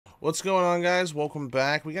What's going on, guys? Welcome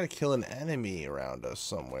back. We gotta kill an enemy around us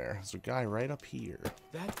somewhere. There's a guy right up here.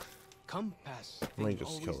 That compass. Let me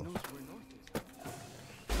just kill him.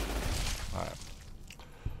 Alright.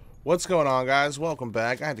 What's going on, guys? Welcome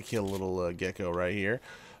back. I had to kill a little gecko right here.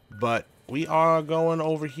 But we are going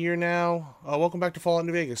over here now. Welcome back to Fallout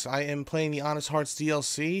New Vegas. I am playing the Honest Hearts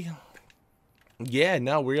DLC. Yeah,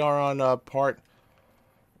 no, we are on part...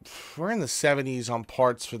 We're in the 70s on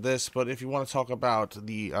parts for this, but if you want to talk about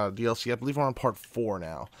the DLC, I believe we're on part 4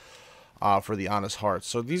 now for the Honest Hearts.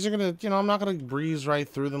 So these are going to, I'm not going to breeze right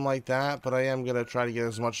through them like that, but I am going to try to get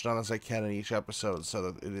as much done as I can in each episode so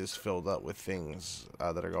that it is filled up with things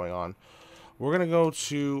that are going on. We're going to go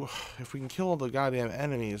to, if we can kill all the goddamn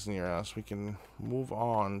enemies near us, we can move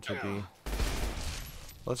on to the,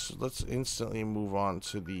 let's instantly move on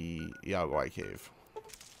to the Yaogwai Cave.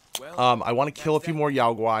 I want to kill a few more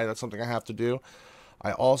Yaogwai. That's something I have to do.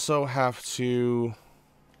 I also have to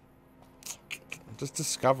just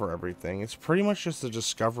discover everything. It's pretty much just a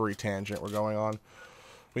discovery tangent we're going on.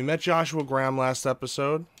 We met Joshua Graham last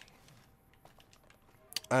episode.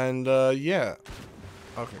 And, yeah.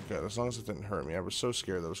 Okay, good. As long as it didn't hurt me. I was so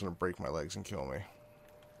scared that it was going to break my legs and kill me.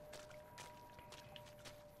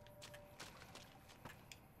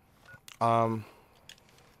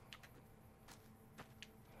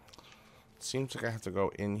 Seems like I have to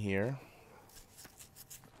go in here,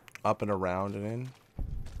 up and around and in,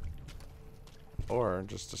 or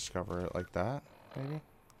just discover it like that, maybe?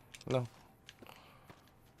 No.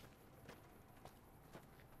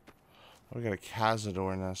 We got a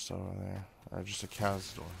Cazador nest over there, or just a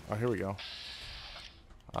Cazador. Oh, here we go.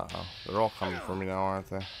 Uh-oh. They're all coming for me now, aren't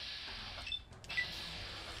they?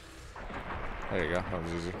 There you go. That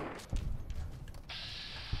was easy.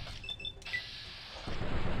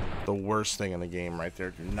 The worst thing in the game right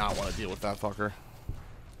there. Do not want to deal with that fucker.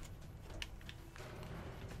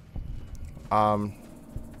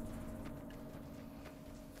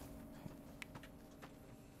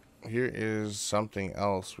 Here is something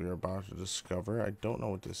else we are about to discover. I don't know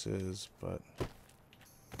what this is, but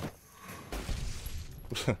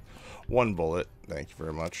one bullet. Thank you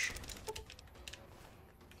very much.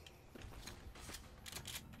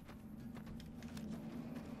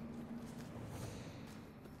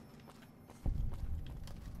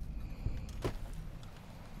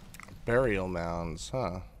 Burial mounds,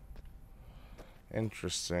 huh?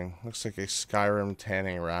 Interesting. Looks like a Skyrim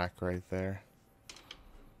tanning rack right there.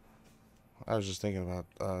 I was just thinking about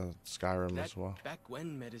Skyrim as well. Back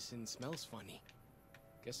when medicine smells funny.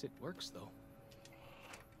 Guess it works though.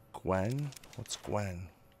 Gwen? What's Gwen?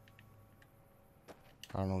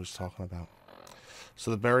 I don't know what he's talking about.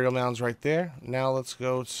 So the burial mound's right there. Now let's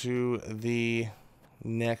go to the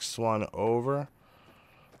next one over.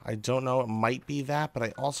 I don't know, it might be that, but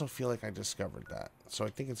I also feel like I discovered that. So I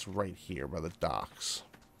think it's right here by the docks.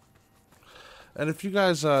 And if you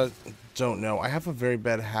guys don't know, I have a very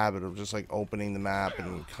bad habit of just like opening the map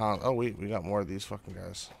and oh wait, we got more of these fucking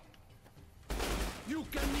guys. You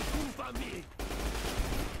can me.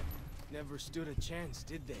 Never stood a chance,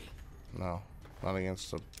 did they? No, not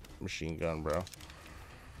against a machine gun, bro.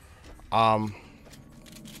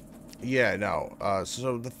 Yeah, no.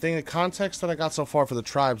 So the context that I got so far for the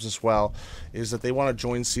tribes as well is that they want to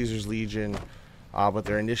join Caesar's Legion, but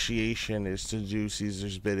their initiation is to do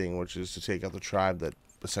Caesar's bidding, which is to take out the tribe that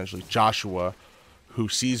essentially Joshua, who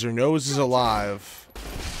Caesar knows is alive.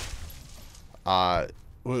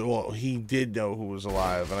 Well, he did know who was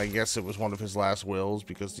alive, and I guess it was one of his last wills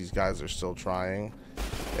because these guys are still trying.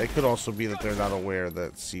 It could also be that they're not aware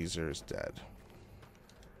that Caesar is dead.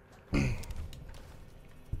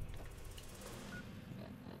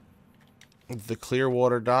 The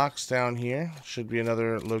Clearwater docks down here should be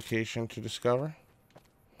another location to discover.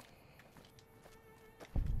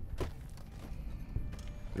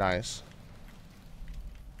 Nice.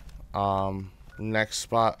 Next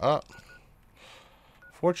spot up.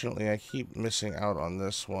 Fortunately, I keep missing out on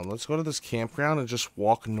this one. Let's go to this campground and just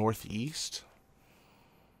walk northeast.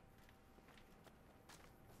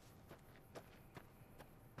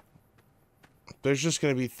 There's just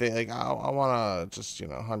going to be things, like, I want to just,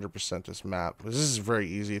 100% this map. This is a very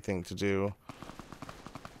easy thing to do.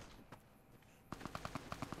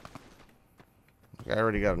 Like, I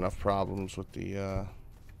already got enough problems with the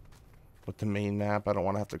main map. I don't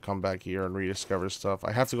want to have to come back here and rediscover stuff.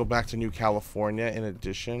 I have to go back to New California in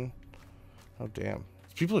addition. Oh, damn.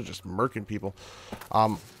 People are just murking people.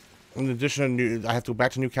 In addition, I have to go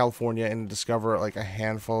back to New California and discover, like, a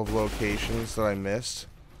handful of locations that I missed.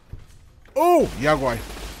 Oh, Yaogwai.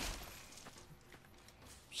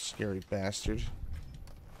 Scary bastard.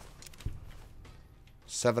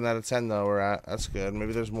 7 out of 10 though we're at. That's good.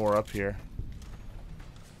 Maybe there's more up here.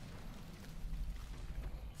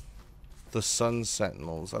 The Sun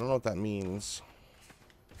Sentinels. I don't know what that means.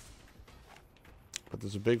 But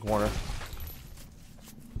there's a Bighorner.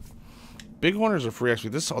 Bighorners are free actually.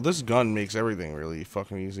 This gun makes everything really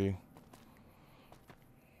fucking easy.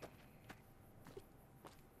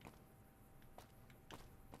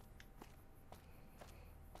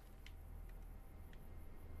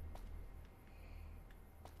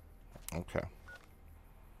 Okay.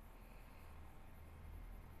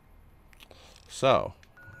 So,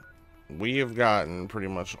 we have gotten pretty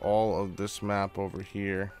much all of this map over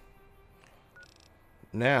here.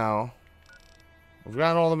 Now, we've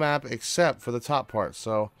gotten all the map except for the top part.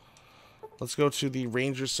 So, let's go to the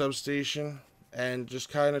Ranger substation and just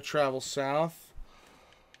kind of travel south.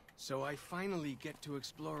 So I finally get to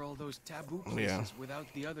explore all those taboo places without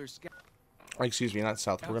the other scouts. Excuse me, not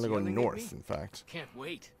south. We're going to go north, in fact. Can't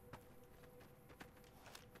wait.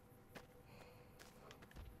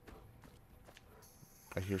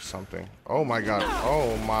 I hear something. Oh my god.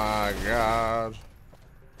 Oh my god.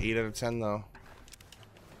 8 out of 10 though.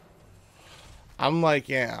 I'm like,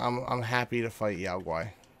 yeah, I'm happy to fight Yao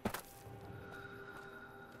Guai. In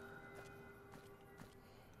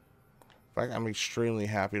fact, I'm extremely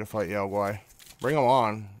happy to fight Yao Guai. Bring him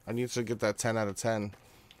on. I need to get that 10 out of 10.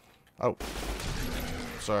 Oh.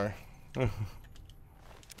 Sorry.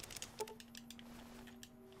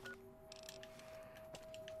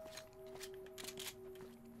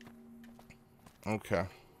 Okay.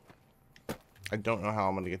 I don't know how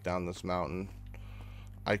I'm going to get down this mountain.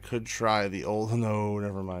 I could try the old... No,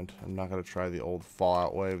 never mind. I'm not going to try the old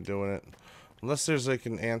Fallout way of doing it. Unless there's like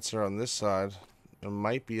an answer on this side. It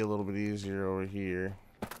might be a little bit easier over here.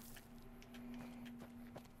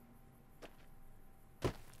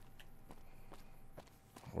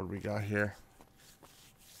 What do we got here?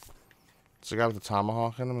 It's a guy with a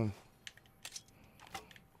tomahawk in him.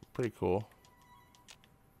 Pretty cool.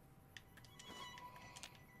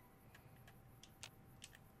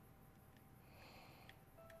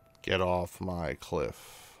 Get off my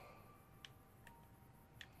cliff.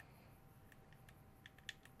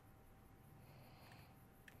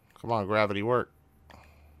 Come on, gravity, work.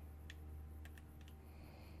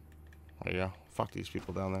 There you go. Fuck these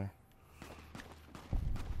people down there.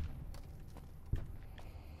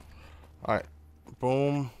 Alright.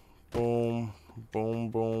 Boom, boom,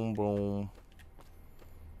 boom, boom, boom.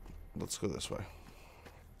 Let's go this way.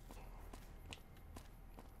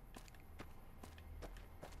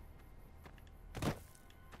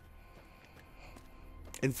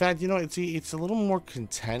 In fact, you know, it's a little more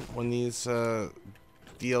content when these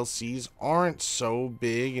DLCs aren't so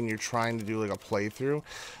big and you're trying to do like a playthrough.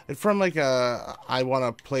 And from like I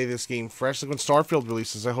want to play this game fresh. Like when Starfield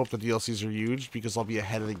releases, I hope the DLCs are huge because I'll be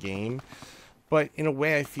ahead of the game. But in a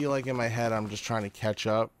way, I feel like in my head, I'm just trying to catch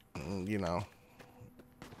up. And, you know,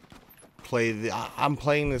 I'm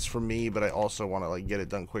playing this for me, but I also want to like get it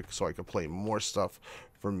done quick so I can play more stuff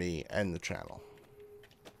for me and the channel.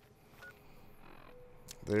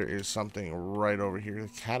 There is something right over here. The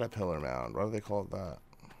Caterpillar Mound. Why do they call it that?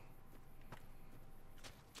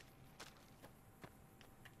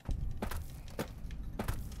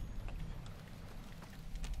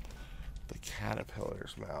 The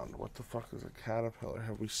Caterpillar's Mound. What the fuck is a caterpillar?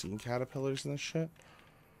 Have we seen caterpillars in this shit?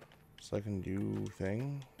 It's like a new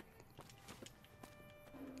thing.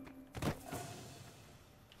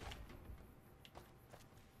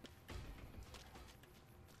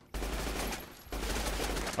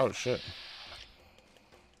 Oh shit.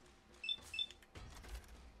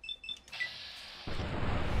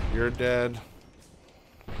 You're dead.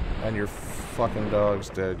 And your fucking dog's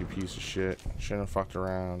dead, you piece of shit. Shouldn't have fucked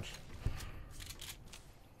around.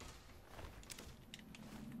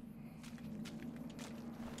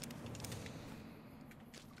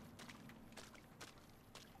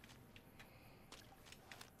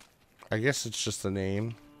 I guess it's just a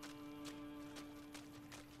name.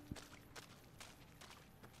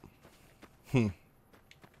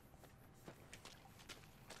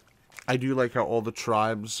 I do like how all the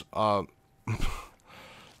tribes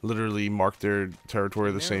literally mark their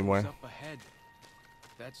territory the same way. Up ahead.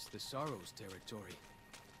 That's the Sorrow's territory.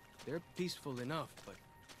 They're peaceful enough, but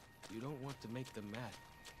you don't want to make them mad.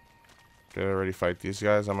 Did I already fight these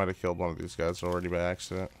guys? I might have killed one of these guys already by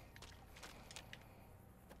accident.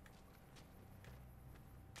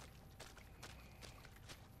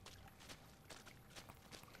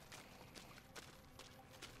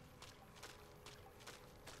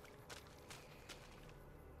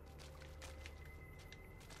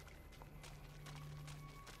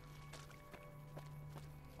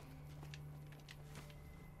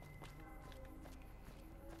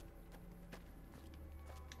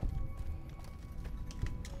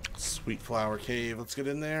 Sweet Flower Cave. Let's get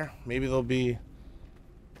in there. Maybe there'll be...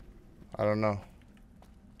 I don't know.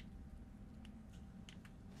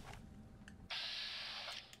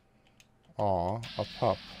 Aw, a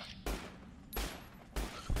pup.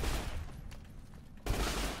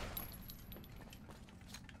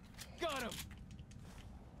 Got him.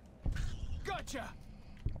 Gotcha.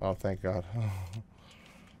 Oh, thank God.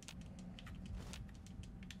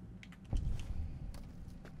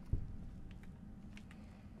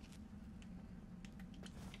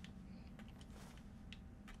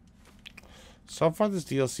 So far, this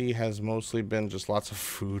DLC has mostly been just lots of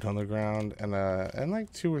food on the ground and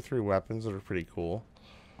like 2 or 3 weapons that are pretty cool.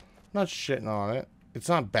 Not shitting on it. It's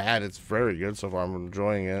not bad. It's very good so far. I'm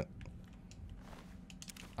enjoying it.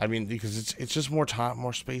 I mean, because it's just more time,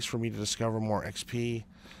 more space for me to discover more XP,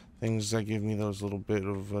 things that give me those little bit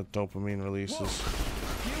of dopamine releases.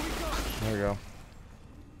 There we go.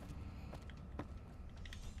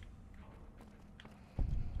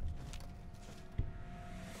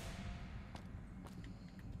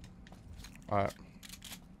 Alright.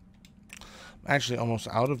 I'm actually almost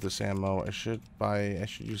out of this ammo. I should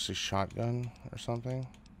use a shotgun or something.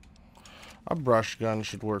 A brush gun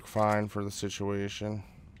should work fine for the situation.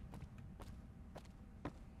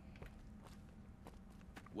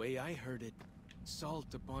 Way I heard it,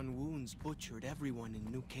 salt upon wounds butchered everyone in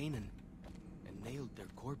New Canaan and nailed their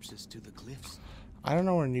corpses to the cliffs. I don't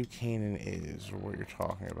know where New Canaan is or what you're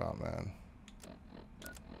talking about, man.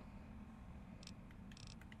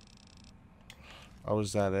 Oh,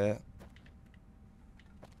 is that it?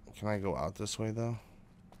 Can I go out this way, though?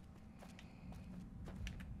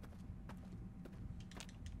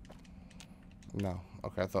 No.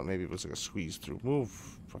 Okay, I thought maybe it was like a squeeze through. Move,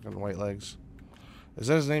 fucking White Legs. Is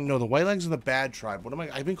that his name? No, the White Legs are the bad tribe. What am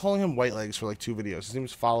I? I've been calling him White Legs for like 2 videos. His name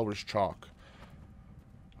is Followers Chalk.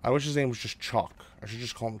 I wish his name was just Chalk. I should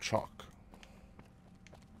just call him Chalk.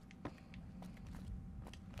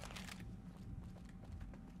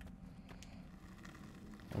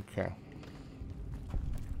 Okay.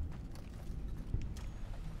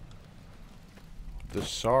 The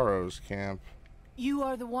Sorrows Camp. You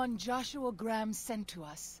are the one Joshua Graham sent to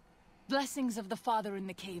us. Blessings of the Father in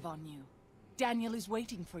the cave on you. Daniel is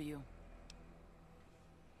waiting for you.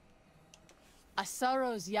 A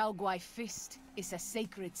Sorrow's Yaoguai fist is a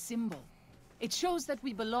sacred symbol. It shows that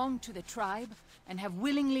we belong to the tribe and have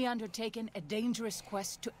willingly undertaken a dangerous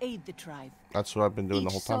quest to aid the tribe. That's what I've been doing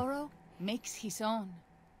the whole time. Each Sorrow makes his own.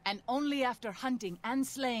 And only after hunting and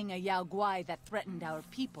slaying a Yaoguai that threatened our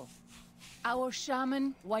people. Our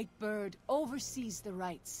shaman, White Bird, oversees the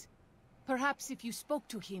rites. Perhaps if you spoke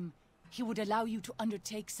to him, he would allow you to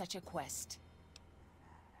undertake such a quest.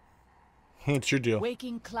 What's your deal?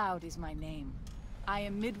 Waking Cloud is my name. I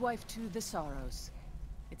am midwife to the Sorrows.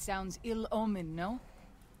 It sounds ill-omened, no?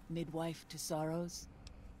 Midwife to Sorrows?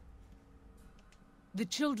 The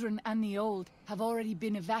children and the old have already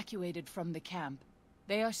been evacuated from the camp.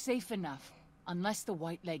 They are safe enough, unless the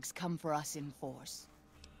White Legs come for us in force.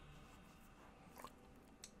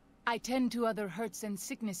 I tend to other hurts and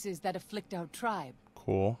sicknesses that afflict our tribe.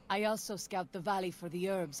 Cool. I also scout the valley for the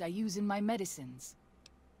herbs I use in my medicines.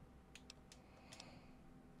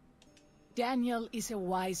 Daniel is a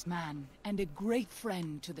wise man and a great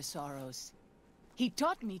friend to the Sorrows. He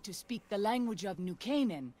taught me to speak the language of New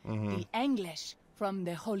Canaan, the English from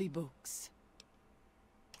the Holy Books.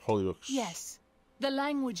 Holy Books. Yes. The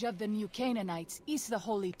language of the New Canaanites is the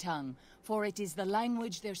Holy Tongue, for it is the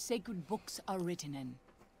language their sacred books are written in.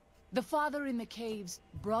 The Father in the caves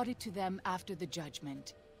brought it to them after the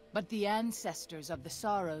judgment, but the ancestors of the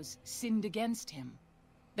Sorrows sinned against him.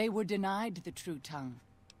 They were denied the true tongue.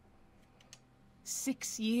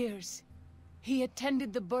 6 years. He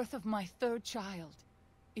attended the birth of my 3rd child.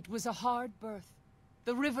 It was a hard birth.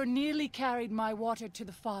 The river nearly carried my water to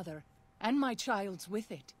the Father, and my child's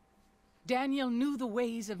with it. Daniel knew the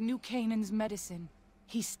ways of New Canaan's medicine.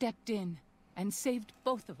 He stepped in and saved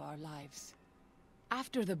both of our lives.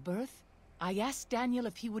 After the birth, I asked Daniel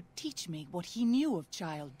if he would teach me what he knew of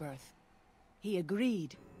childbirth. He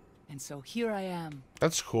agreed, and so here I am.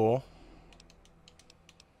 That's cool.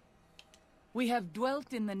 We have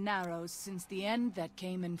dwelt in the Narrows since the end that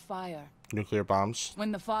came in fire. Nuclear bombs.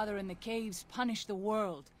 When the Father in the caves punished the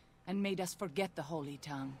world and made us forget the Holy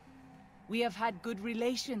Tongue. We have had good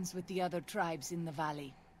relations with the other tribes in the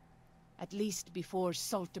valley. At least before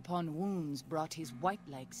Salt Upon Wounds brought his White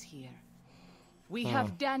Legs here. We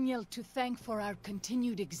have Daniel to thank for our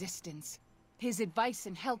continued existence. His advice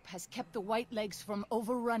and help has kept the White Legs from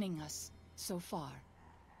overrunning us, so far.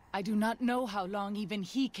 I do not know how long even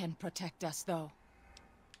he can protect us, though.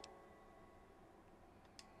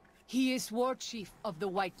 He is war chief of the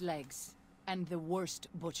White Legs, and the worst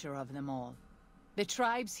butcher of them all. The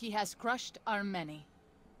tribes he has crushed are many.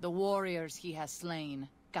 The warriors he has slain,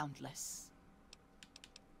 countless.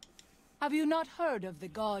 Have you not heard of the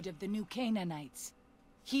god of the new Canaanites?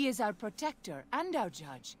 He is our protector and our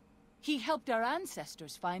judge. He helped our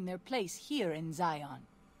ancestors find their place here in Zion.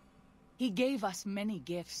 He gave us many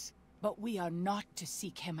gifts, but we are not to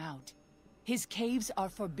seek him out. His caves are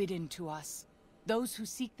forbidden to us. Those who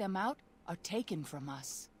seek them out are taken from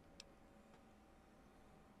us.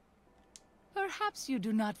 Perhaps you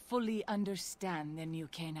do not fully understand the new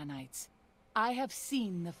Canaanites. I have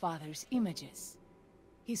seen the Father's images.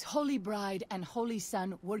 His holy bride and holy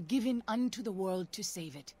son were given unto the world to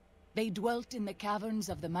save it. They dwelt in the caverns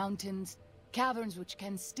of the mountains, caverns which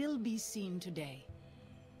can still be seen today.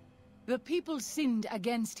 The people sinned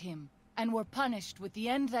against him, and were punished with the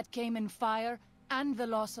end that came in fire and the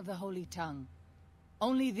loss of the holy tongue.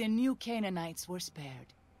 Only the new Canaanites were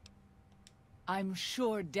spared. I'm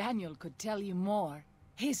sure Daniel could tell you more.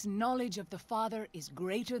 His knowledge of the Father is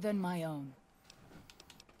greater than my own.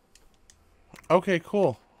 Okay,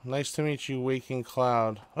 cool. Nice to meet you, Waking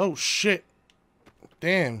Cloud. Oh, shit.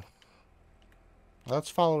 Damn. Let's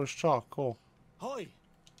follow his chalk. Cool. Hoi!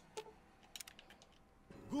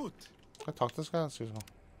 Good. Can I talk to this guy? Let's see what's going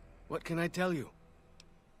on. What can I tell you?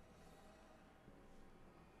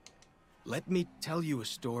 Let me tell you a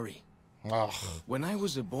story. Ugh. When I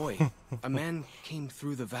was a boy, a man came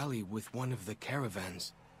through the valley with one of the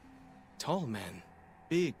caravans. Tall man,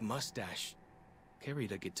 big mustache,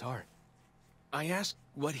 carried a guitar. I asked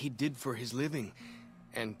what he did for his living,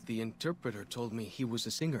 and the interpreter told me he was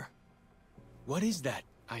a singer. What is that?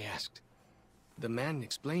 I asked. The man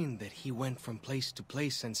explained that he went from place to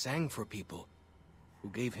place and sang for people,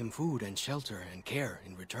 who gave him food and shelter and care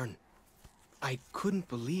in return. I couldn't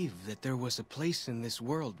believe that there was a place in this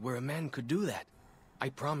world where a man could do that. I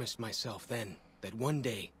promised myself then that one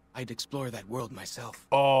day I'd explore that world myself.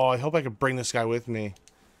 Oh, I hope I could bring this guy with me.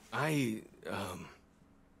 I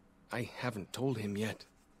haven't told him yet.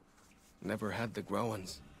 Never had the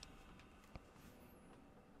growins.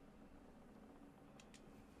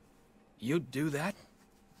 You'd do that?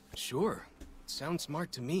 Sure. Sounds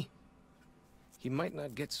smart to me. He might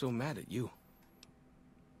not get so mad at you.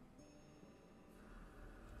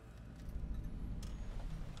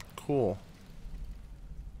 Cool.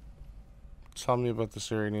 Tell me about the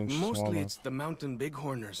Syrian Mostly it's the mountain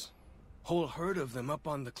bighorners. Whole herd of them up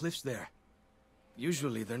on the cliffs there.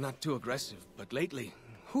 Usually they're not too aggressive, but lately,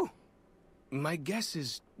 whew. My guess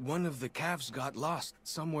is one of the calves got lost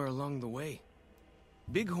somewhere along the way.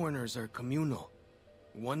 Bighorners are communal.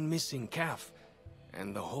 One missing calf,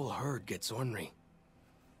 and the whole herd gets ornery.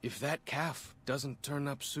 If that calf doesn't turn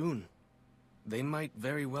up soon, they might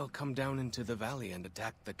very well come down into the valley and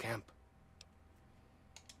attack the camp.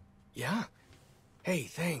 Yeah? Hey,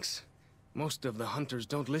 thanks. Most of the hunters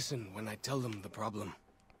don't listen when I tell them the problem.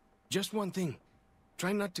 Just one thing.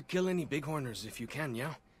 Try not to kill any bighorners if you can,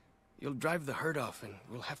 yeah? You'll drive the herd off and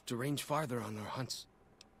we'll have to range farther on our hunts.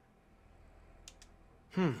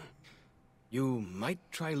 You might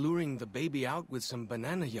try luring the baby out with some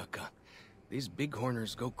banana yucca. These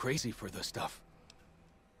bighorners go crazy for the stuff.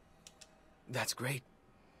 That's great.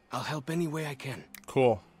 I'll help any way I can.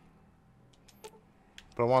 Cool.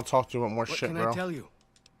 But I want to talk to you about more shit, bro. What can I tell you?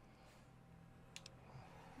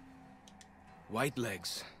 White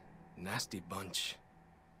Legs. Nasty bunch.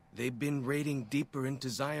 They've been raiding deeper into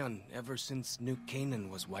Zion ever since New Canaan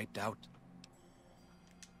was wiped out.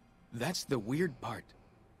 That's the weird part.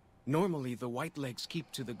 Normally, the White Legs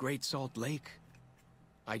keep to the Great Salt Lake.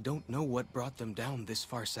 I don't know what brought them down this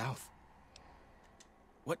far south.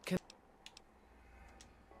 What can...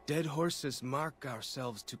 Dead horses mark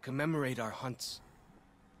ourselves to commemorate our hunts.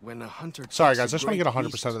 When a hunter... Sorry, guys. I just want to get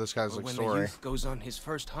 100% of this guy's when story. a youth goes on his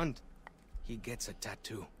first hunt, he gets a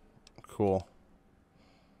tattoo. Cool.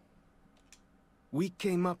 We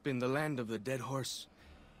came up in the land of the dead horse.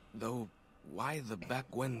 Though, why the back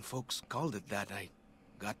when folks called it that, I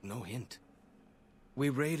got no hint. We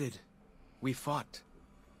raided. We fought.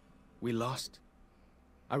 We lost.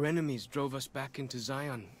 Our enemies drove us back into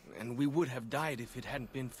Zion, and we would have died if it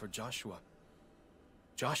hadn't been for Joshua.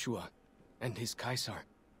 Joshua and his Caesar.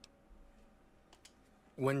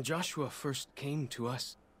 When Joshua first came to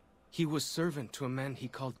us, he was servant to a man he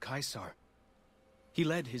called Caesar. He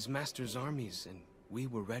led his master's armies, and we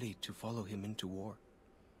were ready to follow him into war.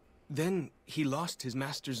 Then he lost his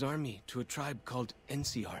master's army to a tribe called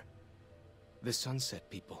NCR, the Sunset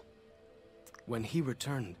People. When he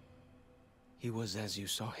returned, he was as you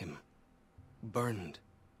saw him. Burned,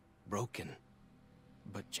 broken,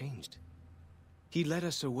 but changed. He led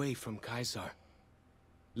us away from Caesar.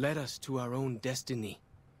 Led us to our own destiny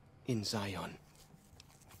in Zion.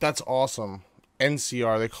 That's awesome.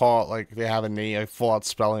 NCR, they call it like they have a name, a full-out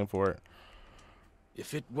spelling for it.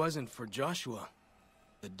 If it wasn't for Joshua,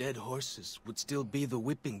 the dead horses would still be the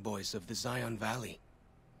whipping boys of the Zion Valley.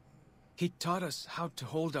 He taught us how to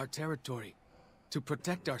hold our territory, to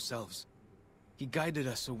protect ourselves. He guided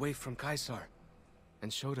us away from Caesar,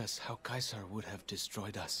 and showed us how Caesar would have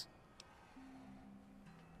destroyed us.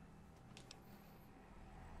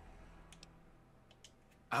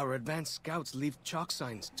 Our advanced scouts leave chalk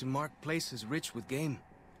signs to mark places rich with game.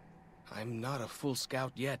 I'm not a full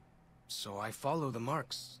scout yet, so I follow the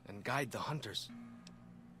marks and guide the hunters.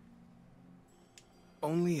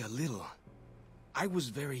 Only a little. I was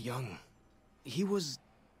very young. He was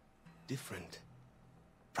different.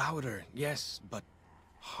 Prouder, yes, but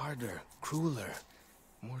harder, crueler,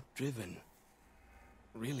 more driven.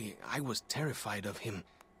 Really, I was terrified of him.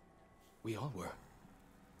 We all were.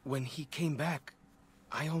 When he came back,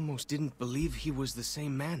 I almost didn't believe he was the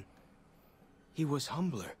same man. He was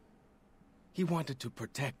humbler. He wanted to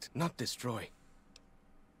protect, not destroy.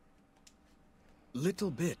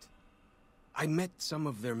 Little bit. I met some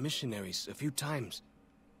of their missionaries a few times,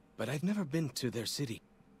 but I've never been to their city.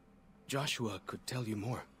 Joshua could tell you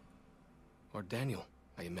more. Or Daniel,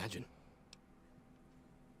 I imagine.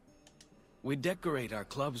 We decorate our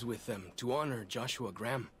clubs with them to honor Joshua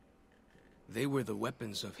Graham. They were the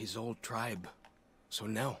weapons of his old tribe, so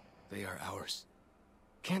now they are ours.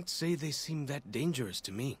 Can't say they seem that dangerous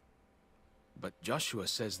to me. But Joshua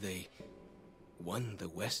says they won the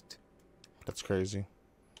West. That's crazy.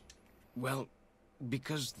 Well,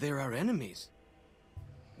 because they're our enemies.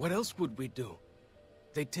 What else would we do?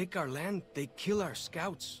 They take our land, they kill our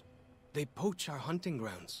scouts, they poach our hunting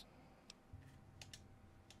grounds.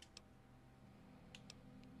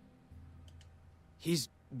 He's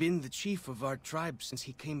been the chief of our tribe since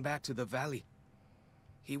he came back to the valley.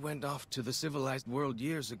 He went off to the civilized world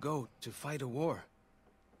years ago to fight a war.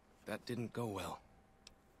 That didn't go well.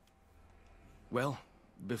 Well,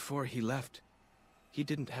 before he left, he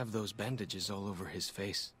didn't have those bandages all over his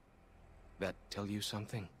face. That tell you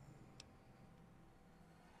something?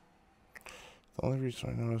 The only reason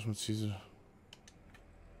I know is when Caesar...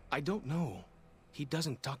 I don't know. He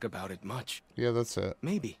doesn't talk about it much. Yeah, that's it.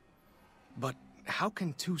 Maybe. But how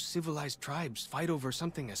can two civilized tribes fight over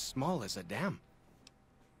something as small as a dam?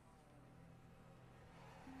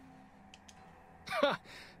 Ha!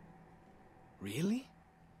 Really?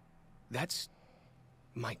 That's...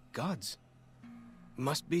 my gods.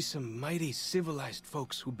 Must be some mighty civilized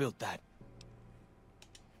folks who built that.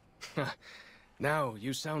 Now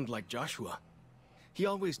you sound like Joshua. He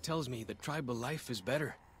always tells me that tribal life is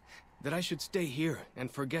better. That I should stay here and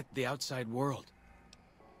forget the outside world.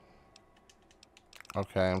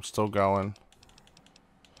 Okay, I'm still going.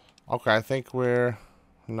 Okay, I think we're...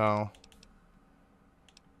 No.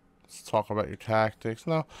 Let's talk about your tactics.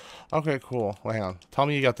 No. Okay, cool. Well, hang on. Tell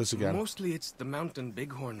me you got this again. Mostly it's the mountain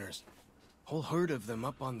bighorners. Whole herd of them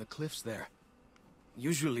up on the cliffs there.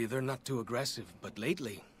 Usually they're not too aggressive, but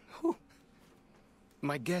lately... whew.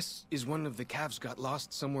 My guess is one of the calves got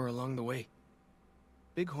lost somewhere along the way.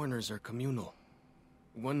 Bighorners are communal.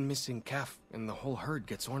 One missing calf and the whole herd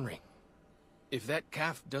gets ornery. If that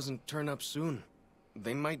calf doesn't turn up soon,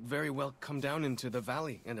 they might very well come down into the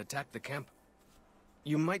valley and attack the camp.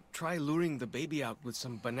 You might try luring the baby out with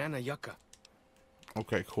some banana yucca.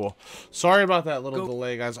 Okay, cool. Sorry about that little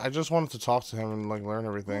delay, guys. I just wanted to talk to him and, like, learn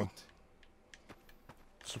everything. What?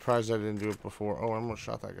 Surprised I didn't do it before. Oh, I almost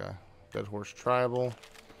shot that guy. Dead Horse Tribal.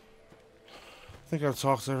 I think I've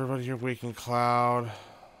talked to everybody here. Waking Cloud.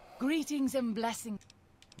 Greetings and blessings.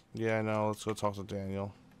 Yeah, I know. Let's go talk to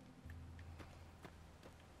Daniel.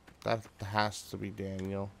 That has to be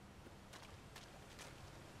Daniel.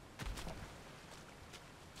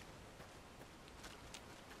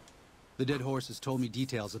 The dead horse has told me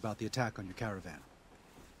details about the attack on your caravan.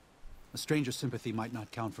 A stranger's sympathy might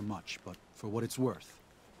not count for much, but for what it's worth,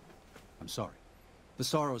 I'm sorry. The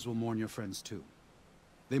Sorrows will mourn your friends too.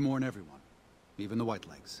 They mourn everyone, even the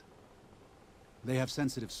Whitelegs. They have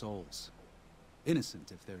sensitive souls.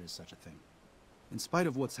 Innocent, if there is such a thing. In spite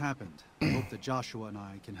of what's happened, I hope that Joshua and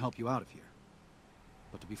I can help you out of here.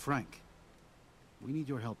 But to be frank, we need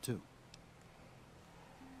your help too.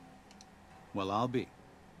 Well, I'll be.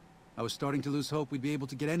 I was starting to lose hope we'd be able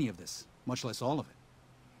to get any of this, much less all of it.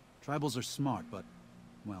 Tribals are smart, but,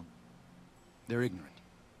 well, they're ignorant.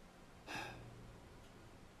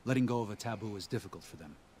 Letting go of a taboo is difficult for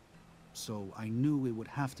them. So I knew it would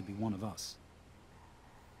have to be one of us.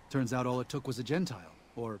 Turns out all it took was a Gentile,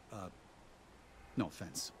 or, no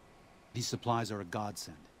offense, These supplies are a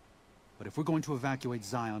godsend. But if we're going to evacuate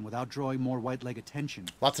Zion without drawing more white leg attention...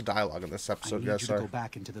 Lots of dialogue in this episode, I need guys. you to go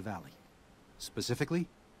back into the valley. Specifically,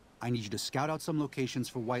 I need you to scout out some locations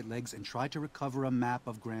for white legs and try to recover a map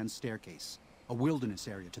of Grand Staircase, a wilderness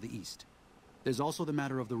area to the east. There's also the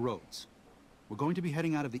matter of the roads. We're going to be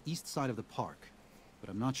heading out of the east side of the park, but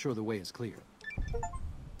I'm not sure the way is clear.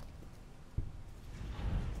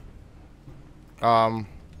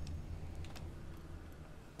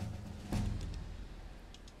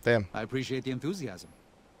 Damn. I appreciate the enthusiasm.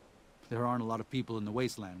 There aren't a lot of people in the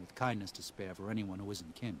wasteland with kindness to spare for anyone who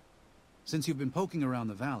isn't kin. Since you've been poking around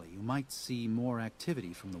the valley, you might see more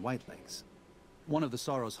activity from the Whitelegs. One of the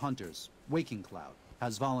Sorrow's hunters, Waking Cloud,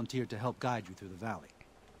 has volunteered to help guide you through the valley.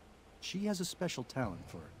 She has a special talent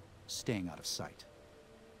for staying out of sight.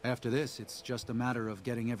 After this, it's just a matter of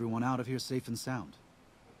getting everyone out of here safe and sound.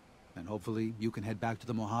 And hopefully, you can head back to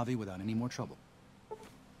the Mojave without any more trouble.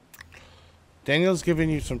 Daniel's given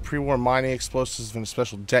you some pre-war mining explosives and a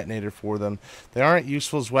special detonator for them. They aren't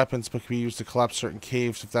useful as weapons, but can be used to collapse certain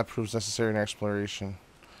caves if that proves necessary in exploration.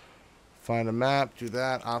 Find a map, do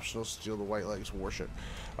that. Optional, steal the White Legs warship.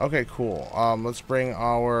 Okay, cool. Let's bring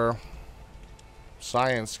our...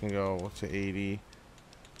 Science can go to 80.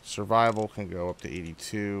 Survival can go up to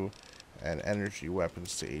 82. And energy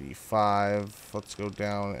weapons to 85. Let's go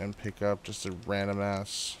down and pick up just a random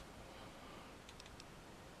ass...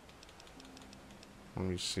 Let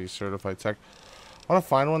me see, certified tech. I want to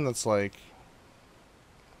find one that's like...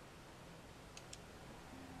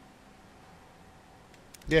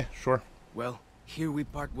 Yeah, sure. Well, here we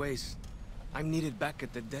part ways. I'm needed back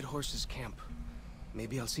at the Dead Horses camp.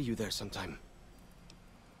 Maybe I'll see you there sometime.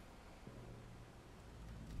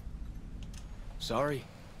 Sorry.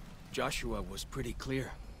 Joshua was pretty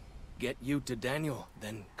clear. Get you to Daniel,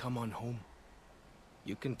 then come on home.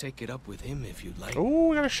 You can take it up with him if you'd like. Oh,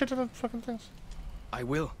 we got a shit ton of fucking things. I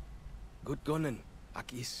will. Good gunnin',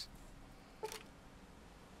 Akis.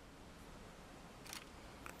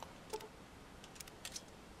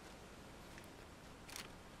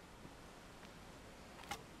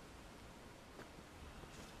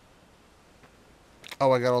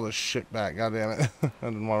 Oh, I got all this shit back. God damn it. I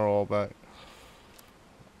didn't want it all back.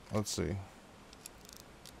 Let's see.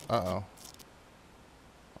 Uh-oh.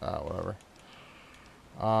 Whatever.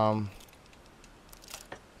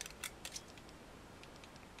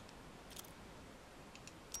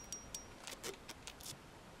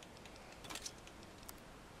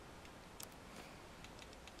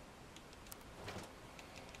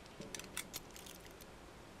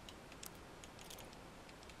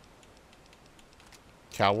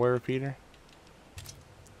 Cowboy repeater?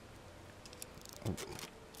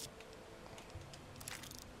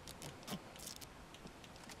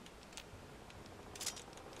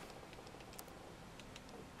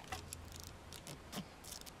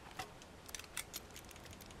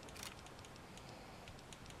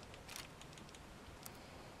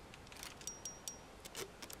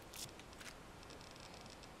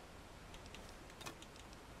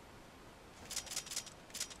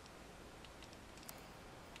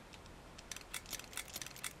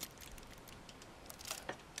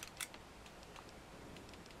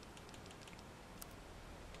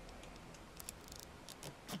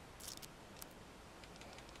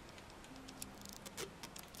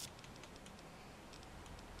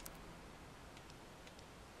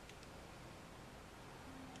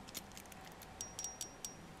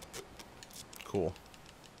 Cool.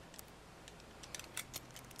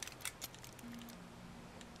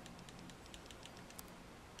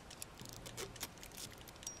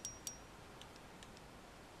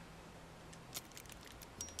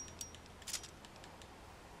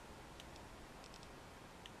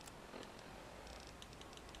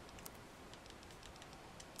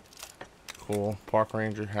 Cool. Park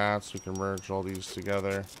ranger hats. We can merge all these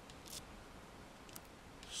together.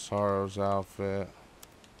 Sorrow's outfit.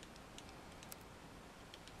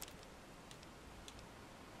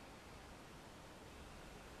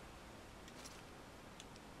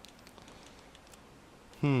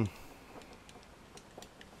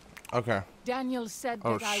 Okay. Daniel said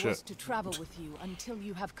Oh, that I shit. was to travel with you until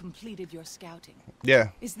you have completed your scouting. Yeah.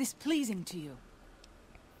 Is this pleasing to you?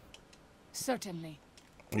 Certainly.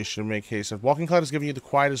 You should make haste. If Walking Cloud is giving you the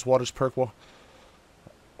quietest waters perk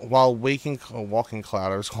while Walking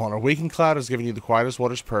Cloud, I was calling her. Waking Cloud is giving you the quietest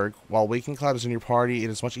waters perk. While Waking Cloud is in your party, it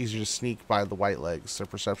is much easier to sneak by the White Legs. Their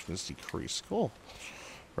perception is decreased. Cool.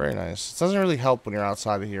 Very nice. It doesn't really help when you're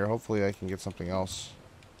outside of here. Hopefully I can get something else.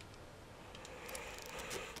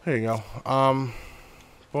 There you go.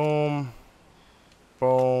 Boom.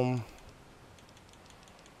 Boom.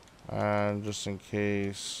 And just in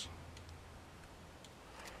case...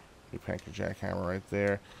 We pack a jackhammer right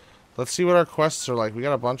there. Let's see what our quests are like. We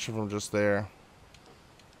got a bunch of them just there.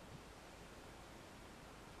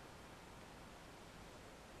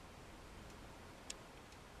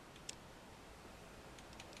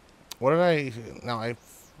 What did I... Now, I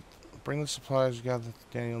bring the supplies, you got the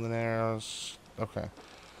Daniel and the arrows. Okay.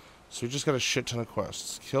 So we just got a shit ton of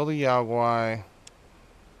quests. Kill the Yaogwai.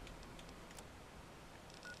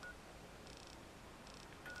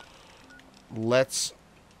 Let's...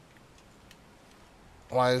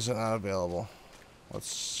 Why is it not available?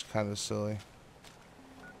 That's kind of silly.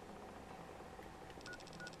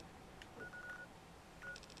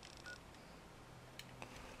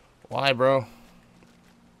 Why, bro?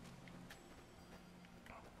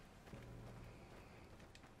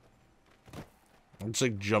 Let's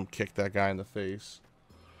like jump kick that guy in the face.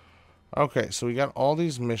 Okay, so we got all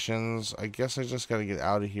these missions. I guess I just gotta get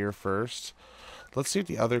out of here first. Let's see if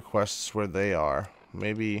the other quests where they are.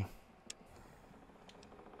 Maybe...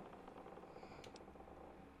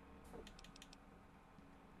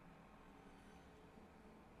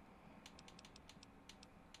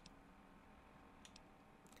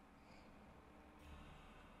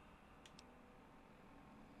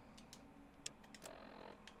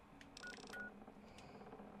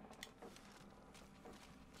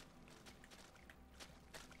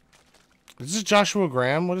 Is this Joshua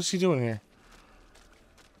Graham? What is he doing here?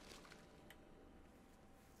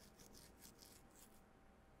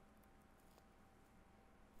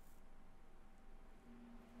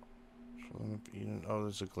 Oh,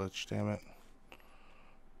 there's a glitch, damn it.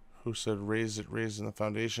 Who said, raise it, raised in the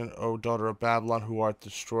foundation? O daughter of Babylon, who art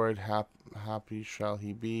destroyed, happy shall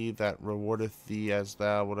he be that rewardeth thee as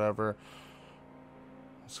thou, whatever.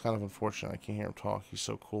 It's kind of unfortunate I can't hear him talk. He's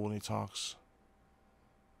so cool when he talks.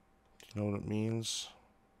 Do you know what it means?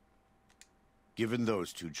 Given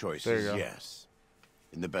those two choices, yes.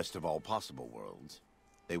 In the best of all possible worlds,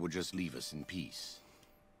 they would just leave us in peace.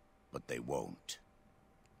 But they won't.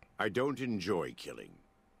 I don't enjoy killing,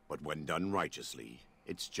 but when done righteously,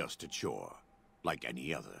 it's just a chore, like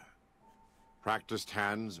any other. Practiced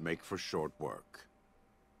hands make for short work,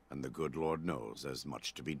 and the good Lord knows there's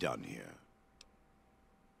much to be done here.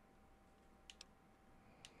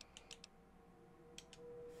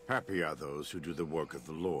 Happy are those who do the work of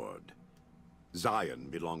the Lord. Zion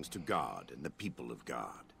belongs to God and the people of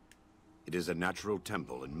God. It is a natural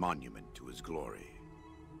temple and monument to his glory.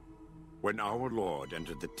 When our Lord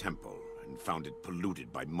entered the temple and found it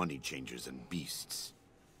polluted by money changers and beasts,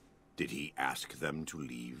 did he ask them to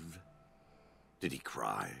leave? Did he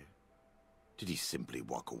cry? Did he simply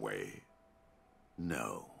walk away?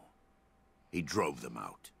 No. He drove them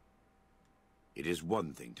out. It is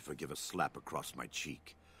one thing to forgive a slap across my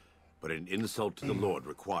cheek, but an insult to the Lord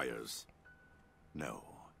requires... No.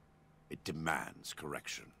 It demands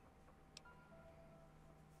correction.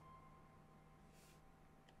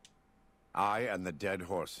 I and the dead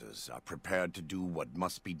horses are prepared to do what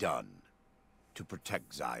must be done to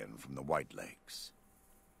protect Zion from the White Lakes.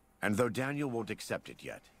 And though Daniel won't accept it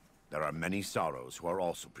yet, there are many sorrows who are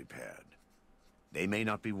also prepared. They may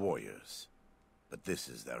not be warriors, but this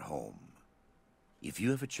is their home. If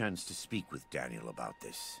you have a chance to speak with Daniel about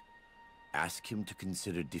this, ask him to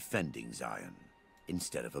consider defending Zion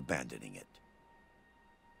instead of abandoning it.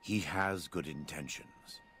 He has good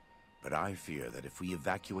intentions, but I fear that if we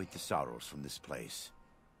evacuate the sorrows from this place,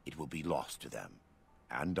 it will be lost to them,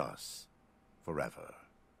 and us, forever.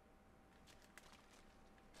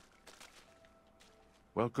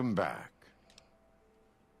 Welcome back.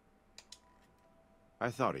 I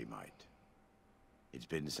thought he might. It's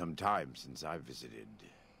been some time since I've visited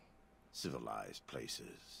civilized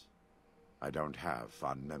places. I don't have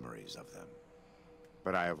fond memories of them,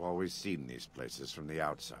 but I have always seen these places from the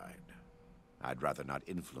outside. I'd rather not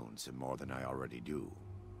influence him more than I already do.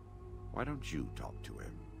 Why don't you talk to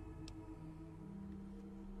him?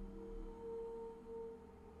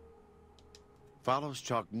 Follows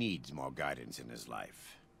Chalk needs more guidance in his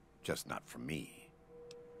life, just not from me.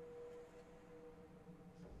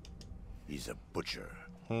 He's a butcher.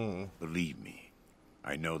 Believe me,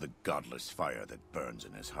 I know the godless fire that burns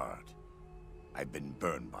in his heart. I've been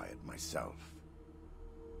burned by it myself.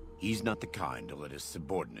 He's not the kind to let his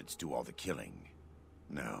subordinates do all the killing.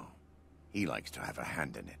 No, he likes to have a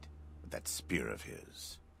hand in it, with that spear of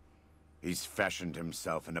his. He's fashioned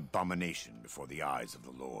himself an abomination before the eyes of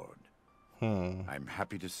the Lord. I'm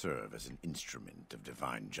happy to serve as an instrument of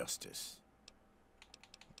divine justice.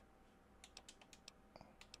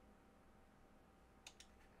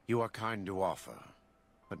 You are kind to offer,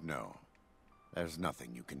 but no, there's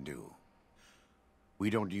nothing you can do. We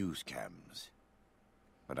don't use chems,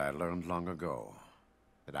 but I learned long ago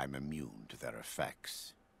that I'm immune to their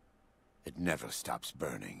effects. It never stops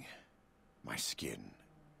burning. My skin.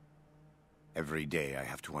 Every day I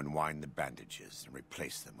have to unwind the bandages and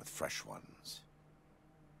replace them with fresh ones.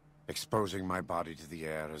 Exposing my body to the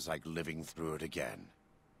air is like living through it again.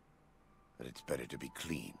 But it's better to be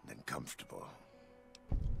clean than comfortable.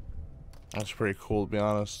 That's pretty cool, to be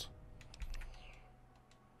honest.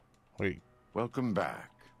 Wait, Welcome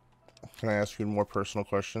back. can I ask you more personal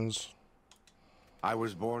questions? I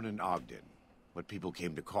was born in Ogden, what people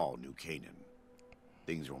came to call New Canaan.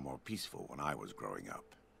 Things were more peaceful when I was growing up.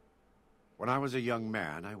 When I was a young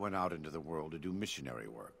man, I went out into the world to do missionary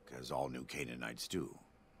work, as all New Canaanites do.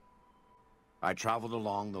 I traveled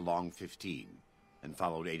along the Long 15 and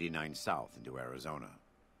followed 89 south into Arizona.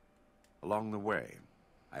 Along the way,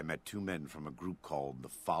 I met two men from a group called the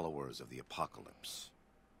Followers of the Apocalypse.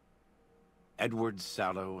 Edward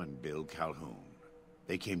Sallow and Bill Calhoun.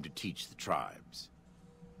 They came to teach the tribes.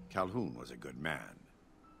 Calhoun was a good man.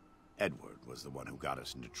 Edward was the one who got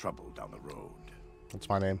us into trouble down the road. That's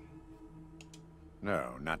my name.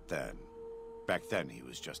 No, not then. Back then he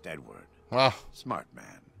was just Edward. Ah, Smart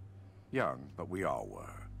man. Young, but we all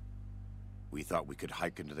were. We thought we could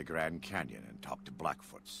hike into the Grand Canyon and talk to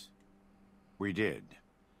Blackfoots. We did.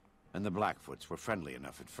 And the Blackfoots were friendly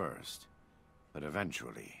enough at first. But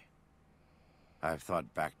eventually... I've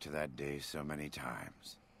thought back to that day so many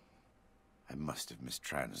times. I must have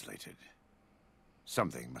mistranslated.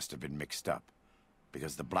 Something must have been mixed up,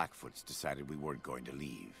 because the Blackfoots decided we weren't going to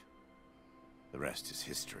leave. The rest is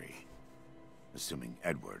history, assuming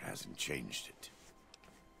Edward hasn't changed it.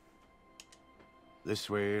 This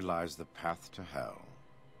way lies the path to hell.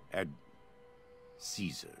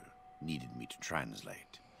 Caesar needed me to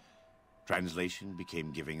translate. Translation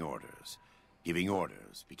became giving orders. Giving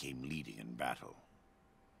orders became leading in battle.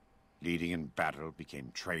 Leading in battle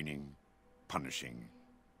became training, punishing,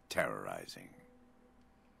 terrorizing.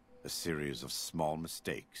 A series of small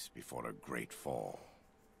mistakes before a great fall.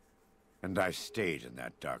 And I stayed in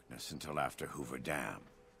that darkness until after Hoover Dam.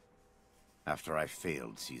 After I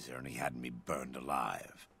failed Caesar and he had me burned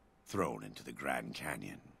alive, thrown into the Grand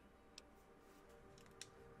Canyon.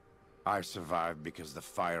 I survived because the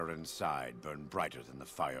fire inside burned brighter than the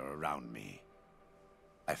fire around me.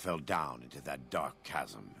 I fell down into that dark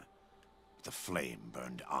chasm. The flame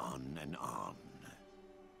burned on and on.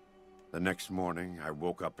 The next morning, I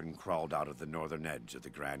woke up and crawled out of the northern edge of the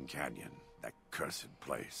Grand Canyon, that cursed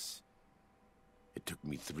place. It took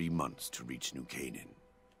me 3 months to reach New Canaan.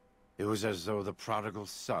 It was as though the prodigal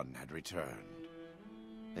son had returned.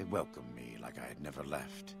 They welcomed me like I had never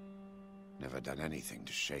left, never done anything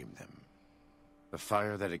to shame them. The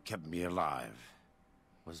fire that had kept me alive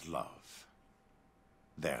was love.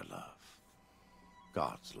 Their love.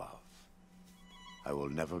 God's love. I will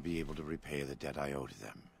never be able to repay the debt I owe to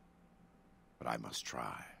them. But I must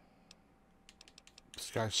try.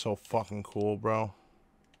 this guy's so fucking cool, bro.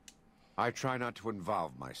 I try not to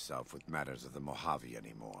involve myself with matters of the Mojave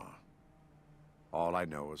anymore. All I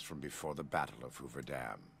know is from before the Battle of Hoover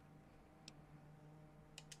Dam.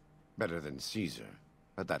 Better than Caesar,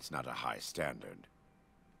 but that's not a high standard.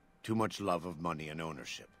 Too much love of money and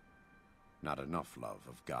ownership. Not enough love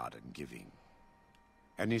of God and giving.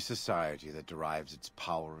 Any society that derives its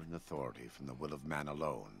power and authority from the will of man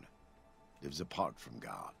alone lives apart from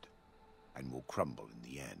God and will crumble in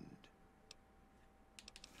the end.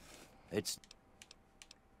 It's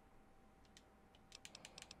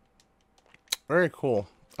Very cool.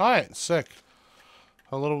 Alright, sick.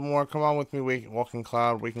 A little bit more. Come on with me, Waking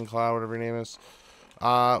Cloud, whatever your name is.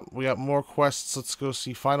 We got more quests. Let's go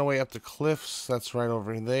see. Find a way up the cliffs. That's right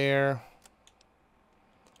over there.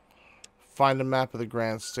 Find a map of the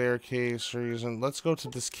Grand Staircase. Let's go to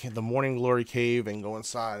this the Morning Glory Cave and go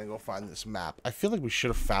inside and go find this map. I feel like we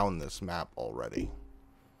should have found this map already.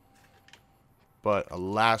 But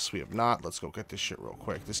alas, we have not. Let's go get this shit real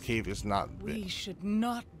quick. This cave is not big. We should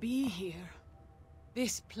not be here.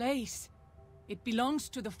 This place, it belongs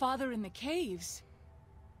to the Father in the caves.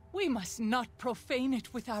 We must not profane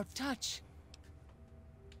it with our touch.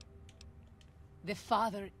 The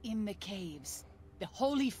Father in the caves, the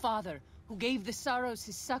Holy Father who gave the Sorrows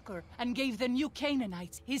his succor and gave the New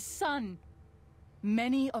Canaanites his son.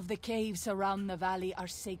 Many of the caves around the valley are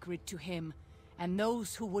sacred to him, and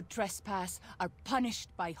those who would trespass are punished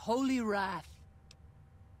by holy wrath.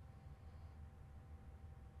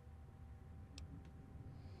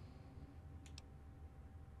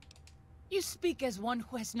 You speak as one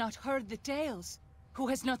who has not heard the tales, who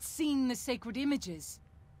has not seen the sacred images.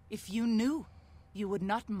 If you knew, you would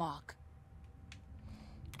not mock.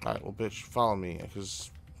 Alright, well, bitch, follow me,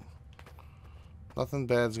 because nothing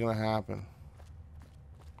bad's gonna happen.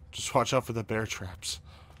 Just watch out for the bear traps.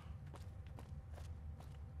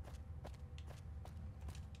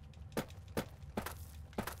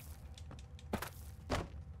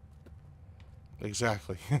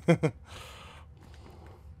 Exactly.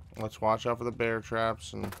 Let's watch out for the bear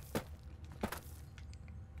traps and...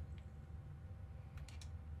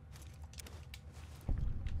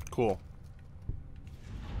 Cool.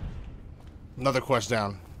 Another quest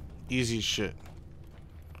down. Easy as shit.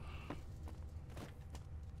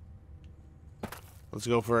 Let's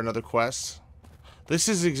go for another quest. This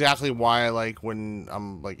is exactly why I like when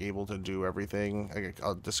I'm like able to do everything.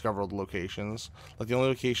 I'll discover all the locations. Like the only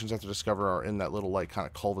locations I have to discover are in that little like kind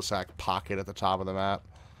of cul-de-sac pocket at the top of the map.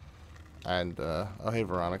 And oh hey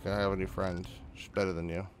Veronica, I have a new friend. She's better than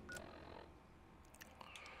you.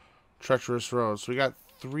 Treacherous roads. So we got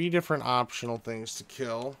 3 different optional things to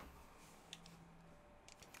kill.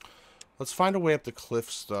 Let's find a way up the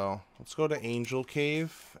cliffs, though. Let's go to Angel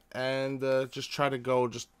Cave and just try to go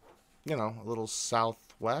just, you know, a little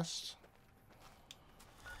southwest.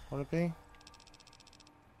 Would it be?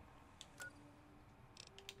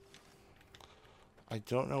 I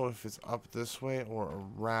don't know if it's up this way or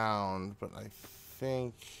around, but I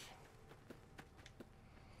think...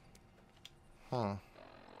 Huh.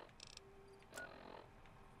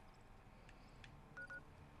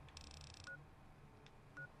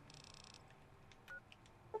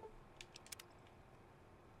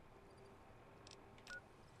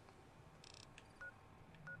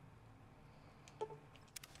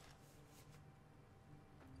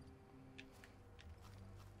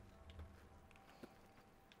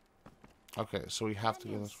 Okay, so we have to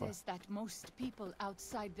do this way. Says that most people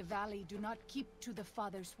outside the valley do not keep to the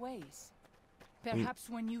Father's ways. Perhaps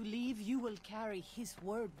when you leave, you will carry his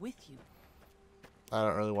word with you. I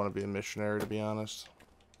don't really want to be a missionary, to be honest.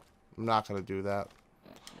 I'm not going to do that.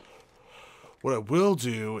 What I will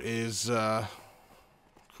do is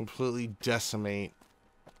completely decimate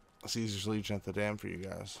Caesar's Legion at the Dam for you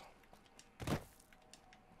guys.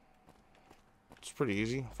 It's pretty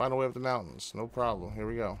easy. Find a way up the mountains. No problem. Here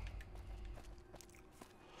we go.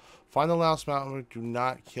 Find the last mountain, but do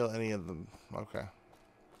not kill any of them. Okay.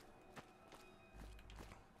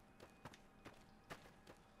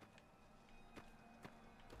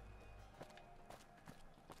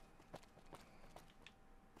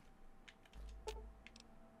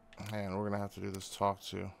 Man, we're gonna have to do this talk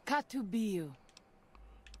too. Katubiu.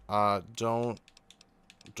 Don't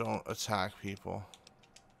attack people.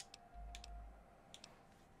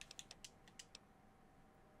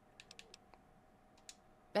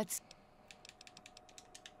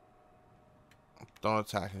 Don't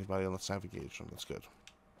attack anybody unless I have engaged them. That's good.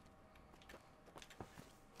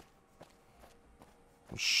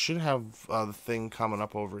 We should have the thing coming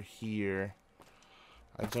up over here.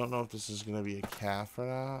 I don't know if this is going to be a calf or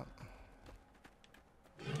not.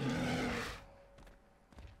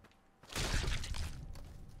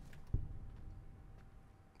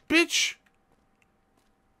 Bitch!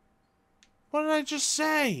 What did I just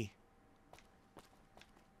say?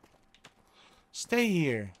 Stay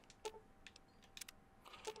here.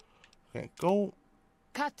 Okay, go.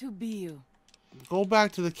 Katubiu. Go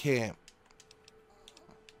back to the camp.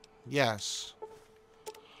 Yes.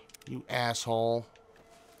 You asshole.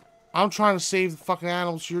 I'm trying to save the fucking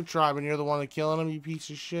animals to your tribe and you're the one that's killing them, you piece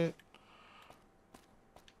of shit.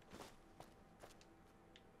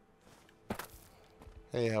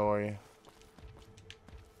 Hey, how are you?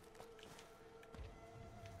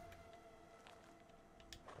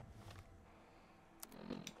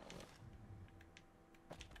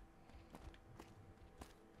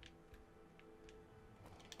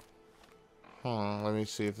 Let me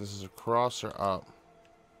see if this is across or up.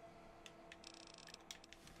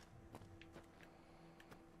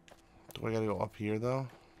 Do I gotta go up here, though?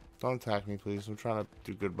 Don't attack me, please. I'm trying to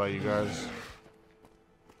do good by you guys.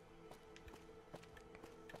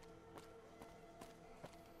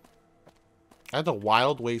 I had the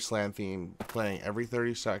Wild Wasteland theme playing every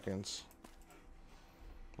 30 seconds.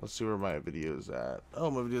 Let's see where my video is at. Oh,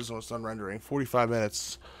 my video's almost done rendering. 45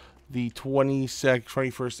 minutes. The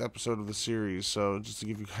 21st episode of the series. So, just to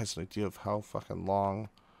give you guys an idea of how fucking long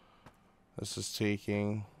this is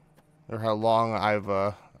taking. Or how long I've,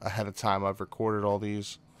 ahead of time I've recorded all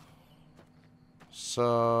these.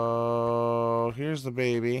 So, here's the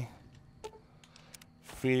baby.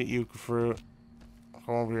 Feed it yucca fruit.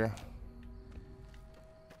 Come over here.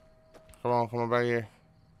 Come on back here.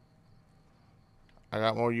 I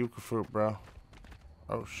got more yucca fruit, bro.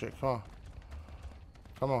 Oh shit, come on.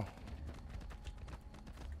 Come on.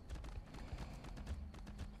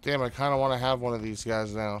 Damn, I kind of want to have one of these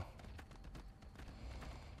guys now.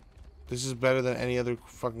 This is better than any other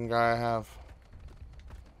fucking guy I have.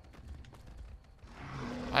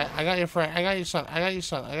 I got your friend. I got your son. I got your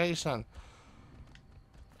son. I got your son.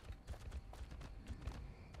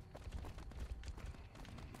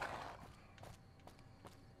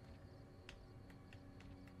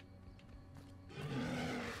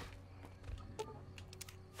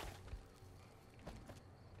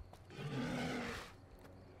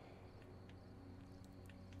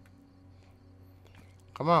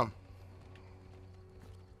 Come on.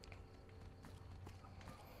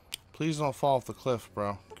 Please don't fall off the cliff,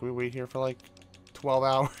 bro. Can we wait here for like 12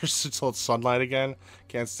 hours until it's sunlight again?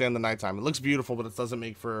 Can't stand the nighttime. It looks beautiful, but it doesn't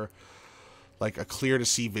make for like a clear to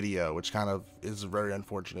see video, which kind of is very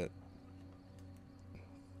unfortunate.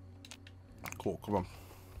 Cool, come on.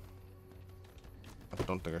 I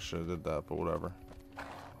don't think I should have did that, but whatever.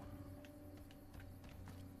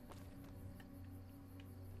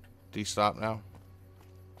 Do you stop now?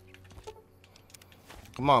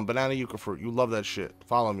 Come on, banana yucca fruit. You love that shit.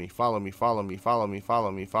 Follow me, follow me, follow me, follow me,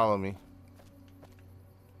 follow me, follow me.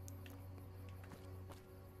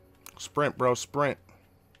 Sprint, bro, sprint.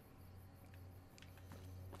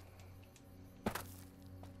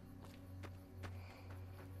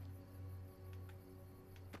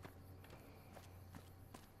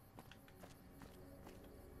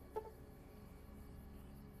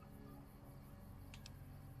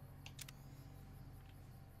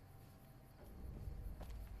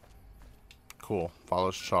 Cool.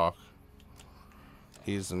 Follows Chalk.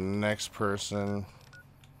 He's the next person.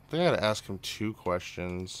 I think I gotta ask him 2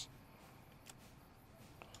 questions.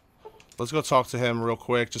 Let's go talk to him real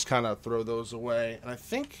quick. Just kind of throw those away. And I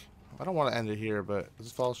think I don't want to end it here, but is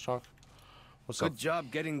this follows Chalk? What's up? Good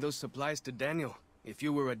job getting those supplies to Daniel. If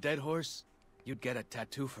you were a dead horse, you'd get a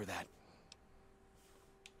tattoo for that.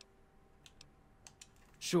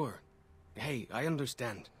 Sure. Hey, I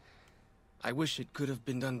understand. I wish it could have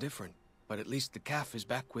been done different. But at least the calf is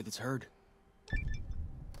back with its herd.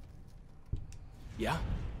 Yeah?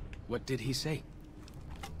 What did he say?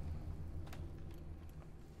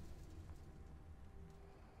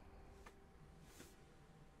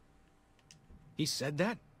 He said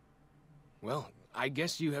that? Well, I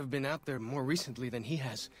guess you have been out there more recently than he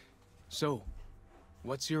has. So,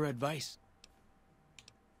 what's your advice?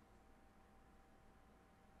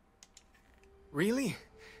 Really?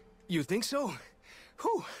 You think so?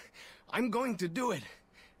 Whew! I'm going to do it.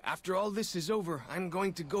 After all this is over, I'm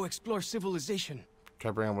going to go explore civilization. Can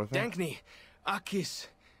I bring him with me? Dankney, Akis.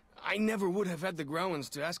 I never would have had the growins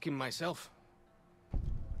to ask him myself.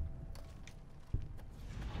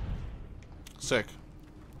 Sick.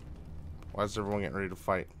 Why is everyone getting ready to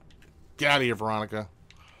fight? Get out of here, Veronica.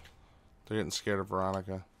 They're getting scared of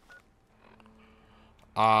Veronica.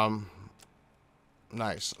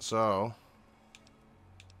 Nice. So...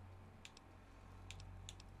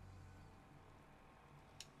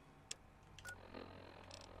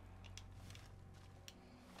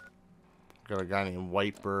 got a guy named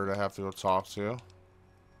Whitebird I have to go talk to.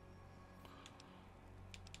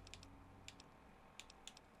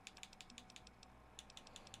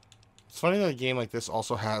 It's funny that a game like this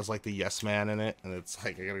also has like the yes man in it, and it's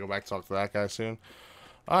like I gotta go back and talk to that guy soon.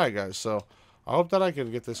 Alright guys, so I hope that I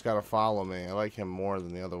can get this guy to follow me. I like him more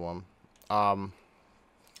than the other one. I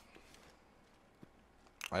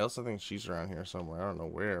also think she's around here somewhere. I don't know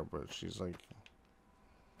where, but she's like...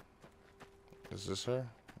 Is this her?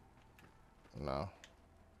 No.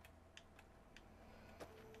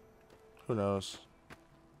 Who knows?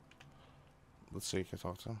 Let's see, can I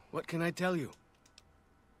talk to him? What can I tell you?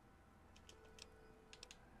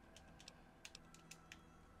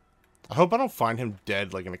 I hope I don't find him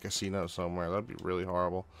dead like in a casino somewhere. That'd be really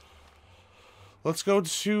horrible. Let's go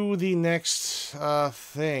to the next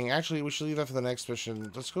thing. Actually, we should leave that for the next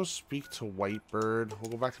mission. Let's go speak to Whitebird.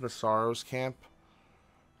 We'll go back to the Sorrows camp.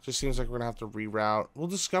 Just seems like we're gonna have to reroute. We'll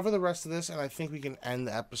discover the rest of this, and I think we can end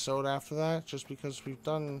the episode after that, just because we've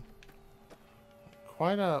done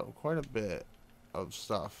quite a bit of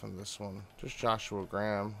stuff in this one. Just Joshua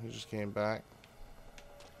Graham, he just came back.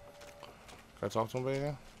 Can I talk to him,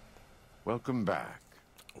 baby? Welcome back.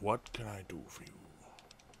 What can I do for you?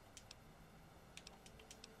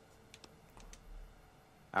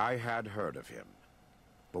 I had heard of him,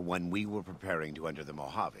 but when we were preparing to enter the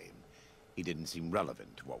Mojave, he didn't seem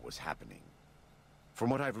relevant to what was happening. From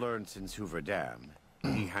what I've learned since Hoover Dam,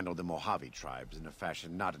 he handled the Mojave tribes in a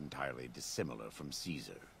fashion not entirely dissimilar from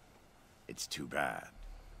Caesar. It's too bad.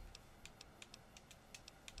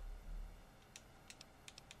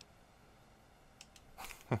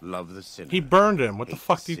 Love the sinner. He burned him. What the Hate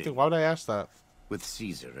fuck do you sin. think? Why would I ask that? With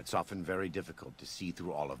Caesar, it's often very difficult to see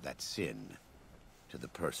through all of that sin. to the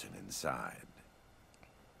person inside.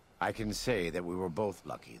 I can say that we were both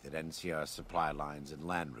lucky that NCR's supply lines and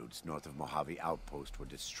land routes north of Mojave Outpost were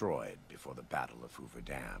destroyed before the Battle of Hoover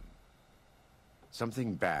Dam.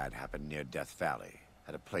 Something bad happened near Death Valley,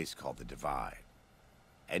 at a place called the Divide.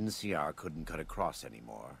 NCR couldn't cut across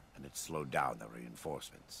anymore, and it slowed down the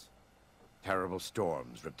reinforcements. Terrible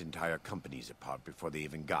storms ripped entire companies apart before they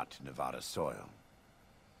even got to Nevada soil.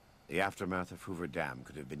 The aftermath of Hoover Dam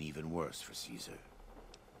could have been even worse for Caesar.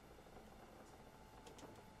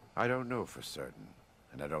 I don't know for certain,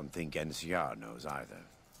 and I don't think NCR knows either.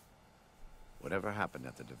 Whatever happened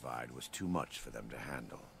at the Divide was too much for them to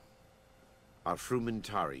handle. Our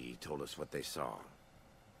Frumentari told us what they saw.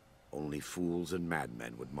 Only fools and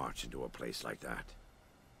madmen would march into a place like that.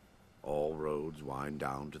 All roads wind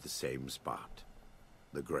down to the same spot,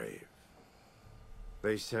 the grave.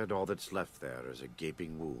 They said all that's left there is a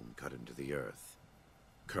gaping wound cut into the earth,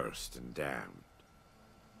 cursed and damned.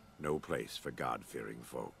 No place for God-fearing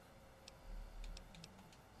folk.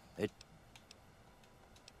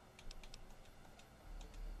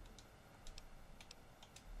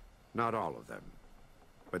 Not all of them,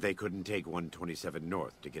 but they couldn't take 127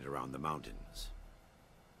 north to get around the mountains.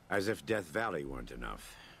 As if Death Valley weren't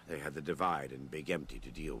enough, they had the Divide and Big Empty to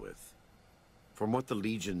deal with. From what the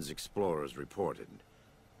Legion's explorers reported,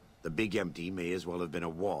 the Big Empty may as well have been a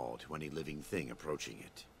wall to any living thing approaching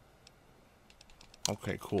it.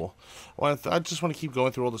 Okay, cool. Well, I just want to keep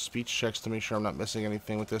going through all the speech checks to make sure I'm not missing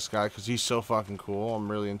anything with this guy, because he's so fucking cool. I'm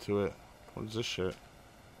really into it. What is this shit?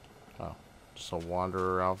 Oh, just a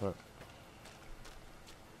wanderer outfit.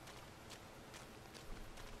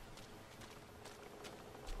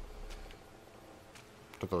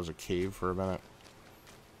 Thought that was a cave for a minute.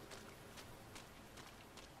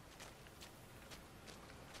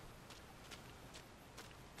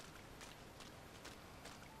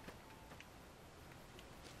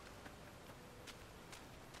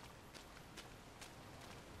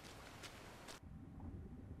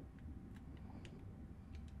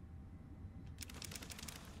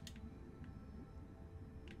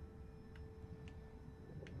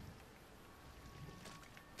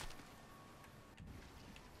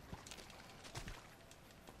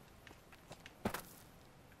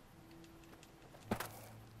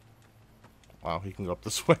 Wow, he can go up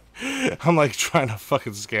this way. I'm like trying to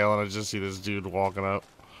fucking scale and I just see this dude walking up.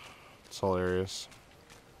 It's hilarious.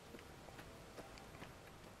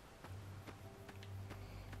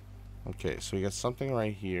 Okay, so we got something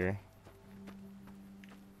right here.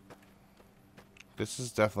 This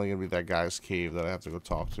is definitely going to be that guy's cave that I have to go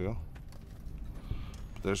talk to.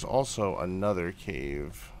 But there's also another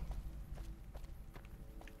cave.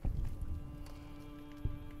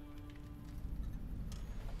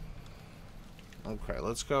 Okay,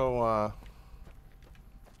 let's go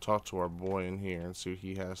talk to our boy in here and see what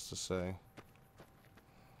he has to say.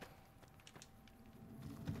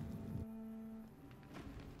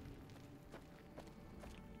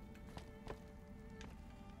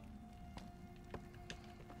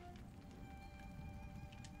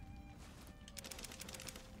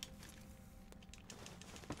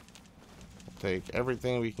 Take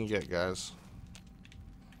everything we can get, guys.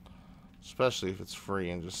 Especially if it's free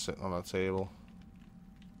and just sitting on a table.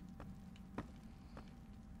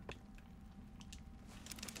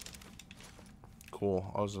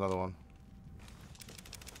 Cool. Oh, there's another one.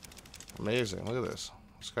 Amazing. Look at this.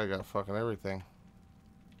 This guy got fucking everything.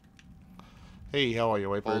 Hey, how are you,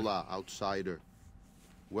 Whitebird? Hola, outsider.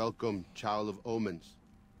 Welcome, child of omens.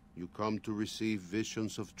 You come to receive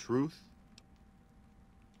visions of truth?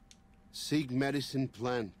 Seek medicine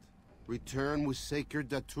plant. Return with sacred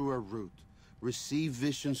datura root. Receive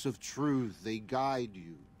visions of truth. They guide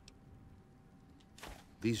you.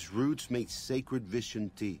 These roots make sacred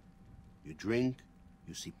vision tea. You drink,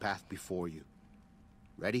 you see path before you.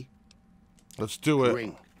 Ready? Let's do it.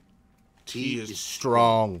 Drink. Tea is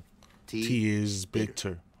strong. Tea Tea is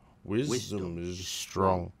bitter. Wisdom is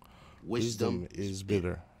strong. Wisdom is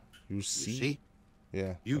bitter. You You see? see?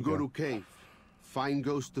 Yeah. You okay. go to cave. Find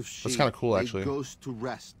ghost of sheep. That's kinda cool, actually. Ghost to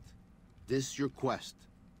rest. This your quest.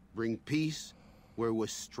 Bring peace where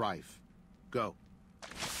was strife. Go.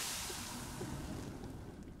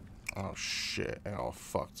 Oh shit, and all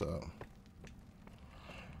fucked up.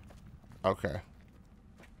 Okay.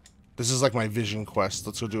 This is like my vision quest.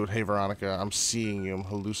 Let's go do it. Hey Veronica, I'm seeing you. I'm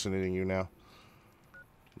hallucinating you now.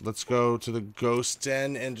 Let's go to the ghost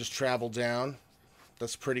den and just travel down.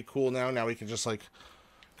 That's pretty cool now. Now we can just like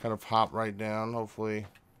kind of hop right down. Hopefully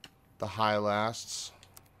the high lasts.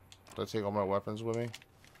 Did I take all my weapons with me?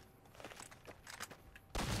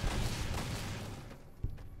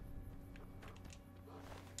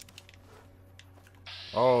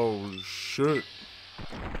 Oh, shit.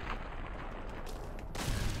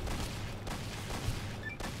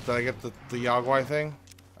 Did I get the Yagwai thing?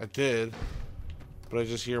 I did. But I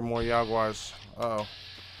just hear more Yagwais. Uh-oh.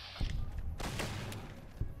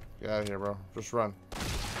 Get out of here, bro. Just run.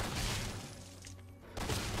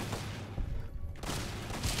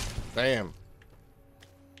 Damn.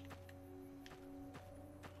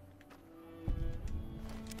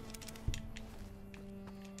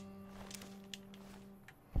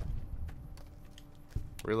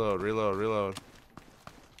 Reload, reload, reload.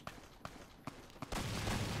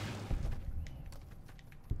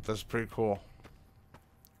 That's pretty cool.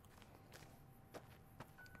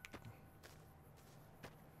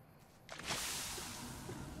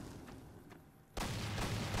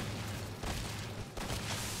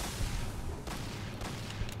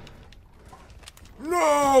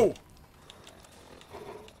 No!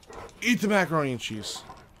 Eat the macaroni and cheese.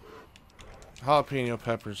 Jalapeno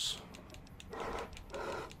peppers.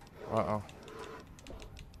 Uh-oh.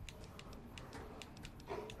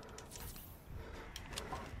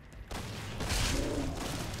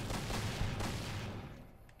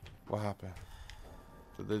 What happened?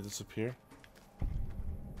 Did they disappear?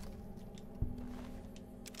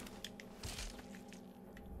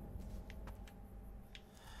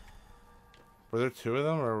 Were there two of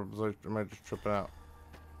them, or was I, am I just tripping out?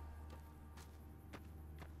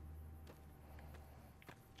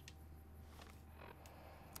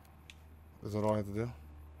 Is that all I have to do?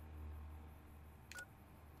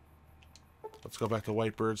 Let's go back to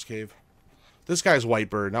Whitebird's cave. This guy's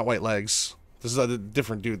Whitebird, not White Legs. This is a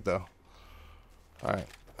different dude, though. Alright.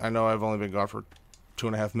 I know I've only been gone for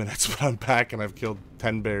 2.5 minutes, but I'm back and I've killed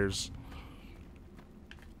 10 bears.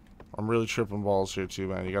 I'm really tripping balls here, too,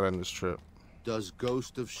 man. You gotta end this trip. Does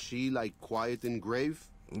Ghost of She like quiet and grave?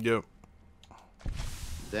 Yep.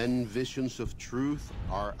 Then visions of truth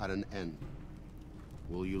are at an end.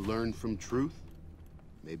 Will you learn from truth?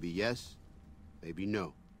 Maybe yes, maybe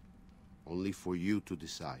no. Only for you to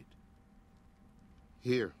decide.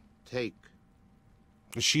 Here, take.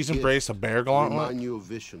 She's embraced a bear gauntlet? Remind you of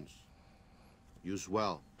visions. Use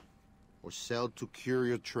well. Or sell to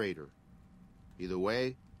curious trader. Either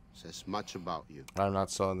way, says much about you. I'm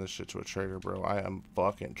not selling this shit to a trader, bro. I am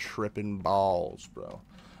fucking tripping balls, bro.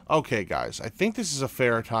 Okay, guys. I think this is a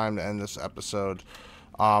fair time to end this episode.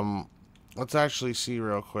 Let's actually see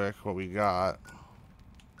real quick what we got.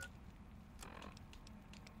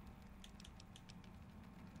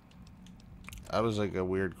 That was like a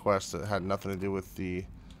weird quest that had nothing to do with the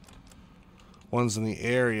ones in the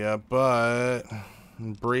area, but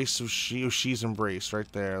embrace of she. Oh, she's embraced right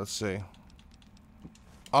there. Let's see.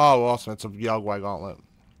 Oh, awesome! It's a Yagwai gauntlet.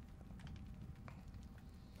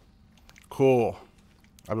 Cool.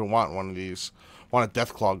 I've been wanting one of these. Want a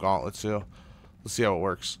Deathclaw gauntlet too. Let's see how it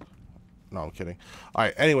works. No, I'm kidding.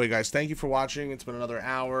 Alright, anyway, guys, thank you for watching. It's been another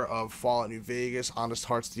hour of Fallout New Vegas, Honest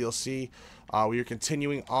Hearts DLC. We are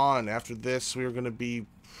continuing on. After this, we are going to be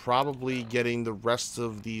probably getting the rest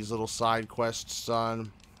of these little side quests done.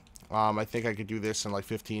 I think I could do this in like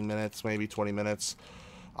 15 minutes, maybe 20 minutes.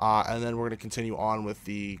 And then we're going to continue on with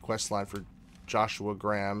the quest line for Joshua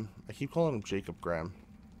Graham. I keep calling him Jacob Graham.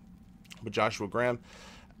 But Joshua Graham.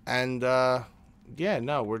 And, yeah,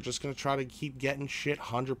 no, we're just going to try to keep getting shit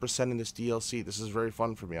 100% in this DLC. This is very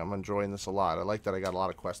fun for me. I'm enjoying this a lot. I like that I got a lot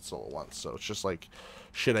of quests all at once, so it's just like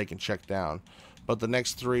shit I can check down. But the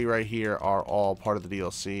next three right here are all part of the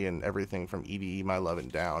DLC, and everything from EDE My Love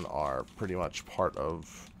and down are pretty much part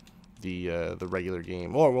of the regular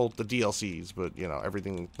game. Or, well, the DLCs, but, you know,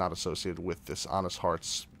 everything not associated with this Honest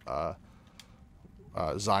Hearts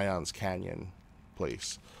Zion's Canyon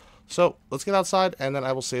place. So, let's get outside, and then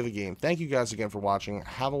I will save the game. Thank you guys again for watching.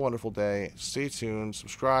 Have a wonderful day. Stay tuned.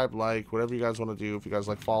 Subscribe, like, whatever you guys want to do. If you guys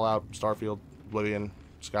like Fallout, Starfield, Oblivion,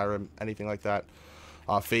 Skyrim, anything like that.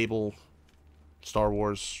 Fable, Star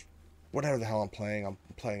Wars, whatever the hell I'm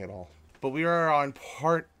playing it all. But we are on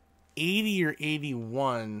part 80 or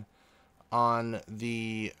 81 on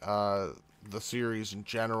the series in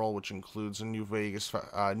general, which includes a New Vegas,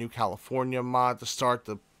 New California mod to start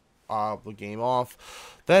the game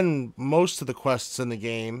off. Then most of the quests in the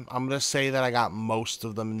game, I'm going to say that I got most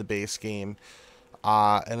of them in the base game.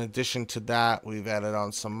 In addition to that, we've added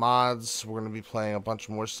on some mods. We're going to be playing a bunch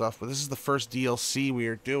more stuff, but this is the first DLC we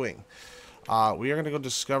are doing. We are going to go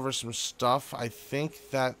discover some stuff. I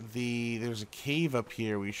think that there's a cave up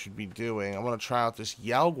here we should be doing. I'm going to try out this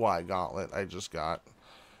Yagwai gauntlet I just got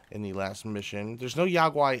in the last mission. There's no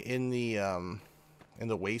Yagwai in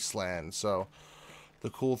the wasteland, so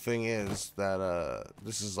the cool thing is that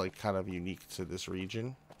this is like kind of unique to this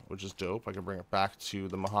region, which is dope. I can bring it back to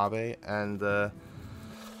the Mojave, and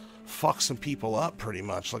fuck some people up pretty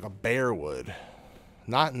much, like a bear would.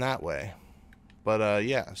 Not in that way. But,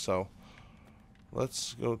 yeah, so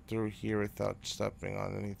let's go through here without stepping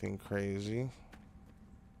on anything crazy.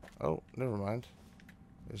 Oh, never mind.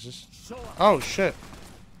 Is this... Oh, shit.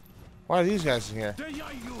 Why are these guys in here?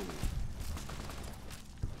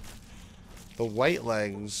 The white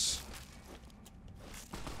legs.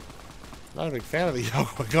 Not a big fan of the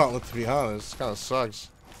Yoko Gauntlet, to be honest. It kind of sucks.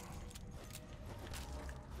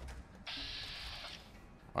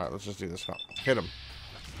 Alright, let's just do this one. Hit him.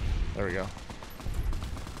 There we go.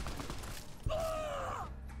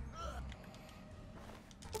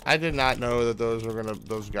 I did not know that those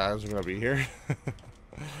guys were gonna be here.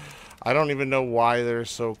 I don't even know why they're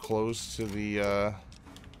so close to the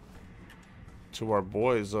to our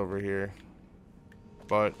boys over here.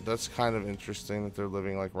 But that's kind of interesting that they're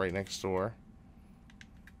living like right next door.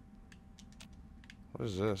 What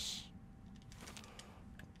is this?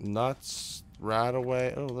 Nuts, rat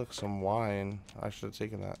away. Oh, look, some wine. I should have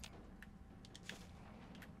taken that.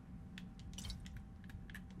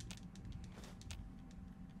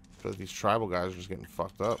 I feel like these tribal guys are just getting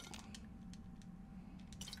fucked up.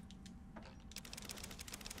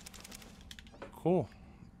 Cool.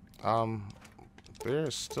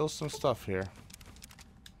 There's still some stuff here.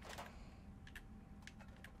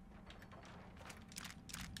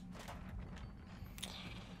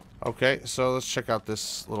 Okay, so let's check out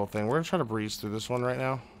this little thing. We're gonna try to breeze through this one right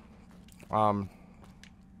now.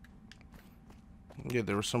 Yeah,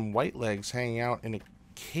 there were some white legs hanging out in a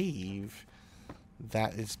cave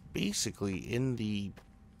that is basically in the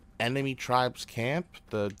enemy tribe's camp.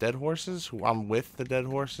 The dead horses, who I'm with the dead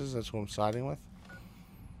horses, that's who I'm siding with.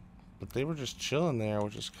 But they were just chilling there,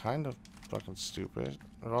 which is kind of fucking stupid,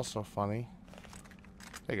 but also funny.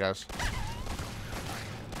 Hey guys.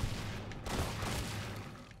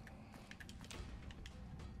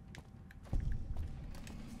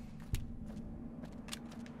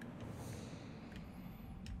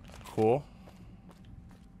 Cool.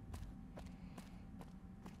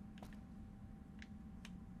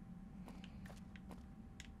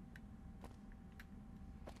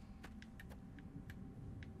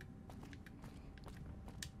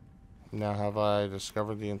 Now, have I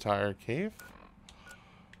discovered the entire cave?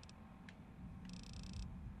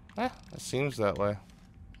 Eh, it seems that way.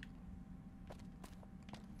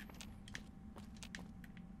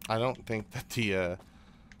 I don't think that the,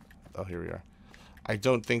 oh, here we are. I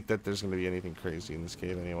don't think that there's going to be anything crazy in this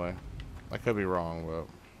cave anyway. I could be wrong,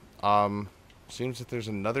 but... seems that there's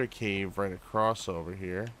another cave right across over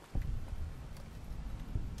here.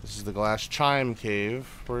 This is the Glass Chime Cave.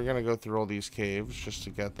 We're going to go through all these caves just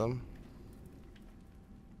to get them.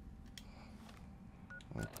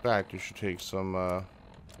 In fact, you should take some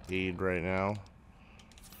aid right now.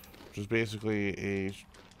 Which is basically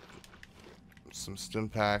some stim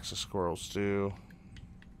packs, a squirrel stew.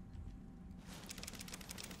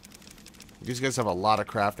 These guys have a lot of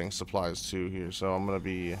crafting supplies too here, so I'm gonna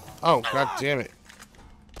be... Oh, god damn it.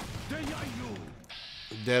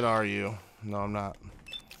 Dead are you? No, I'm not.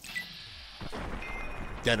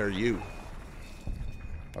 Dead are you?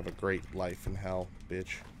 Have a great life in hell,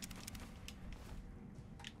 bitch.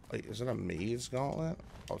 Wait, is it a maze gauntlet?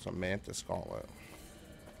 Oh, it's a mantis gauntlet.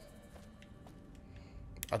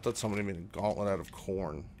 I thought somebody made a gauntlet out of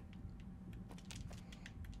corn.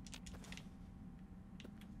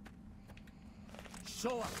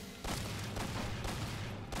 Show up.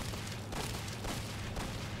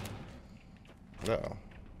 Uh-oh.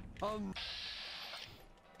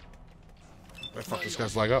 I fuck this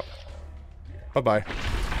guy's leg up. Bye-bye.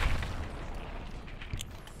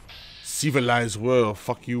 Civilized world,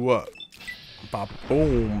 fuck you up.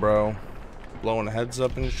 Ba-boom, bro. Blowing heads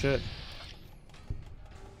up and shit.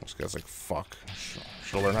 This guy's like, fuck.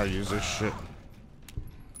 Should learn how to use this shit.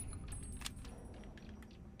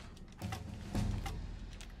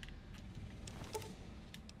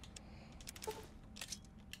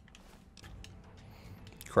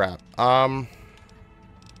 Crap.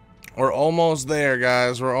 We're almost there,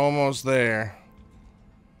 guys. We're almost there.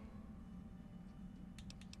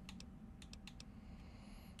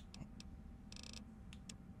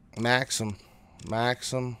 Maxim.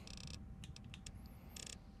 Maxim.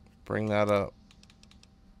 Bring that up.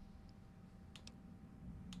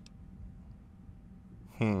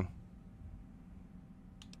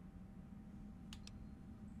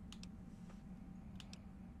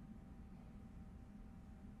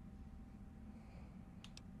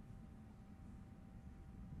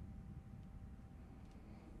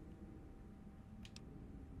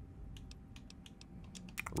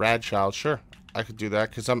 Rad Child, sure. I could do that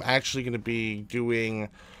because I'm actually going to be doing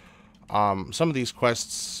some of these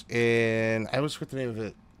quests in, I always forget the name of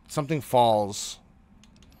it, something falls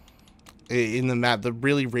in the map, the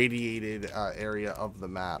really radiated area of the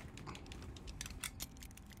map.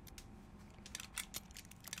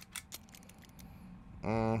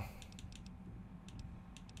 I'll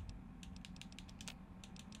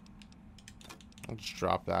just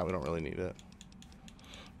drop that. We don't really need it.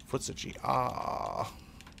 Foot's itchy.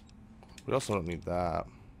 We also don't need that.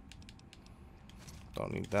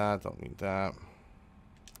 Don't need that. Don't need that.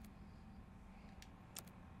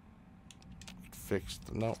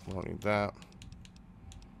 Fixed. Nope, we don't need that.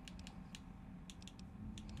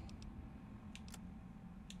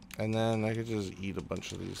 And then I could just eat a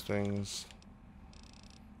bunch of these things,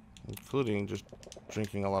 including just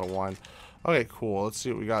drinking a lot of wine. Okay, cool. Let's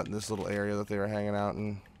see what we got in this little area that they were hanging out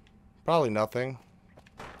in. Probably nothing.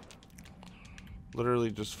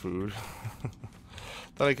 Literally just food.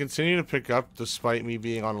 That I continue to pick up despite me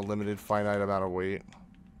being on a limited, finite amount of weight.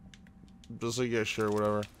 Just like, yeah, sure,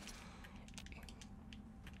 whatever.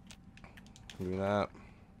 Do that.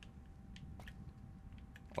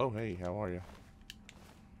 Oh, hey, how are you?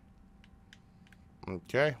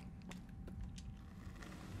 Okay.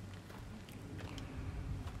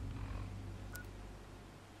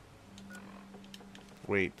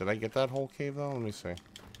 Wait, did I get that whole cave though? Let me see.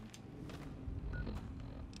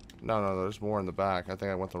 No, there's more in the back. I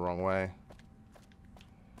think I went the wrong way.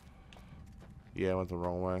 Yeah, I went the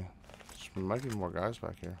wrong way. There might be more guys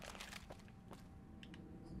back here.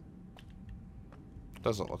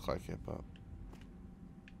 Doesn't look like it, but...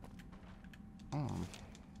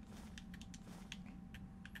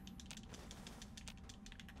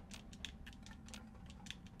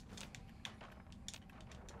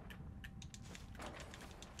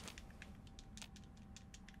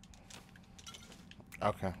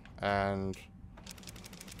 Okay, and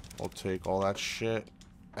we'll take all that shit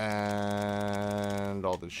and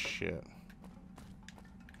all this shit.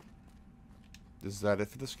 Is that it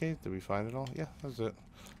for this cave? Did we find it all? Yeah, that's it.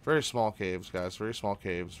 Very small caves, guys. Very small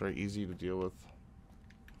caves. Very easy to deal with.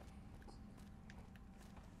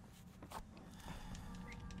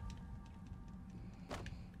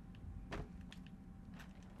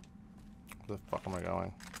 Where the fuck am I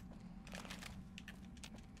going?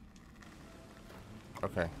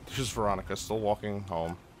 Okay, there's Veronica still walking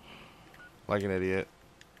home like an idiot.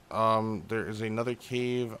 There is another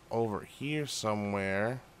cave over here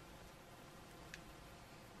somewhere.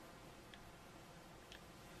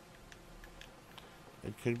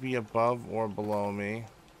 It could be above or below me.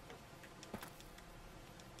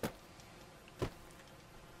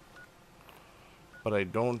 But I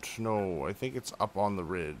don't know. I think it's up on the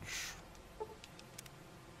ridge.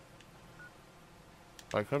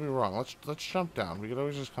 I could be wrong. Let's jump down. We could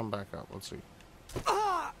always just come back up. Let's see.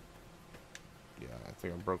 Yeah, I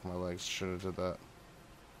think I broke my legs. Should have did that.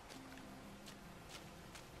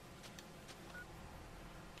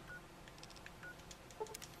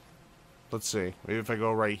 Let's see. Maybe if I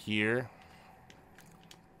go right here.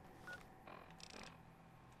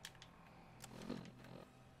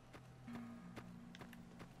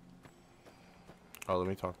 Oh, let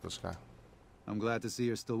me talk to this guy. I'm glad to see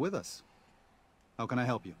you're still with us. How can I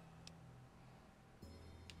help you?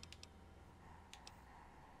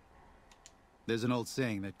 There's an old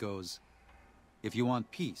saying that goes, if you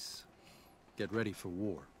want peace, get ready for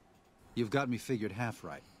war. You've got me figured half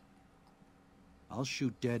right. I'll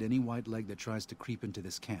shoot dead any white leg that tries to creep into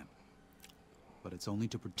this camp. But it's only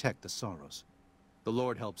to protect the Sorrows. The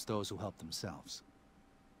Lord helps those who help themselves.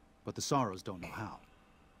 But the Sorrows don't know how.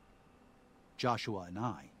 Joshua and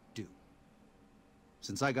I do.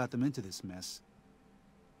 Since I got them into this mess,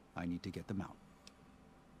 I need to get them out.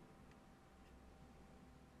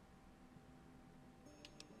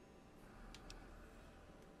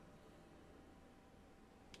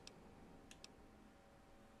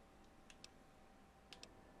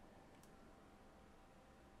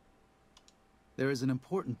 There is an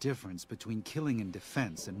important difference between killing in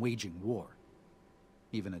defense and waging war.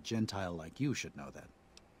 Even a Gentile like you should know that.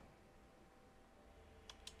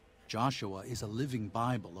 Joshua is a living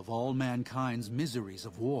Bible of all mankind's miseries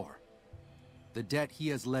of war. The debt he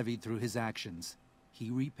has levied through his actions, he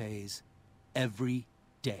repays every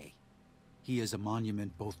day. He is a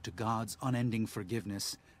monument both to God's unending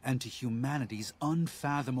forgiveness and to humanity's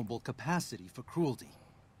unfathomable capacity for cruelty.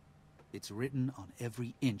 It's written on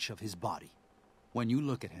every inch of his body. When you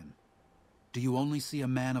look at him, do you only see a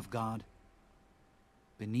man of God?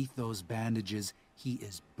 Beneath those bandages, he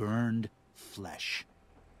is burned flesh.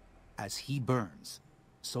 As he burns,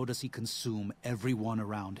 so does he consume everyone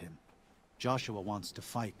around him. Joshua wants to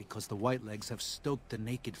fight because the Whitelegs have stoked the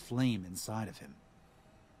naked flame inside of him.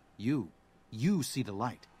 You see the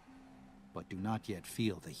light, but do not yet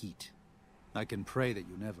feel the heat. I can pray that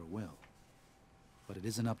you never will. But it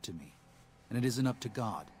isn't up to me, and it isn't up to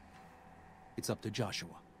God. It's up to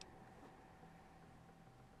Joshua.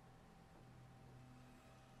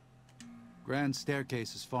 Grand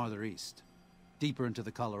Staircase is farther east, deeper into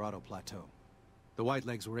the Colorado Plateau. The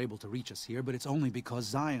Whitelegs were able to reach us here, but it's only because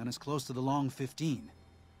Zion is close to the Long 15.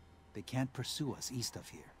 They can't pursue us east of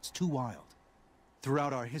here. It's too wild.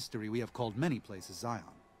 Throughout our history, we have called many places Zion.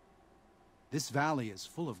 This valley is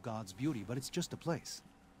full of God's beauty, but it's just a place.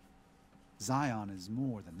 Zion is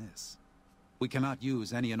more than this. We cannot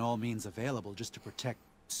use any and all means available just to protect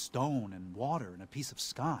stone and water and a piece of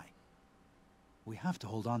sky. We have to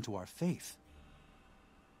hold on to our faith.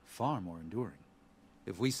 Far more enduring.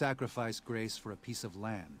 If we sacrifice grace for a piece of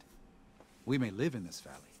land, we may live in this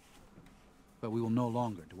valley, but we will no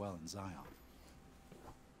longer dwell in Zion.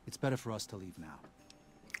 It's better for us to leave now.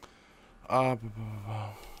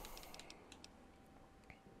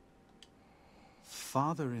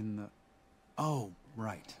 Father in the... Oh,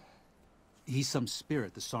 right. He's some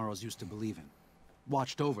spirit the Sorrows used to believe in.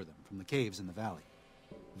 Watched over them from the caves in the valley.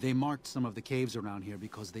 They marked some of the caves around here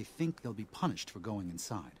because they think they'll be punished for going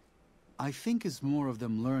inside. I think as more of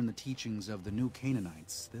them learn the teachings of the new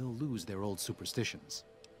Canaanites, they'll lose their old superstitions.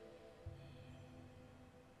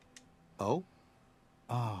 Oh?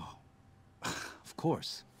 Oh. Of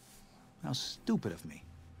course. How stupid of me.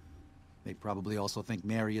 They probably also think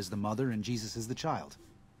Mary is the mother and Jesus is the child.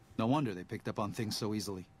 No wonder they picked up on things so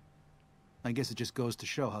easily. I guess it just goes to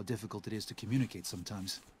show how difficult it is to communicate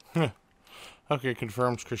sometimes. Okay,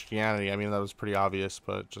 confirms Christianity. I mean, that was pretty obvious,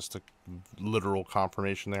 but just a literal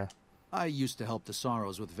confirmation there. I used to help the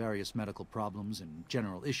Sorrows with various medical problems and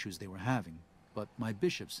general issues they were having, but my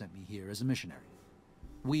bishop sent me here as a missionary.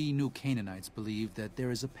 We New Canaanites believe that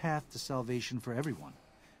there is a path to salvation for everyone,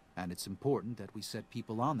 and it's important that we set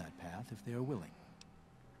people on that path if they are willing.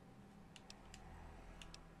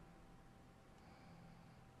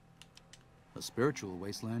 A spiritual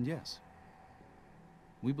wasteland, yes.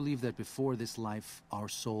 We believe that before this life, our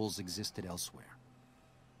souls existed elsewhere.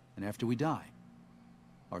 And after we die,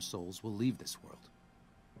 our souls will leave this world.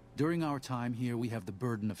 During our time here, we have the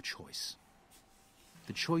burden of choice.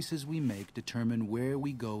 The choices we make determine where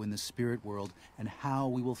we go in the spirit world and how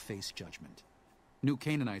we will face judgment. New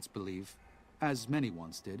Canaanites believe, as many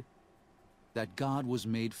once did, that God was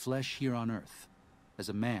made flesh here on earth as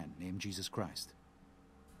a man named Jesus Christ.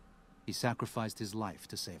 He sacrificed his life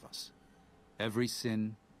to save us. Every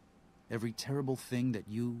sin, every terrible thing that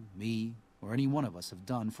you, me, or any one of us have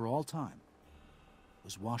done for all time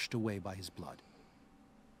was washed away by his blood.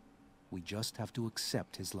 We just have to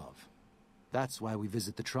accept his love. That's why we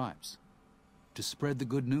visit the tribes, to spread the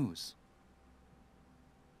good news.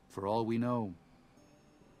 For all we know,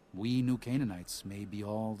 we New Canaanites may be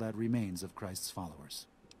all that remains of Christ's followers.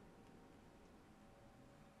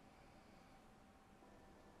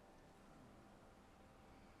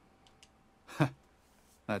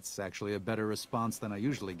 That's actually a better response than I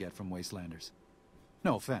usually get from Wastelanders.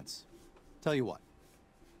 No offense. Tell you what.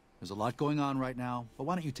 There's a lot going on right now, but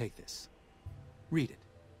why don't you take this? Read it.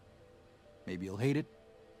 Maybe you'll hate it.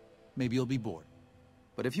 Maybe you'll be bored.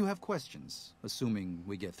 But if you have questions, assuming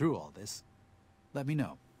we get through all this, let me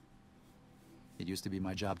know. It used to be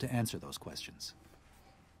my job to answer those questions.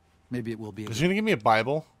 Maybe it will be... Is he gonna give me a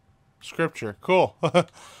Bible? Scripture. Cool.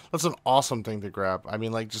 That's an awesome thing to grab. I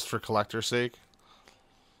mean, like, just for collector's sake.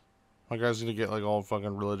 My guy's gonna get, like, all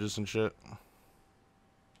fucking religious and shit.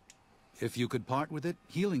 If you could part with it,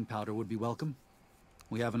 healing powder would be welcome.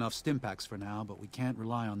 We have enough stim packs for now, but we can't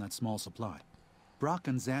rely on that small supply. Brock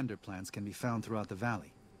and Xander plants can be found throughout the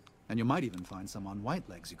valley, and you might even find some on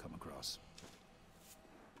Whitelegs you come across.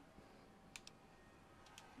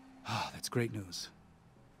 Ah, that's great news.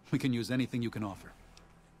 We can use anything you can offer.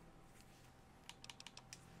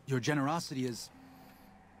 Your generosity is...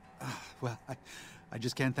 well, I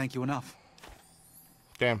just can't thank you enough.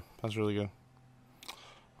 Damn, that's really good.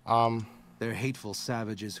 They're hateful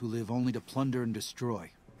savages who live only to plunder and destroy.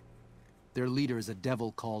 Their leader is a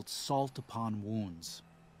devil called Salt Upon Wounds.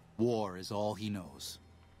 War is all he knows.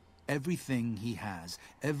 Everything he has,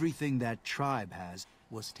 everything that tribe has,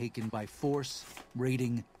 was taken by force,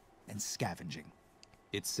 raiding, and scavenging.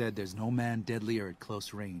 It's said there's no man deadlier at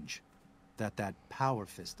close range. That power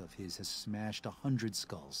fist of his has smashed 100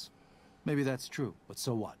 skulls. Maybe that's true, but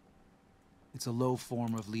so what? It's a low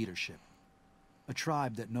form of leadership. A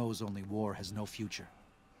tribe that knows only war has no future.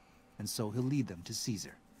 And so he'll lead them to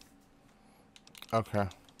Caesar. Okay.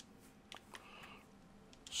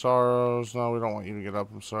 Sorrows. No, we don't want you to get up.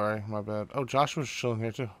 I'm sorry. My bad. Oh, Joshua's chilling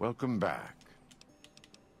here too. Welcome back.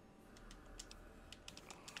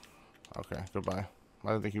 Okay, goodbye. I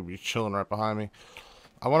didn't think you'd be chilling right behind me.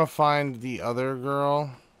 I want to find the other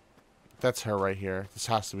girl. That's her right here. This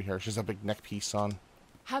has to be her. She has a big neck piece on.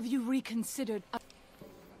 Have you reconsidered?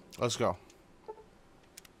 Let's go.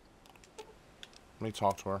 Let me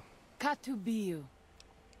talk to her. Katubiyu.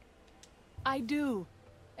 I do.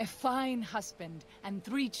 A fine husband and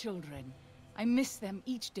 3 children. I miss them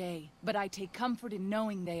each day, but I take comfort in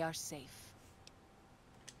knowing they are safe.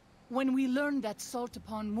 When we learned that Salt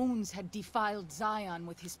Upon Wounds had defiled Zion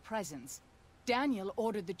with his presence, Daniel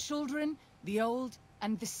ordered the children, the old,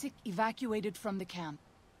 and the sick evacuated from the camp.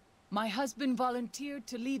 My husband volunteered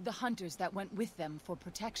to lead the hunters that went with them for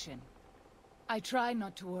protection. I try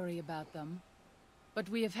not to worry about them, but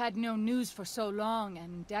we have had no news for so long,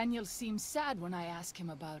 and Daniel seems sad when I ask him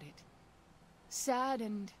about it. Sad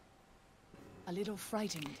and a little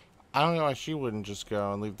frightened. I don't know why she wouldn't just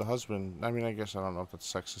go and leave the husband. I mean, I guess I don't know if that's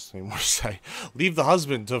sexist anymore to say. Leave the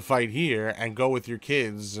husband to fight here and go with your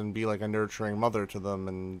kids and be like a nurturing mother to them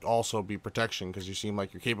and also be protection because you seem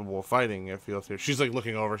like you're capable of fighting. If you're... She's like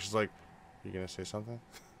looking over. She's like, "You gonna say something?"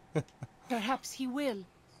 Perhaps he will.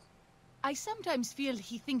 I sometimes feel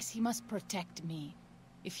he thinks he must protect me.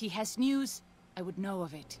 If he has news, I would know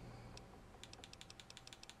of it.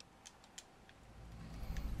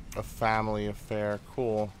 A family affair.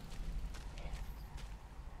 Cool.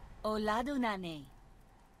 Olado nane.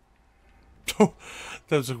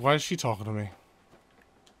 That's like, why is she talking to me?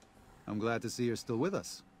 I'm glad to see you're still with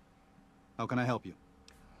us. How can I help you?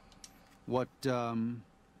 What do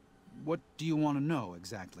you want to know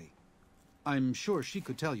exactly? I'm sure she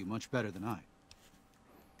could tell you much better than I.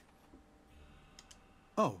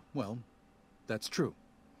 Oh, well, that's true.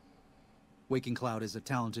 Waking Cloud is a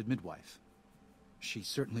talented midwife. She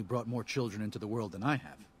certainly brought more children into the world than I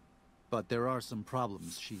have. But there are some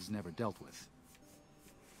problems she's never dealt with.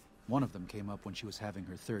 One of them came up when she was having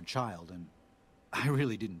her 3rd child, and I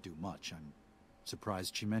really didn't do much. I'm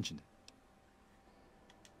surprised she mentioned it.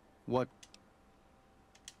 What...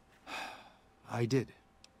 I did.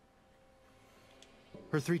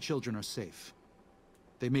 Her 3 children are safe.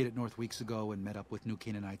 They made it north weeks ago and met up with new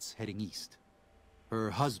Canaanites heading east.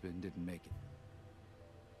 Her husband didn't make it.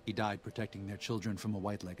 He died protecting their children from a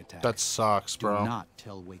white-leg attack. That sucks, bro. Do not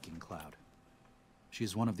tell Waking Cloud. She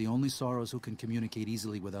is one of the only Sorrows who can communicate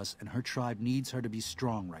easily with us, and her tribe needs her to be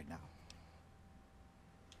strong right now.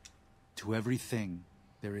 To everything,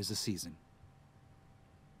 there is a season.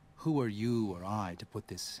 Who are you or I to put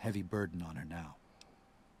this heavy burden on her now?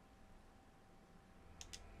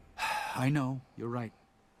 I know, you're right.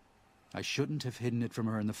 I shouldn't have hidden it from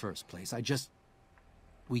her in the first place.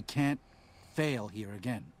 We can't fail here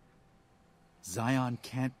again. Zion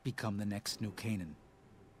can't become the next New Canaan.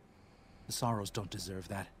 The Sorrows don't deserve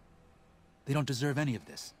that. They don't deserve any of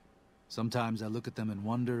this. Sometimes I look at them and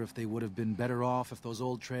wonder if they would have been better off if those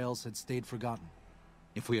old trails had stayed forgotten.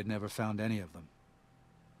 If we had never found any of them.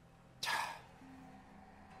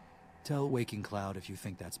 Tell Waking Cloud if you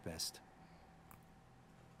think that's best.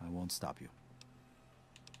 I won't stop you.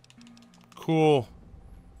 Cool.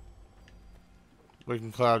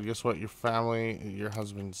 Waking Cloud, guess what? Your family, your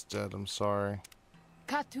husband's dead. I'm sorry.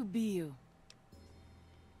 Katubiyu.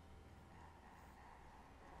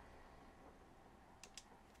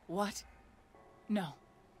 What? No.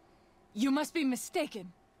 You must be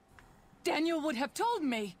mistaken. Daniel would have told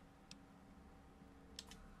me.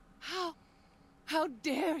 How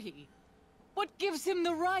dare he? What gives him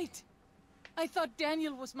the right? I thought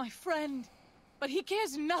Daniel was my friend, but he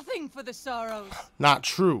cares nothing for the Sorrows. Not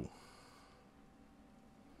true.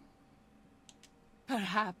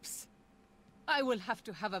 Perhaps. I will have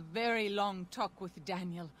to have a very long talk with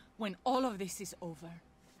Daniel when all of this is over.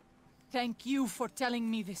 Thank you for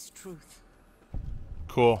telling me this truth.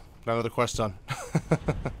 Cool. Got another quest done.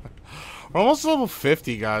 We're almost level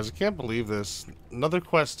 50, guys. I can't believe this. Another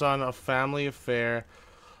quest done, a family affair.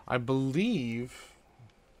 I believe...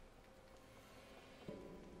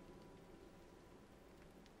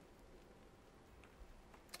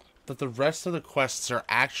 that the rest of the quests are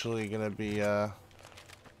actually going to be, I'm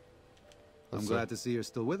glad to see you're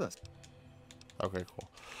still with us. Okay, cool.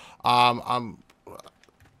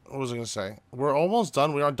 What was I going to say? We're almost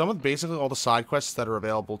done. We are done with basically all the side quests that are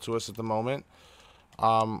available to us at the moment.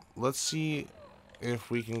 Let's see if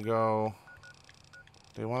we can go...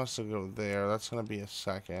 They want us to go there. That's going to be a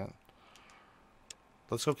second.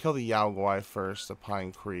 Let's go kill the Yaogwai first at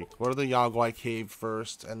Pine Creek. Go to the Yaogwai cave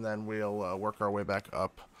first, and then we'll work our way back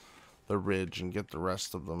up the ridge and get the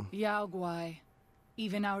rest of them. Yaogwai.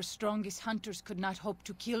 Even our strongest hunters could not hope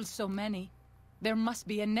to kill so many. There must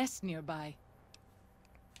be a nest nearby.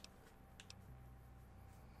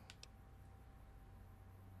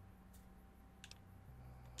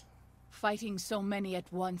 Fighting so many at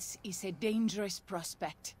once is a dangerous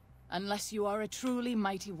prospect, unless you are a truly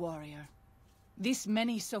mighty warrior. This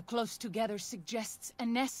many so close together suggests a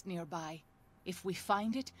nest nearby. If we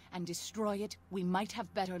find it and destroy it, we might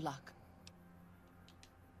have better luck.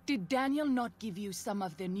 Did Daniel not give you some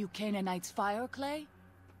of the new Canaanites' fire clay?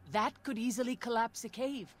 That could easily collapse a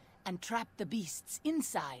cave and trap the beasts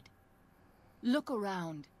inside. Look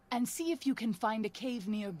around and see if you can find a cave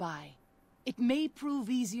nearby. It may prove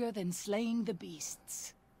easier than slaying the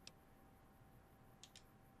beasts.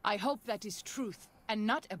 I hope that is truth and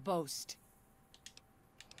not a boast.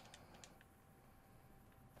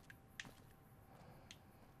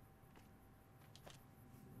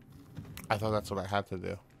 I thought that's what I had to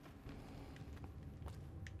do.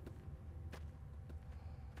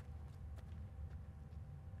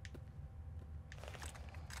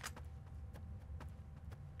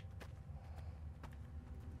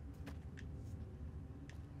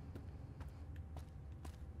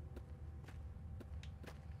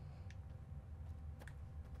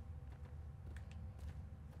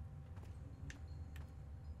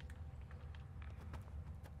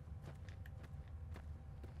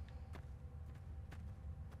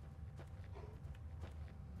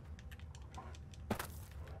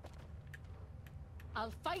 I'll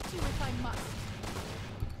fight you if I must.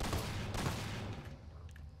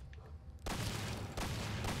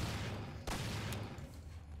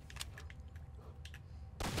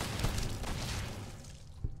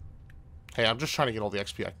 Hey, I'm just trying to get all the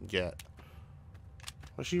XP I can get.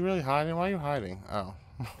 Was she really hiding? Why are you hiding? Oh.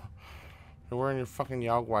 You're wearing your fucking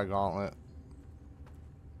Yaogwai gauntlet.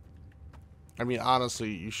 I mean, honestly,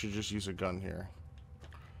 you should just use a gun here.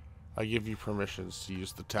 I give you permissions to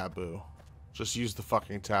use the taboo. Just use the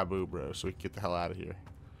fucking taboo, bro, so we can get the hell out of here.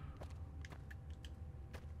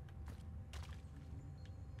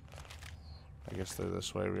 I guess they're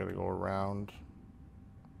this way. We gotta go around.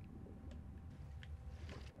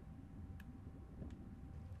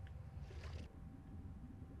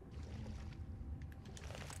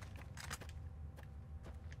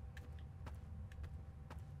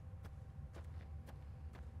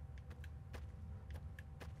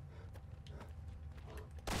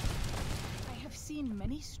 Seen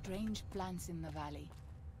many strange plants in the valley.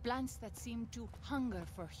 Plants that seem to hunger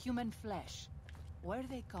for human flesh. Where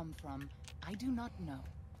they come from, I do not know.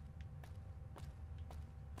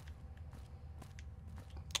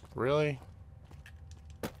 Really?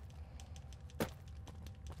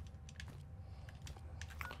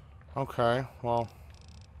 Okay, well.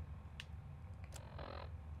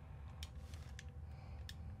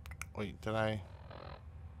 Wait, did I?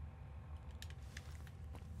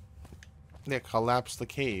 Yeah, collapse the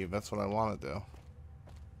cave. That's what I want to do.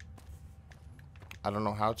 I don't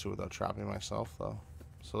know how to without trapping myself, though.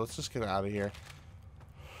 So let's just get out of here.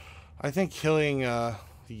 I think killing the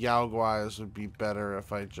Yaogwais would be better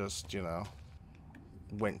if I just, you know,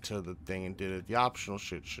 went to the thing and did it. The optional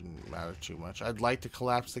shit shouldn't matter too much. I'd like to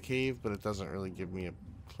collapse the cave, but it doesn't really give me a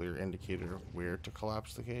clear indicator of where to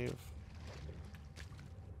collapse the cave.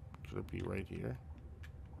 Could it be right here?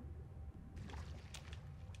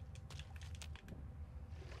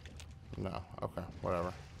 No. Okay.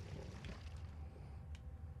 Whatever.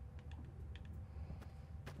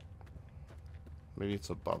 Maybe it's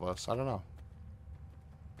above us. I don't know.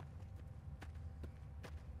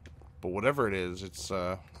 But whatever it is, it's,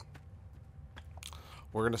 we're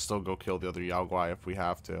gonna still go kill the other Yaogwai if we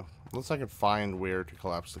have to. Unless I can find where to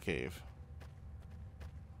collapse the cave.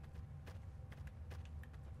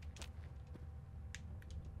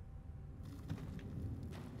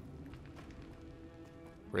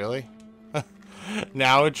 Really?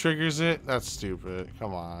 Now it triggers it? That's stupid.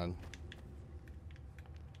 Come on.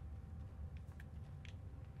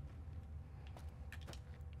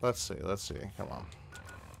 Let's see. Let's see. Come on.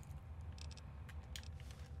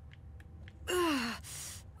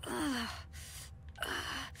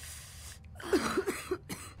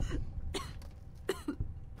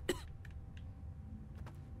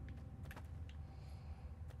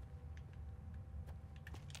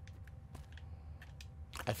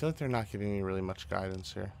 I feel like they're not giving me really much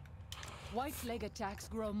guidance here. White plague attacks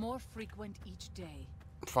grow more frequent each day.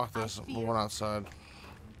 Fuck this. I'm moving outside.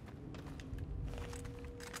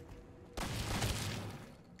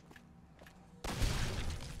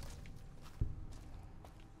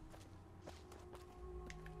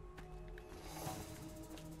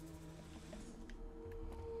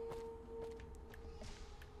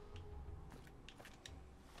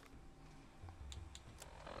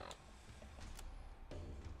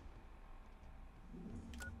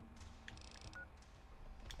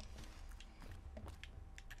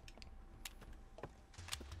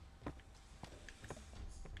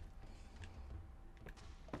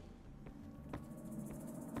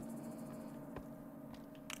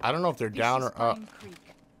 I don't know if they're This down is or up. Pine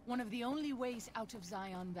Creek, one of the only ways out of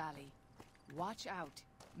Zion Valley. Watch out.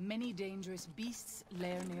 Many dangerous beasts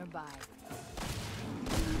lair nearby.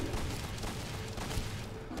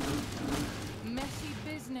 Messy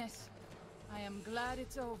business. I am glad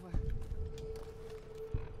it's over.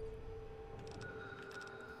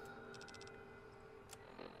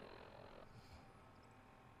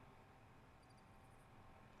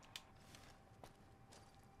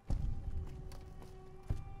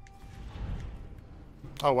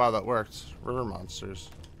 Oh wow, that worked. River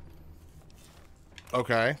monsters.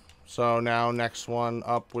 Okay, so now next one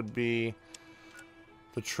up would be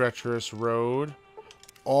the treacherous road.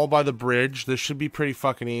 All by the bridge. This should be pretty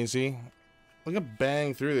fucking easy. Look at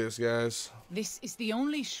bang through this, guys. This is the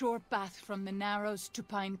only shore path from the Narrows to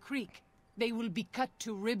Pine Creek. They will be cut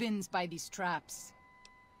to ribbons by these traps.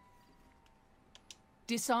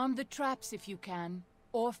 Disarm the traps if you can,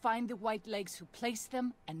 or find the white legs who place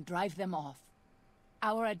them and drive them off.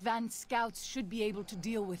 Our advanced scouts should be able to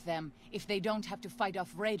deal with them if they don't have to fight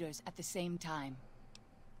off raiders at the same time.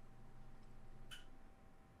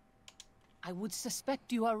 I would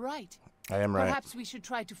suspect you are right. I am right. Perhaps we should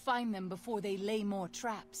try to find them before they lay more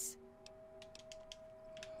traps.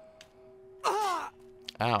 Ow,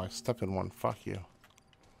 I stepped in one. Fuck you.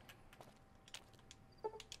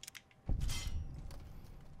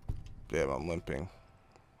 Damn, I'm limping.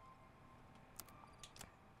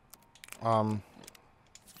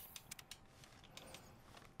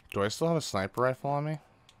 Do I still have a sniper rifle on me?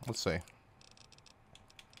 Let's see.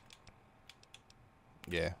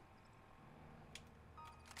 Yeah.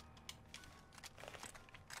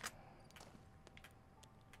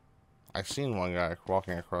 I seen one guy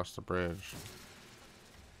walking across the bridge.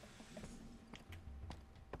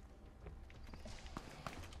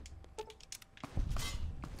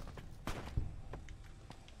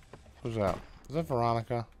 Who's that? Is that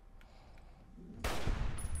Veronica?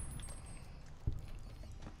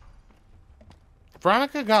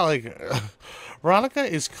 Veronica got like... Veronica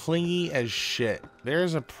is clingy as shit.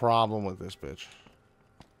 There's a problem with this bitch.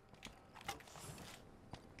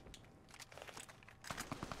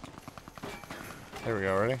 There we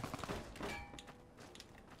go, ready?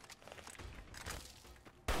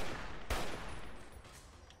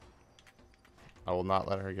 I will not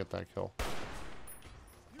let her get that kill.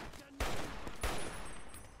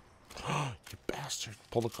 You bastard.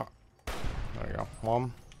 Pull the car. There we go.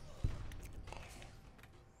 One.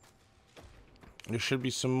 There should be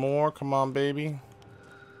some more. Come on, baby.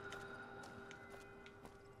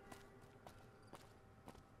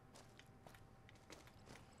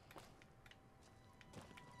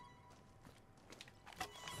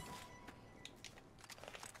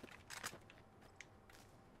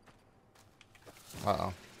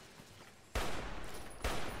 Uh-oh.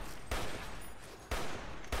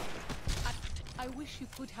 I wish you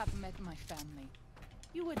could have met my family.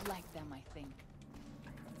 You would like them, I think.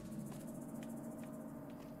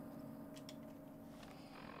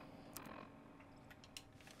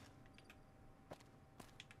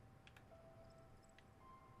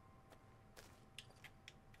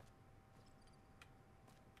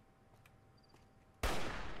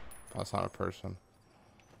 That's not a person.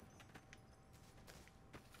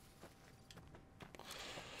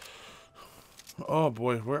 Oh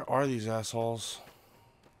boy, where are these assholes?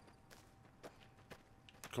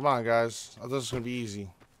 Come on, guys. I thought this was gonna be easy.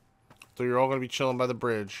 So you're all gonna be chilling by the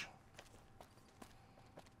bridge.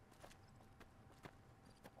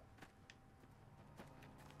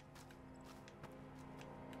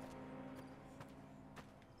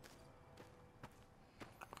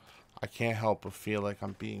 I can't help but feel like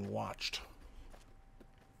I'm being watched.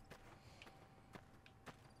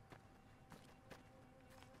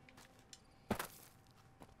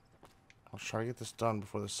 Let's try to get this done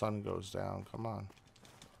before the sun goes down. Come on.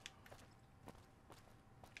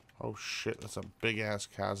 Oh shit, that's a big ass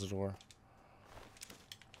Cazador.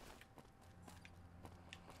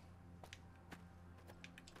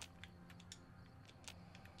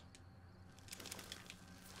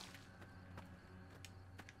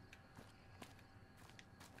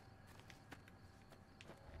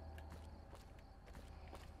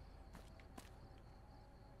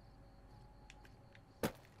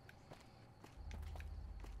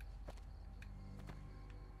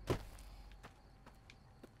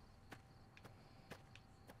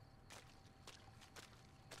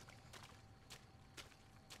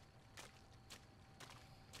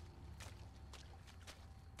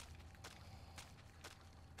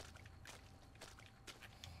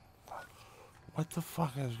 What the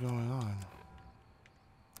fuck is going on?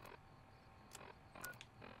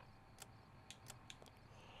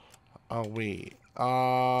 Oh, wait.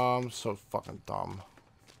 So fucking dumb.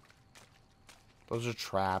 Those are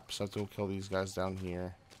traps. I have to go kill these guys down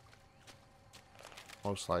here.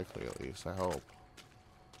 Most likely, at least. I hope.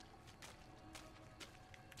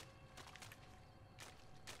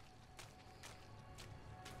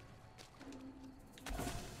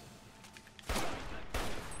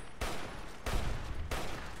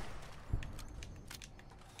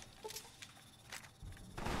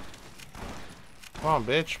 Come on,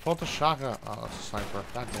 bitch. Pull the shotgun. Oh, that's a sniper.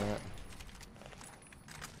 God damn it.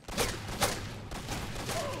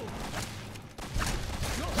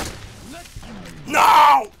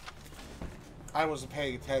 No! I wasn't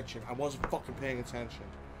paying attention. I wasn't fucking paying attention.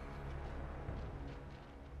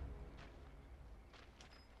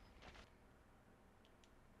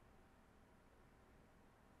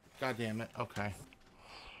 God damn it. Okay.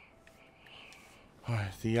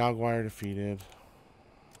 Alright, the Jaguar defeated.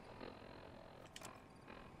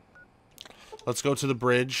 Let's go to the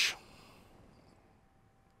bridge.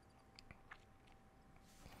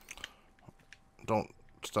 Don't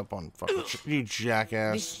step on fucking you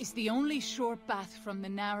jackass. This is the only sure path from the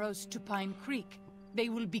Narrows to Pine Creek. They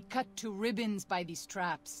will be cut to ribbons by these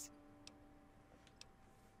traps.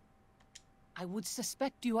 I would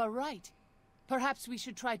suspect you are right. Perhaps we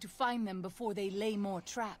should try to find them before they lay more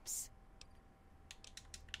traps.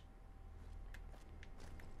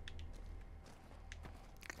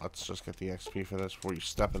 Let's just get the XP for this before you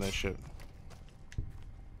step in this shit.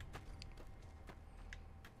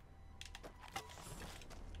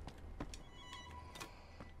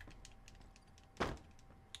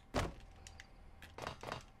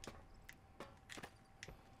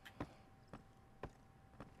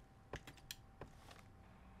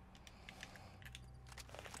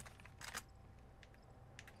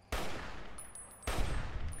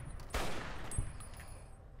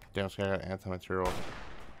 Damn, this guy got anti-material.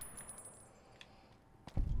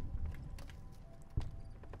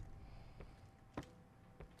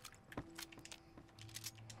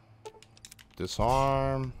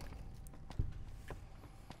 Disarm.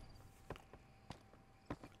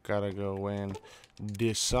 Gotta go in.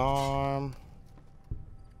 Disarm.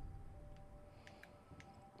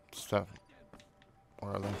 Step.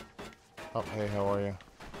 Where are they? Oh, hey, how are you?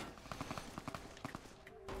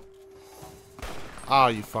 Ah,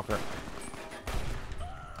 you fucker.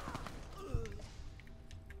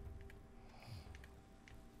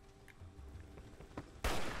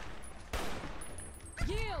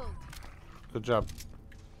 Yield. Good job.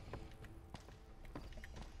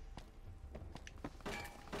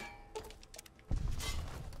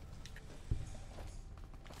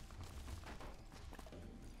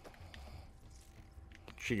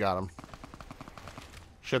 She got him.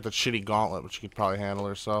 She had that shitty gauntlet, but she could probably handle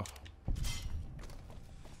herself.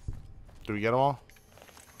 Do we get them all?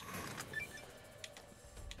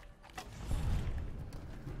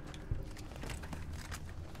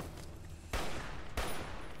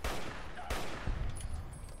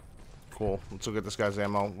 Cool. Let's go get this guy's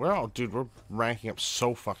ammo. We're all, dude, we're ranking up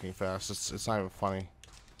so fucking fast. It's not even funny.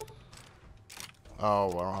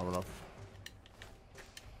 Oh, I don't have enough.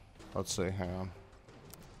 Let's see. Hang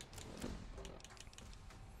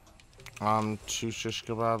on. Two shish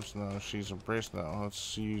kebabs. No, she's embraced. No,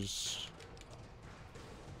 let's use.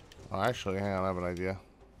 Oh, actually, hang on. I have an idea.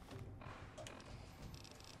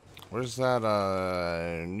 Where's that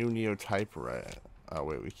new Neo typewriter? Oh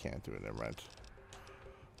wait, we can't do it. Never mind.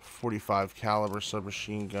 45 caliber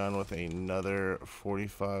submachine gun with another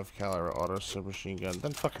 45 caliber auto submachine gun.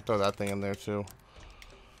 Then fucking throw that thing in there too.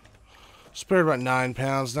 Spared about 9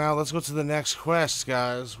 pounds. Now let's go to the next quest,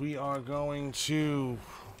 guys. We are going to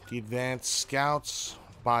the Advanced Scouts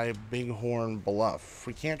by Bighorn Bluff.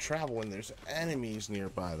 We can't travel when there's enemies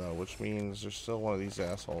nearby though, which means there's still one of these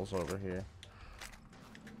assholes over here.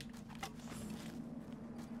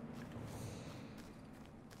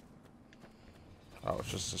 Oh,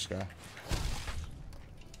 it's just this guy.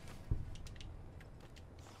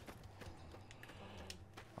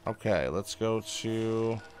 Okay, let's go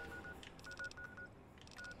to.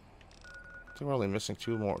 I think we're only missing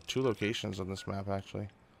two locations on this map, actually.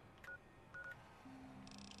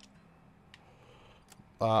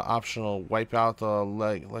 Optional: wipe out the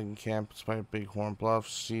leg camp by Bighorn Bluff.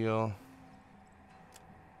 Seal.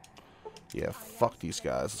 Yeah, fuck these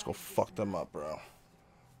guys. Let's go fuck them up, bro.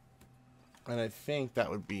 And I think that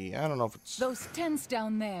would be, I don't know if it's... Those tents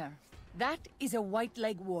down there, that is a White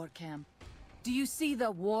Leg war camp. Do you see the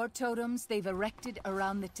war totems they've erected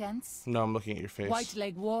around the tents? No, I'm looking at your face. White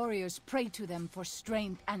Leg warriors pray to them for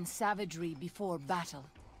strength and savagery before battle.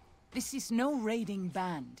 This is no raiding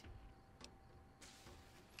band.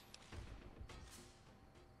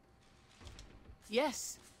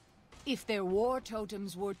 Yes. If their war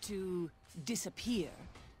totems were to disappear,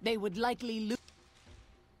 they would likely lose.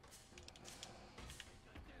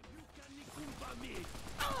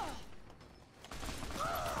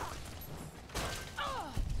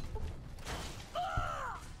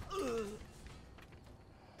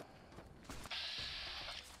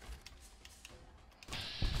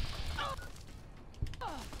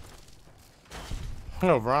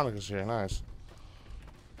 No, Veronica's here. Nice.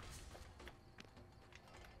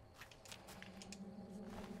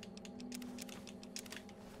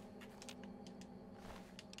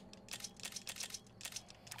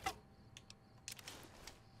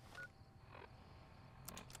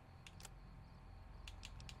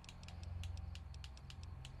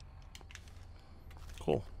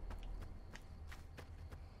 Cool.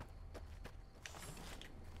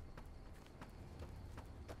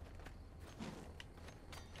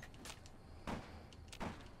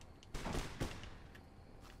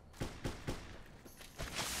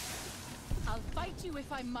 I'll fight you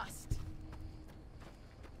if I must.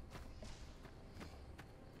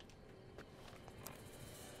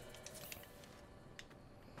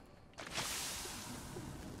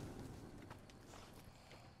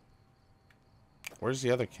 Where's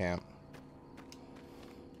the other camp?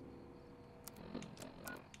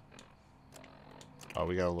 Oh,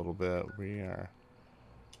 we got a little bit. We are...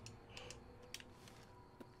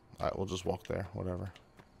 Alright, we'll just walk there. Whatever.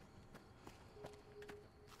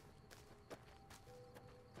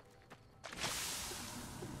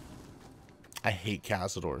 I hate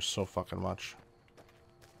cazadors so fucking much.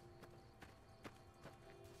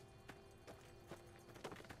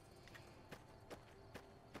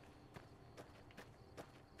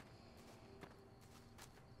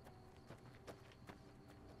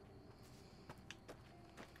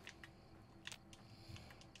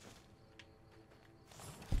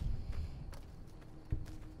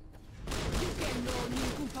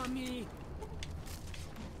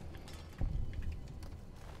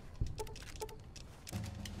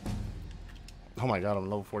 Oh my god, I'm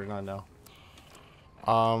level 49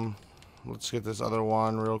 now. Let's get this other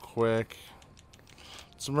one real quick.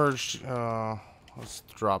 Submerged. Let's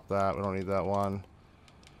drop that. We don't need that one.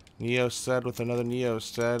 Neosted with another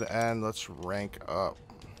Neosted, and let's rank up.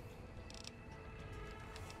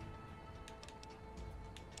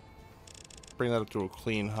 Bring that up to a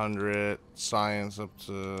clean 100. Science up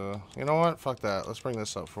to... You know what? Fuck that. Let's bring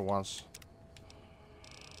this up for once.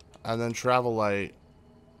 And then travel light.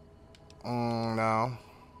 No.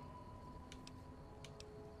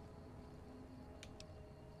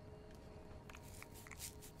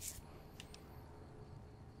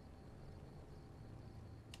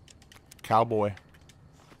 Cowboy.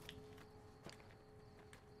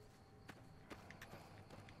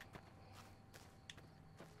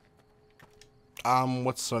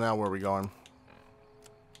 So now where are we going?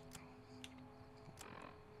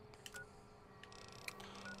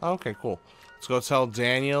 Okay, cool. Let's go tell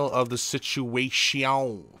Daniel of the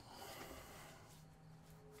situation.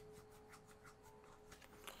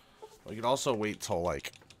 We could also wait till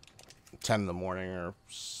like 10 in the morning or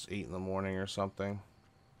 8 in the morning or something.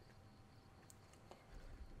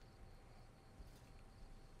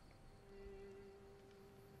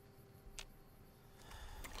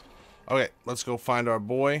 Okay, let's go find our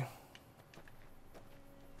boy.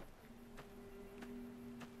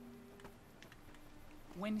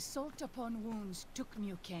 When Salt Upon Wounds took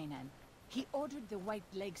New Canaan, he ordered the White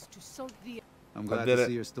Legs to salt the... I'm glad to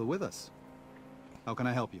see you're still with us. How can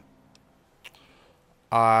I help you?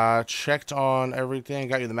 Checked on everything.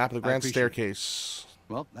 Got you the map of the Grand Staircase.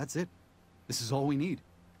 Well, that's it. This is all we need.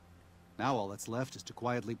 Now all that's left is to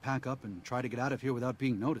quietly pack up and try to get out of here without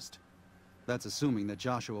being noticed. That's assuming that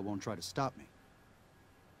Joshua won't try to stop me.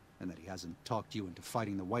 And that he hasn't talked you into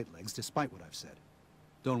fighting the White Legs despite what I've said.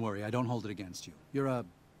 Don't worry, I don't hold it against you. You're an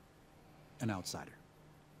outsider.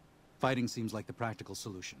 Fighting seems like the practical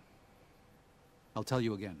solution. I'll tell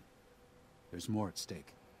you again. There's more at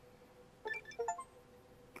stake.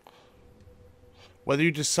 Whether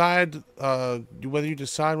you decide whether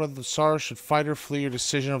the Saurus should fight or flee, your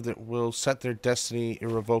decision will set their destiny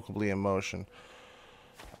irrevocably in motion.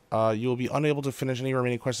 You will be unable to finish any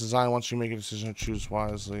remaining quests designed once you make a decision to choose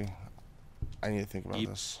wisely. I need to think about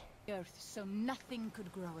this. Earth, so nothing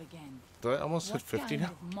could grow again. Did I almost hit 50 What kind now?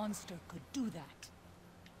 of monster could do that?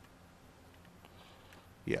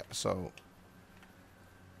 Yeah, so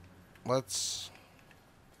let's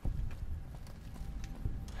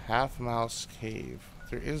Half Mouse Cave.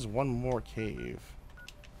 There is one more cave.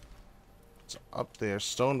 It's up there.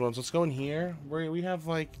 Stone Bones. Let's go in here. We have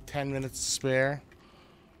like 10 minutes to spare.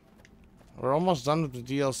 We're almost done with the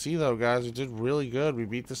DLC though, guys. We did really good. We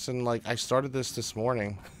beat this in like, I started this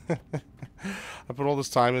morning. I put all this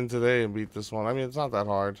time in today and beat this one. I mean, it's not that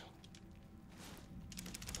hard.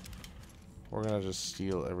 We're gonna just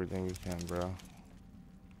steal everything we can, bro.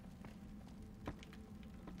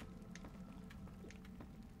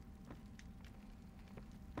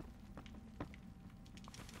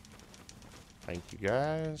 Thank you,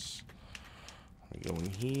 guys. Let me go in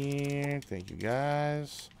here. Thank you,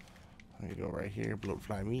 guys. Let me go right here.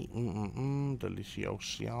 Bloatfly meat.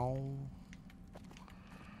 Delicious.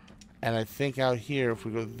 And I think out here, if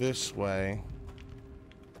we go this way...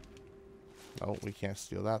 Oh, we can't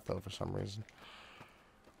steal that, though, for some reason.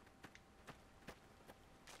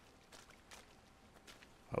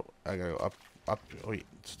 Oh, I gotta go up. Wait,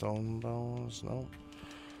 stone bones? No.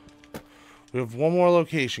 We have one more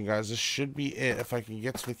location, guys. This should be it. If I can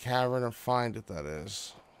get to the cavern and find it, that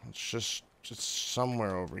is. It's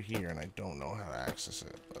somewhere over here, and I don't know how to access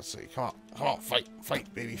it. Let's see. Come on,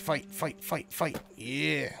 fight, baby, fight.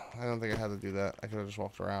 Yeah. I don't think I had to do that. I could have just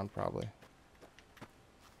walked around, probably.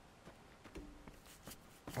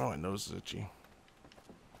 Oh, my nose is itchy.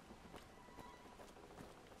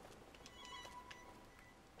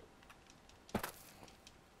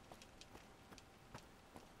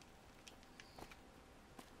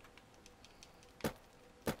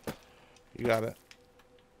 You got it.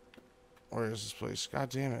 Where is this place? God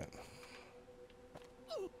damn it.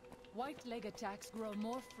 White leg attacks grow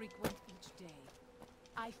more frequent each day.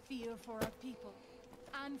 I fear for our people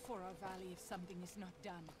and for our valley if something is not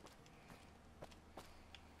done.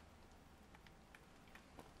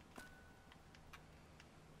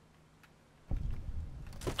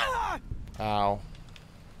 Ow.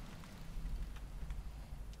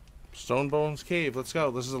 Stonebones Cave. Let's go.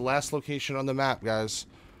 This is the last location on the map, guys.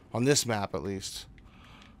 On this map, at least.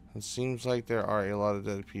 It seems like there are a lot of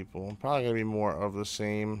dead people. Probably going to be more of the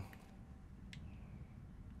same.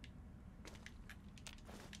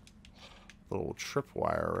 Little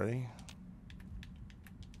tripwire already.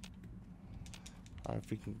 If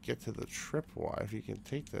we can get to the tripwire, if you can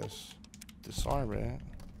take this, disarm it.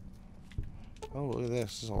 Oh, look at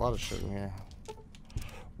this. There's a lot of shit in here.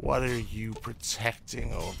 What are you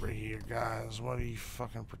protecting over here, guys? What are you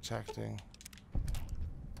fucking protecting?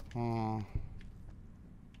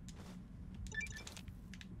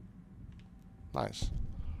 Nice.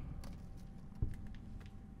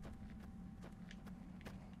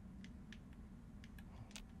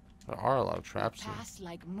 There are a lot of traps here. Pass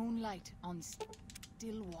like moonlight on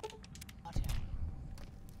still water.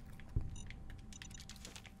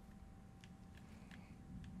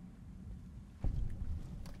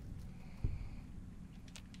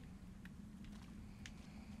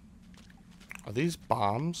 Are these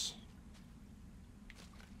bombs?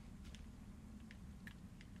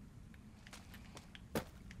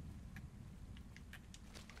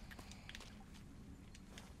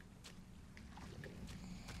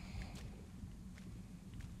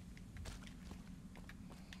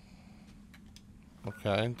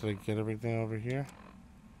 Okay, did I get everything over here?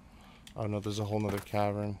 Oh no, there's a whole nother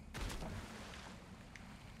cavern.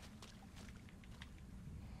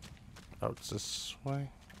 Oh, it's this way?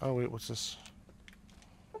 Oh wait, what's this?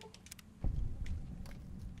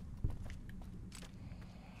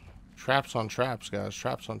 Traps on traps, guys.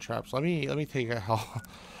 Traps on traps. Let me take a hell.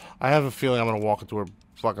 I have a feeling I'm gonna walk into a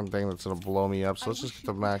fucking thing that's gonna blow me up. So let's just get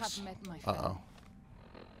the max. Uh-oh.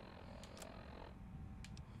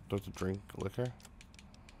 Do I have to drink liquor?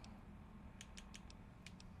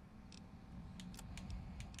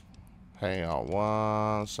 Hang on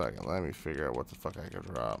 1 second. Let me figure out what the fuck I could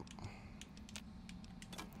drop.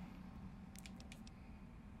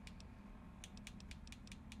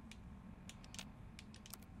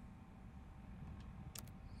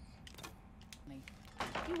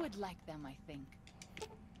 You would like them, I think.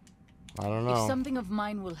 I don't know. If something of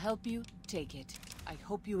mine will help you, take it. I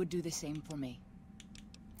hope you would do the same for me.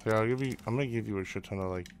 Here, I'm gonna give you a shit ton of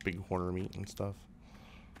like big horner meat and stuff.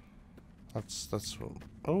 That's.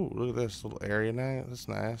 Oh, look at this little area now. That's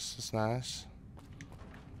nice. That's nice.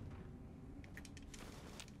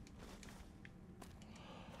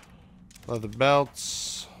 Leather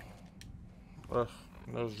belts. Ugh.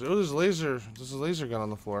 Oh, there's laser. There's a laser gun on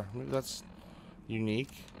the floor. Maybe that's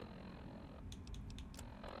unique.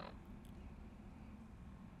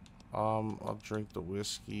 I'll drink the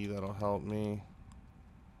whiskey. That'll help me.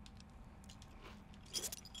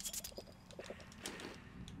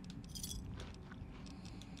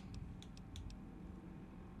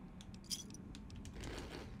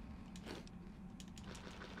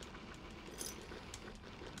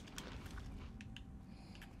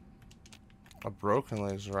 A broken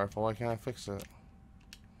laser rifle. Why can't I fix it?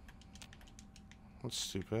 That's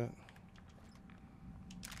stupid.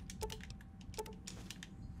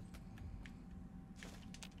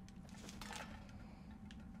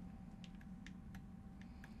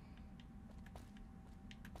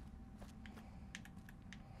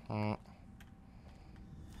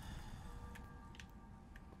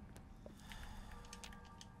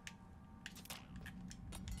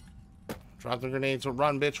 Drop the grenades.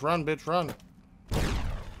 Run, bitch. Run, bitch. Run.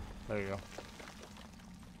 There you go.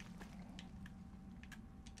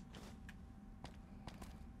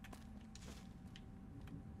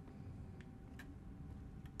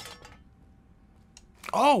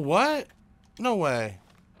 Oh, what? No way.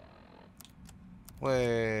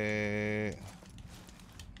 Wait.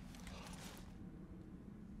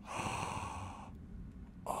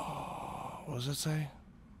 Oh, what does it say?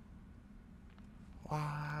 What?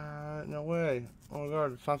 No way. Oh my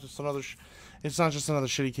god, it's not just another it's not just another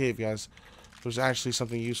shitty cave, guys. There's actually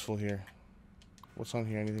something useful here. What's on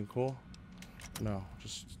here? Anything cool? No,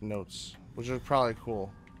 just notes, which are probably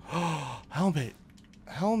cool. Helmet.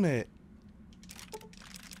 Helmet.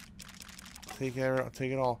 Take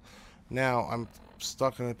it all. Now I'm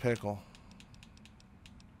stuck in a pickle.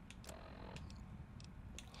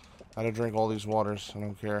 I gotta drink all these waters. I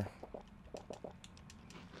don't care.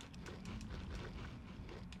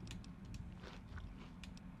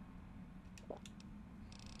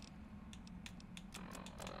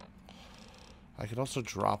 I could also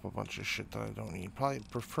drop a bunch of shit that I don't need. Probably,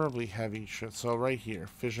 preferably heavy shit. So right here,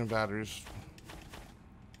 fission batteries.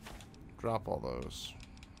 Drop all those.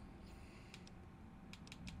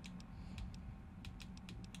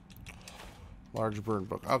 Large burn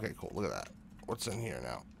book. Okay, cool. Look at that. What's in here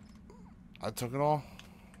now? I took it all.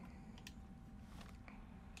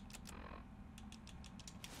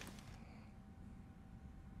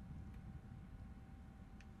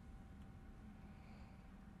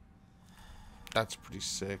 That's pretty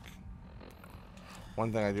sick.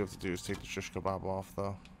 One thing I do have to do is take the shish kebab off,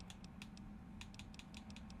 though.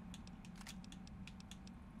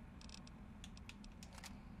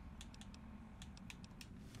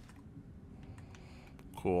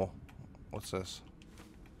 Cool. What's this?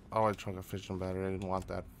 Oh, I chunk a fission battery. I didn't want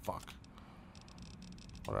that. Fuck.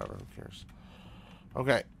 Whatever. Who cares?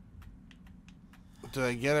 Okay. Did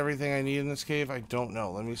I get everything I need in this cave? I don't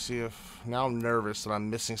know. Let me see if... Now I'm nervous that I'm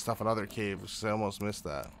missing stuff in other caves, because I almost missed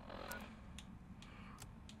that.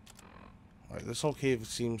 Alright, this whole cave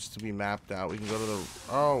seems to be mapped out. We can go to the...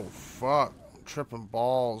 Oh, fuck. I'm tripping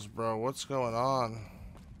balls, bro. What's going on?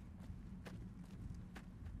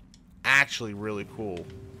 Actually really cool.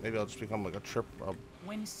 Maybe I'll just become like a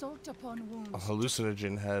When salt upon wounds, a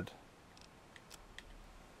hallucinogen head.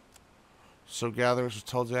 So gatherings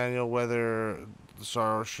tell Daniel whether the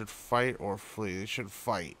Sorrow should fight or flee. They should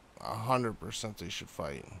fight. 100% they should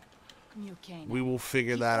fight. We will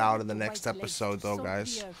figure that out in the next episode, though,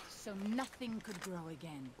 guys. So nothing could grow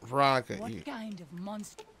again. Veronica, what kind of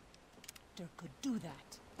monster could do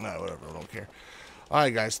that? No, whatever. I don't care.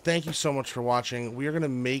 Alright, guys. Thank you so much for watching. We are going to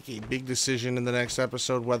make a big decision in the next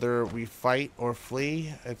episode whether we fight or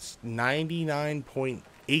flee. It's 99.8%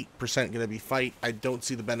 going to be fight. I don't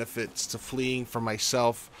see the benefits to fleeing for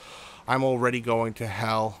myself. I'm already going to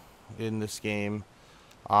hell in this game.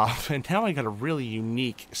 And now I got a really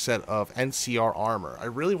unique set of NCR armor. I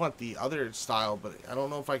really want the other style, but I don't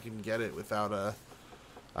know if I can get it without a...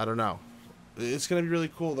 I don't know. It's going to be really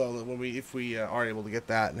cool, though, when if we are able to get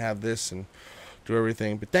that and have this and do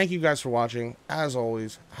everything. But thank you guys for watching. As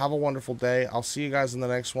always, have a wonderful day. I'll see you guys in the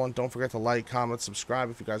next one. Don't forget to like, comment, subscribe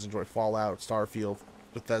if you guys enjoy Fallout, Starfield,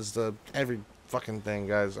 Bethesda, every fucking thing,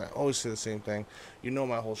 guys. I always say the same thing. You know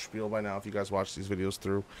my whole spiel by now if you guys watch these videos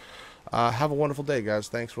through. Have a wonderful day, guys.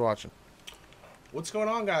 Thanks for watching. What's going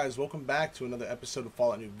on, guys? Welcome back to another episode of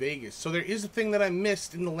Fallout New Vegas. So there is a thing that I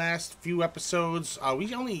missed in the last few episodes. I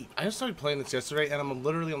just started playing this yesterday, and I'm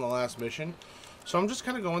literally on the last mission. So I'm just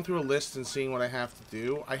kind of going through a list and seeing what I have to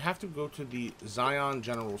do. I have to go to the Zion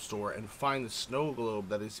General Store and find the snow globe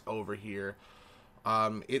that is over here.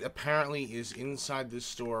 It apparently is inside this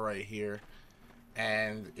store right here,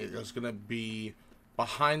 and it is going to be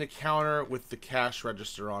behind the counter with the cash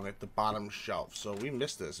register on it, the bottom shelf. So we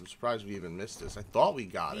missed this. I'm surprised we even missed this. I thought we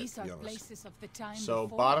got it, to be honest. Places of the time so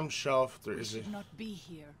before. bottom shelf, there is should not be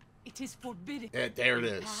here. It is forbidden. There it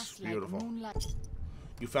is. Beautiful. Like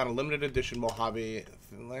you found a limited edition Mojave.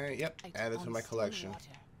 Yep, added to my collection.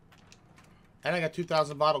 And I got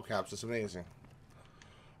 2,000 bottle caps. That's amazing.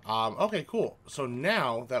 Okay, cool. So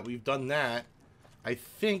now that we've done that, I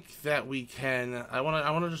think that we can. I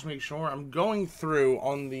want to just make sure I'm going through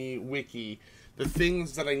on the wiki the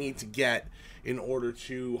things that I need to get in order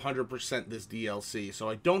to 100% this DLC, so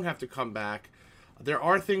I don't have to come back. There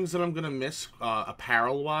are things that I'm going to miss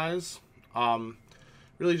apparel-wise.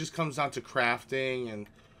 Really just comes down to crafting and,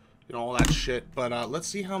 you know, all that shit. But let's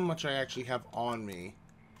see how much I actually have on me.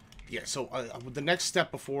 Yeah, so the next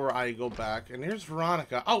step before I go back, and here's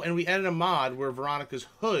Veronica. Oh, and we added a mod where Veronica's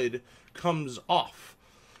hood comes off.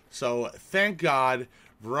 So, thank God,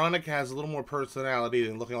 Veronica has a little more personality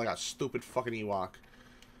than looking like a stupid fucking Ewok.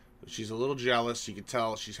 She's a little jealous. You can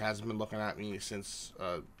tell she hasn't been looking at me since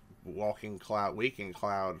Waking Cloud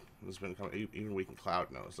has been coming. Even Waking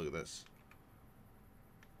Cloud knows. Look at this.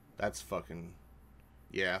 That's fucking...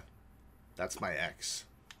 Yeah. That's my ex.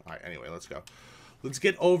 Alright, anyway, let's go. Let's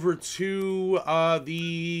get over to I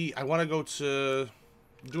want to go to...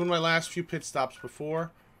 Doing my last few pit stops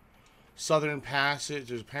before Southern Passage.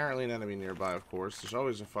 There's apparently an enemy nearby, of course. There's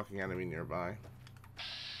always a fucking enemy nearby.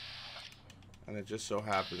 And it just so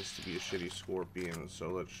happens to be a shitty scorpion, so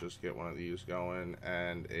let's just get one of these going.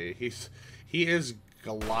 And he is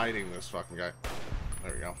gliding, this fucking guy.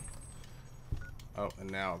 There we go. Oh, and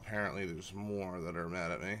now apparently there's more that are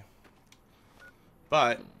mad at me.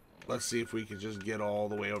 But let's see if we can just get all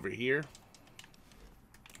the way over here.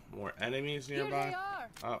 More enemies nearby. Here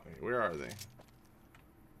they are. Oh, where are they?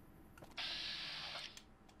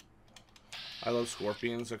 I love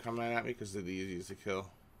scorpions that come at me because they're the easiest to kill.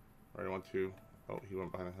 Right, I want to. Oh, he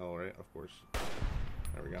went behind a hill, right? Of course.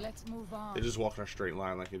 There we go. Let's move on. They just walk in a straight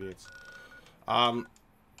line like idiots. I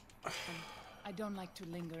don't like to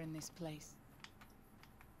linger in this place.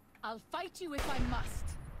 I'll fight you if I must.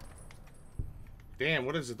 Damn,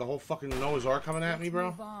 what is it? The whole fucking Noah's Ark coming at me,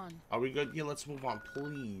 bro? Move on. Are we good? Yeah, let's move on,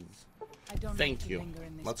 please. I don't Thank like to you. linger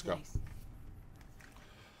in this Let's go. place.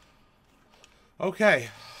 Okay.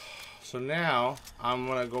 So now, I'm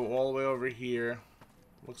gonna go all the way over here.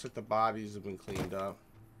 Looks like the bodies have been cleaned up.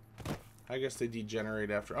 I guess they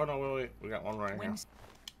degenerate after... Oh, no, wait. We got one right here.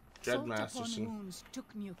 Jed Masterson. Wounds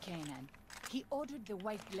took New Canaan. He ordered the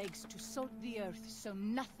white legs to salt the earth so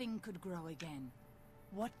nothing could grow again.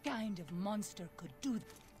 What kind of monster could do that?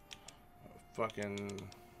 Fucking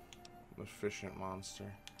efficient monster.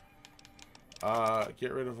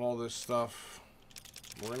 Get rid of all this stuff.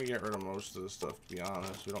 We're gonna get rid of most of this stuff, to be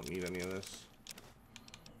honest. We don't need any of this.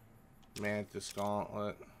 Mantis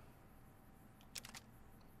Gauntlet.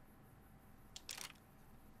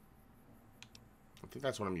 I think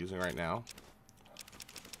that's what I'm using right now.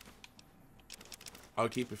 I'll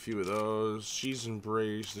keep a few of those. Cheese and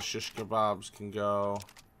Braised, the shish kebabs can go.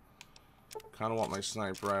 Kind of want my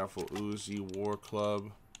sniper rifle, Uzi, War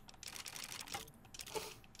Club.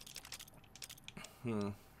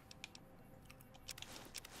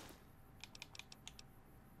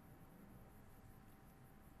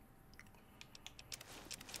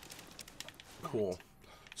 Cool.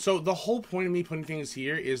 So the whole point of me putting things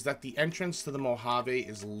here is that the entrance to the Mojave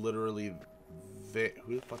is literally...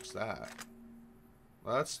 Who the fuck's that?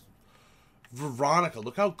 Well, that's Veronica.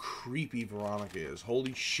 Look how creepy Veronica is.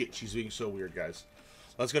 Holy shit, she's being so weird, guys.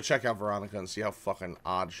 Let's go check out Veronica and see how fucking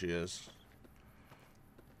odd she is.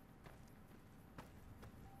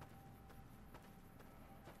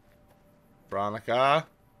 Veronica?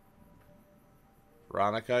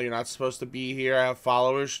 Veronica, you're not supposed to be here. I have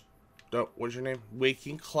followers. Oh, what's your name?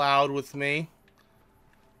 Waking Cloud with me.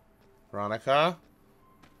 Veronica?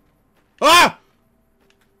 Ah!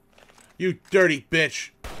 You dirty bitch.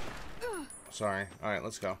 Sorry. Alright,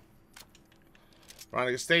 let's go.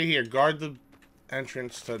 Veronica, stay here. Guard the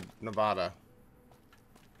entrance to Nevada.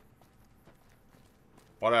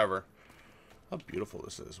 Whatever. How beautiful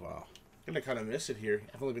this is. Wow. I'm gonna kind of miss it here.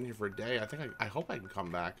 I've only been here for a day. I hope I can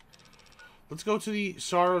come back. Let's go to the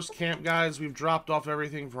Sorrows camp, guys. We've dropped off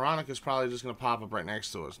everything. Veronica's probably just going to pop up right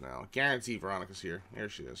next to us now. Guarantee Veronica's here. Here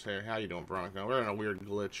she is. Hey, how you doing, Veronica? We're in a weird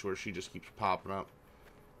glitch where she just keeps popping up.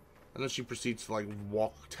 And then she proceeds to, like,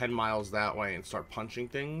 walk 10 miles that way and start punching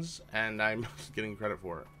things. And I'm getting credit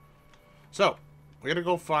for it. So, we're going to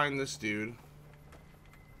go find this dude.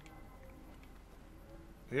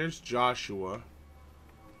 Here's Joshua.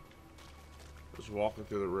 Just walking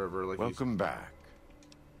through the river like Welcome back.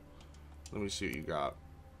 Let me see what you got.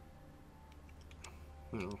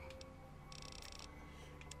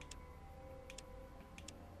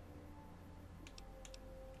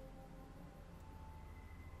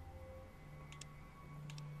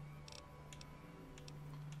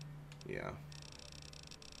 Yeah.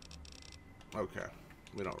 Okay.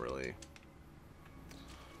 We don't really...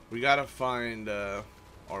 We gotta find,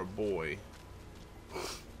 our boy.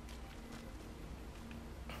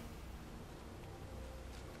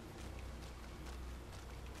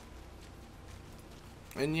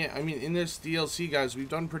 And yeah, I mean, in this DLC, guys, we've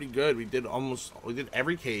done pretty good. We did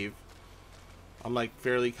every cave. I'm like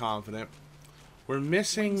fairly confident. We're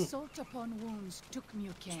missing. Speak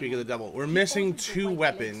of the devil, we're missing 2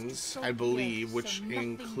 weapons, I believe, which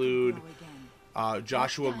include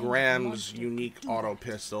Joshua Graham's unique auto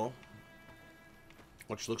pistol,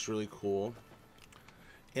 which looks really cool.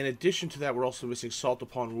 In addition to that, we're also missing Salt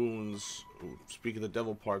Upon Wounds. Speak of the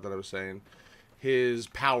devil part that I was saying. His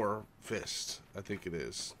power fist, I think it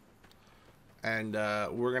is. And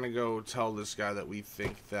we're going to go tell this guy that we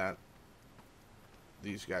think that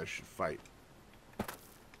these guys should fight.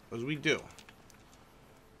 Because we do.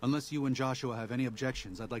 Unless you and Joshua have any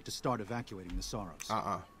objections, I'd like to start evacuating the Sorrows.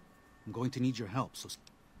 I'm going to need your help, so...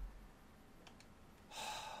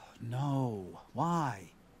 No.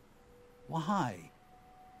 Why? Why?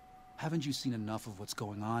 Haven't you seen enough of what's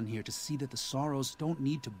going on here to see that the Sorrows don't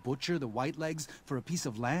need to butcher the Whitelegs for a piece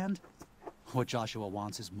of land? What Joshua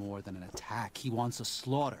wants is more than an attack. He wants a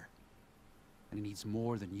slaughter. And he needs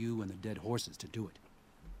more than you and the dead horses to do it.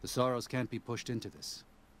 The Sorrows can't be pushed into this.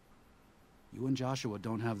 You and Joshua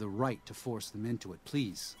don't have the right to force them into it.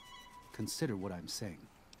 Please, consider what I'm saying.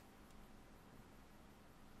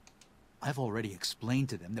 I've already explained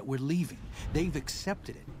to them that we're leaving. They've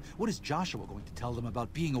accepted it. What is Joshua going to tell them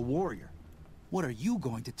about being a warrior? What are you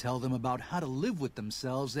going to tell them about how to live with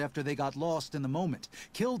themselves after they got lost in the moment,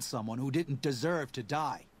 killed someone who didn't deserve to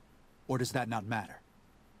die? Or does that not matter?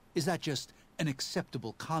 Is that just an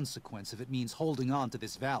acceptable consequence if it means holding on to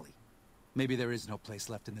this valley? Maybe there is no place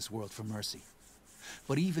left in this world for mercy.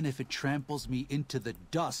 But even if it tramples me into the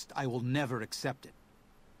dust, I will never accept it.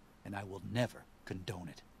 And I will never condone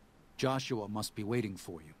it. Joshua must be waiting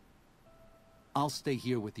for you. I'll stay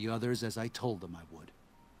here with the others as I told them I would.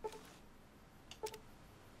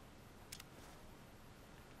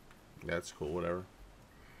 That's cool, whatever.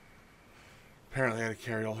 Apparently I had to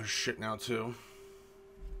carry all her shit now, too.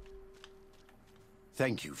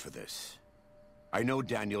 Thank you for this. I know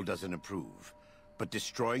Daniel doesn't approve, but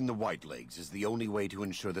destroying the Whitelegs is the only way to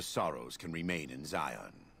ensure the Sorrows can remain in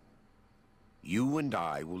Zion. You and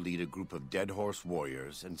I will lead a group of Dead Horse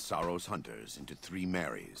warriors and Sorrows hunters into 3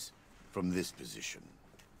 Marys from this position.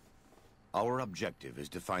 Our objective is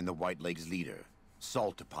to find the Whitelegs leader,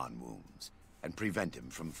 Salt Upon Wounds, and prevent him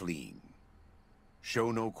from fleeing.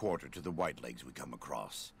 Show no quarter to the Whitelegs we come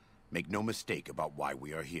across. Make no mistake about why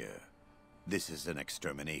we are here. This is an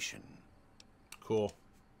extermination. Cool.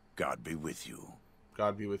 God be with you.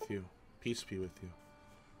 God be with you. Peace be with you.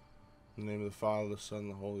 In the name of the Father, the Son,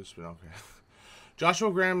 and the Holy Spirit. Okay.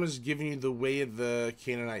 Joshua Graham is giving you the Way of the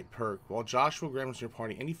Canaanite perk. While Joshua Graham is in your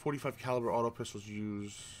party, any 45 caliber auto pistols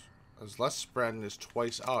used as less spread and is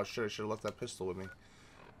twice... Oh, shit, I should have left that pistol with me.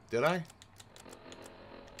 Did I?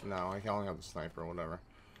 No, I can only have the sniper or whatever.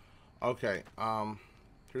 Okay,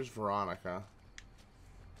 here's Veronica.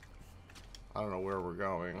 I don't know where we're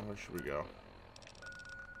going. Where should we go?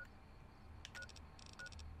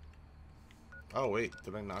 Oh, wait.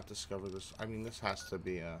 Did I not discover this? I mean, this has to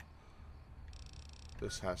be a...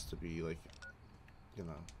 This has to be, like, you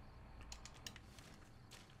know...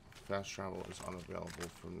 Fast travel is unavailable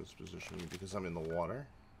from this position because I'm in the water.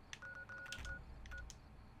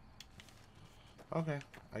 Okay.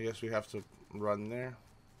 I guess we have to run there.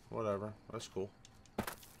 Whatever. That's cool.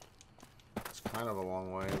 It's kind of a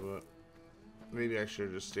long way, but... Maybe I should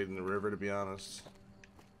have just stayed in the river, to be honest.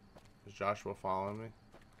 Is Joshua following me?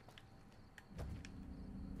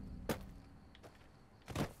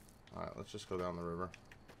 Alright, let's just go down the river.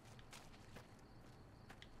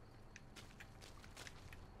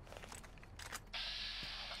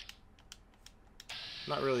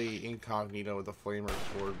 Not really incognito with the flamer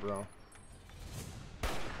sword, bro.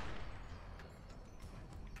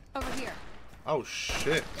 Over here. Oh,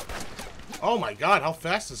 shit. Oh my god, how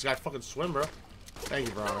fast does this guy fucking swim, bro? Thank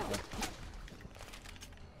you, Veronica.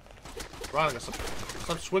 Veronica,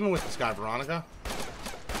 stop swimming with this guy, Veronica.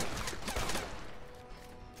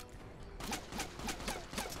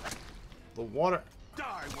 The water. Die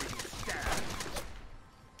where you stand.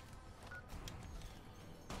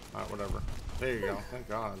 Alright, whatever. There you go. Thank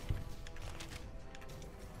God.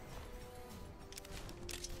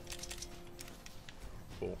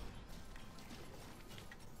 Cool.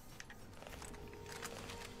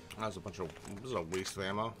 That was a bunch of... This is a waste of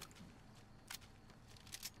ammo.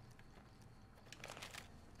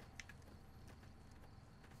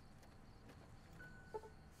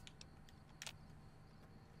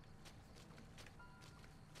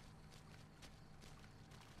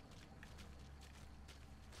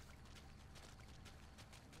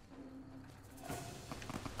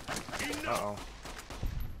 Uh-oh.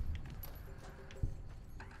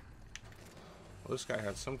 Well, this guy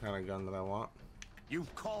had some kind of gun that I want.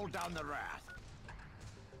 You've called down the wrath.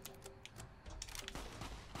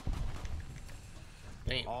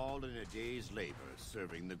 Damn. All in a day's labor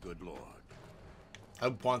serving the good Lord. I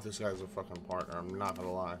want this guy as a fucking partner, I'm not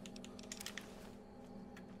gonna lie.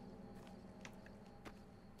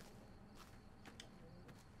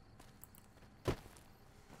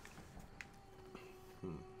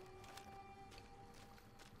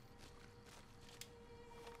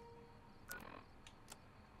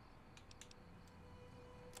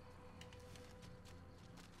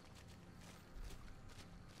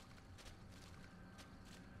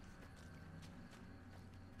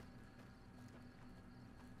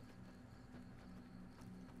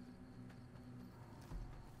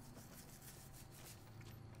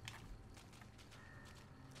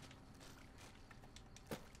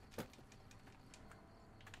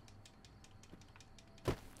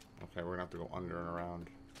 Okay, we're gonna have to go under and around.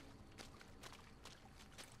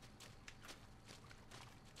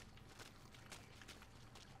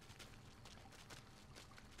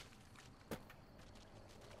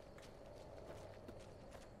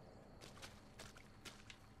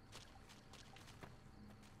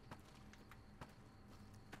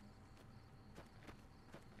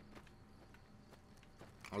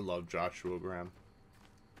 I love Joshua Graham.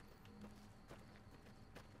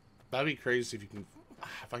 That'd be crazy if you can,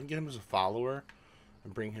 if I can get him as a follower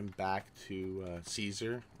and bring him back to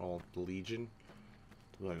Caesar, or the Legion.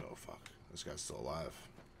 I'd be like, oh fuck, this guy's still alive.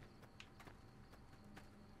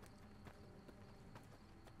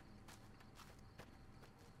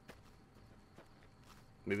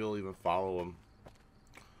 Maybe they'll even follow him.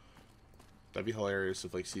 That'd be hilarious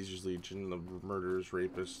if, like, Caesar's Legion, the murderers,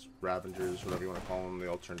 rapists, ravengers, whatever you want to call them, they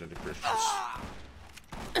all turned into Christians.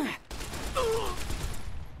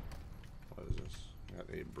 What is this? I got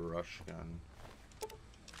a brush gun.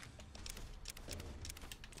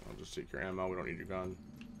 I'll just take your ammo, we don't need your gun.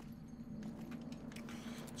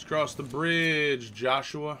 Let's cross the bridge,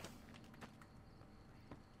 Joshua.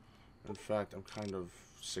 In fact, I'm kind of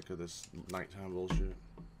sick of this nighttime bullshit.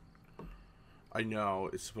 I know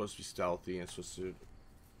it's supposed to be stealthy and it's supposed to,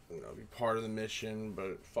 you know, be part of the mission,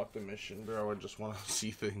 but fuck the mission, bro. I just want to see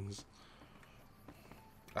things.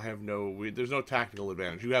 I have no, there's no tactical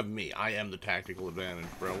advantage. You have me. I am the tactical advantage,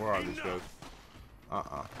 bro. Where are these guys?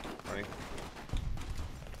 Ready?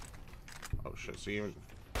 Oh shit, so even,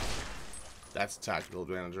 that's tactical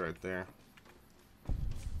advantage right there.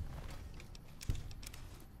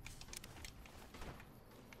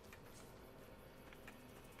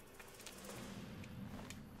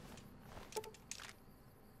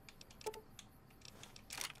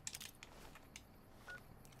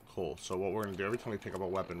 Cool. So what we're going to do, every time we pick up a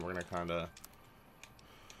weapon, we're going to kind of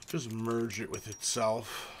just merge it with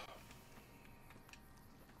itself.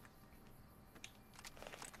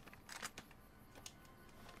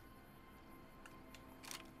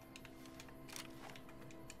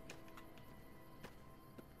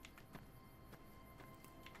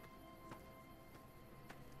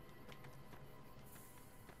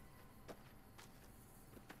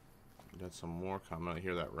 Got some more coming. I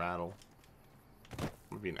hear that rattle.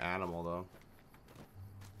 Would be an animal though.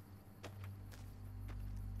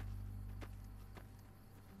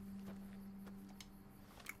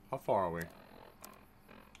 How far are we?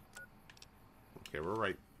 Okay,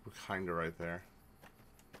 we're kinda right there.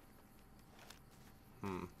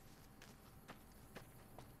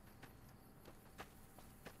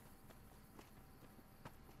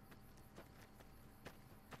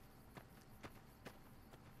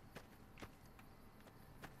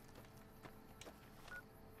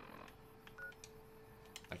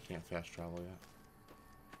 I can't fast travel yet.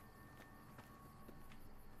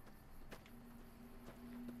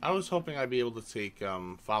 I was hoping I'd be able to take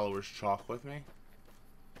Follower's Chalk with me.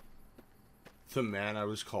 The man I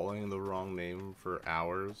was calling the wrong name for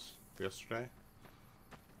hours yesterday.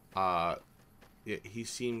 He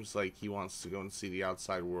seems like he wants to go and see the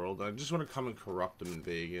outside world. I just want to come and corrupt him in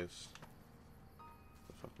Vegas. What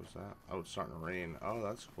the fuck was that? Oh, it's starting to rain. Oh,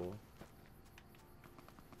 that's cool.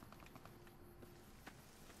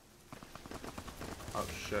 Oh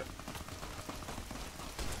shit.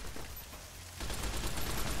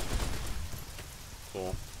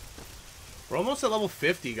 Cool. We're almost at level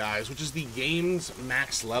 50, guys, which is the game's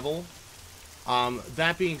max level.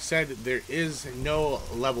 That being said, there is no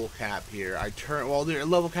level cap here. Well, the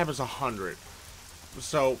level cap is 100.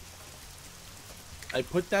 So I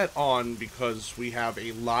put that on because we have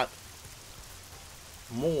a lot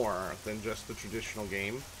more than just the traditional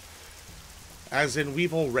game. As in,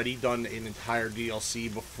 we've already done an entire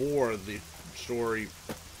DLC before the story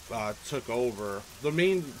took over the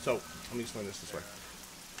main. So let me explain this way.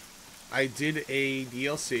 I did a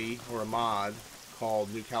DLC or a mod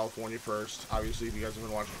called New California First. Obviously, if you guys have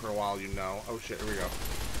been watching for a while, you know. Oh shit, here we go.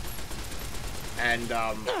 And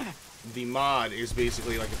the mod is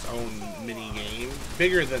basically like its own mini game,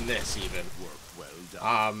 bigger than this even. Work well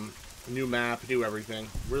done. New map, new everything,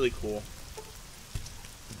 really cool.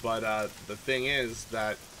 But the thing is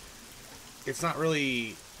that it's not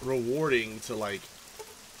really rewarding to like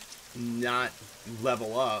not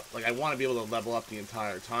level up. Like, I want to be able to level up the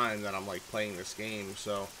entire time that I'm like playing this game.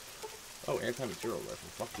 So, oh, anti-material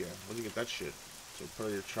rifle, fuck yeah, where'd you get that shit? So part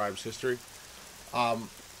of your tribe's history.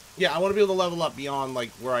 Yeah, I want to be able to level up beyond like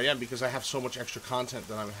where I am because I have so much extra content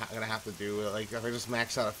that I'm gonna have to do. Like, if I just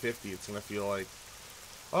max out at 50, it's gonna feel like,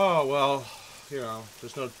 oh well, you know,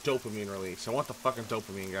 there's no dopamine release. I want the fucking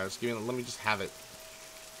dopamine, guys. Give me, let me just have it.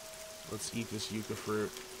 Let's eat this yucca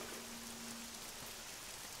fruit.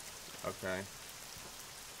 Okay.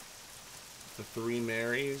 The 3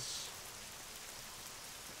 Marys.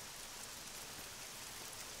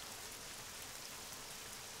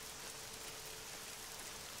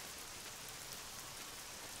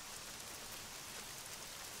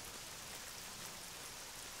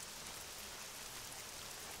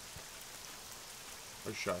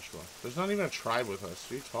 Where's Joshua? There's not even a tribe with us.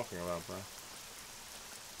 What are you talking about, bro?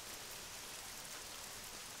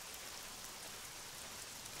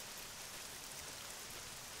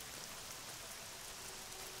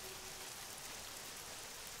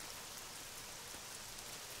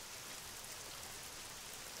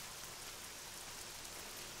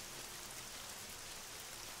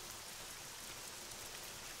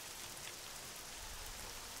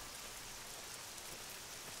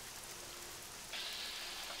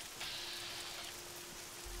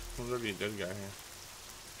 There's already a dead guy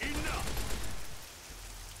here. Enough!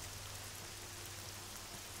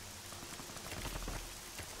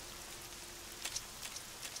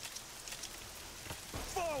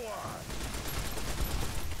 Forward!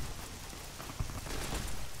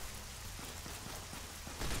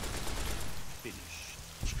 Finish.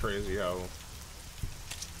 It's crazy how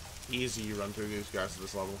easy you run through these guys at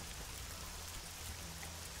this level.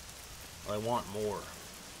 I want more.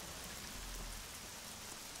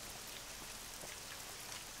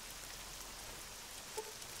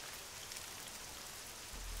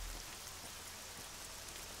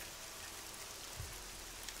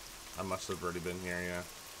 I must have already been here, yeah.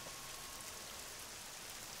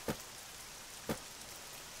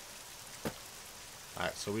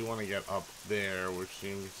 Alright, so we want to get up there, which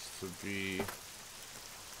seems to be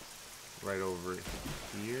right over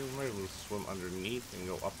here. We might even swim underneath and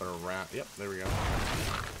go up and around. Yep, there we go.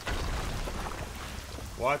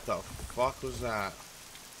 What the fuck was that?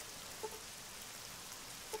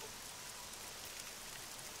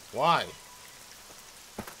 Why?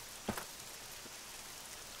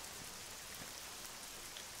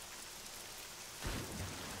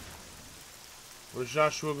 Where's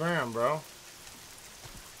Joshua Graham, bro?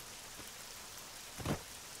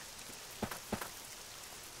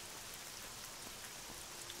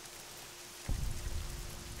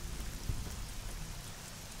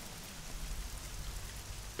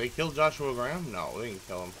 They killed Joshua Graham? No, they didn't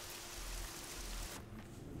kill him.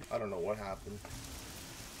 I don't know what happened.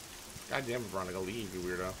 Goddamn, Veronica, leave, you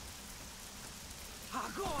weirdo.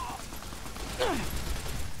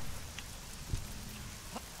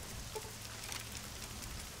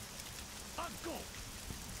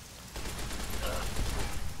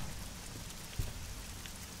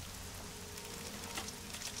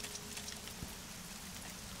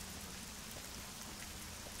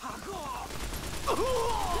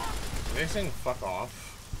 Are they saying fuck off?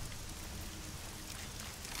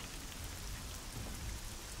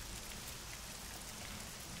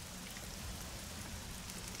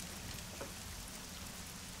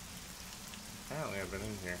 Apparently I've been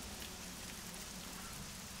in here.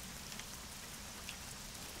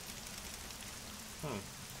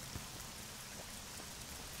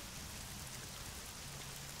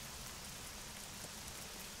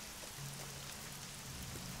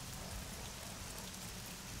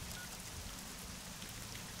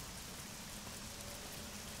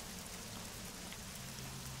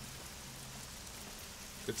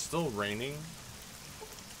 It's still raining.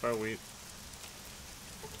 If I wait,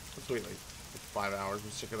 let's wait like 5 hours.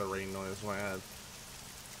 I'm sick of the rain noise in my head.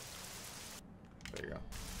 There you go.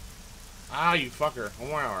 Ah, you fucker. 1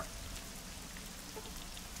 more hour.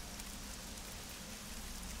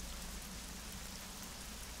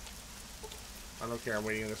 I don't care. I'm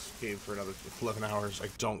waiting in this cave for another 11 hours. I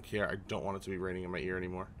don't care. I don't want it to be raining in my ear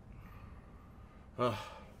anymore. Ugh,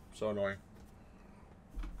 so annoying.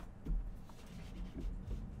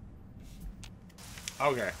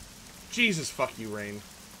 Okay. Jesus, fuck you, Rain.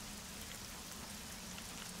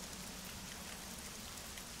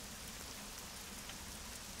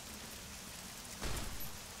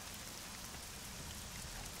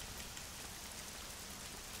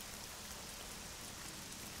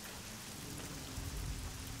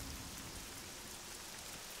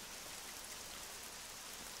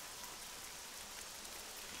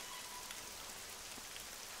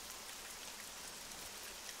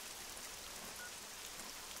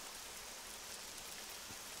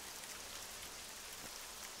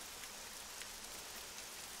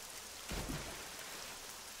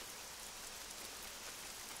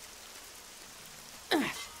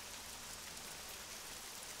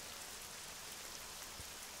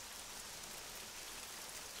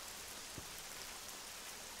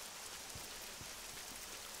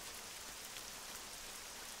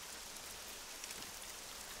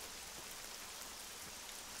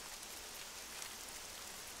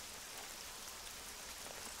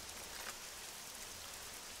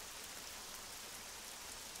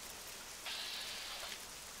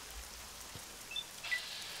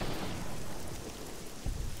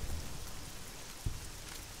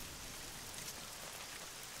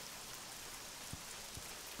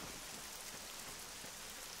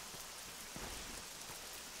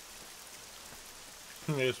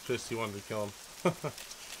 He was pissed he wanted to kill him.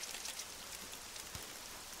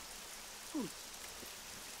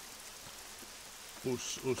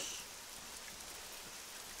 Oos, oos.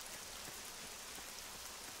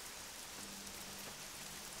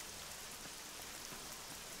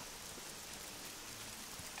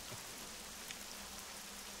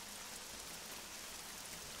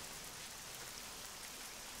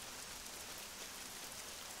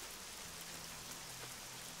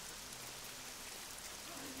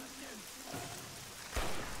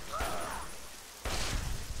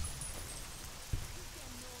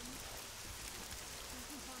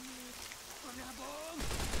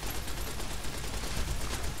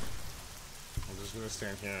 I'm just gonna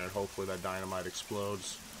stand here and hopefully that dynamite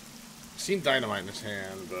explodes. I've seen dynamite in his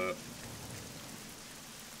hand, but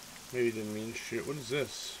maybe it didn't mean shit. What is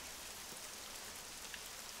this?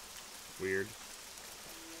 Weird.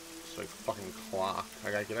 It's like a fucking clock.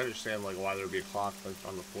 Like, I can understand like why there would be a clock like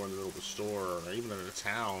on the floor in the middle of a store, or even in a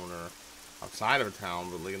town, or outside of a town,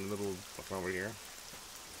 but like in the middle of fucking over here.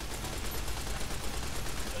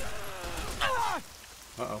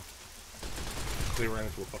 Uh-oh. They ran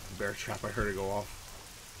into a fucking bear trap. I heard it go off.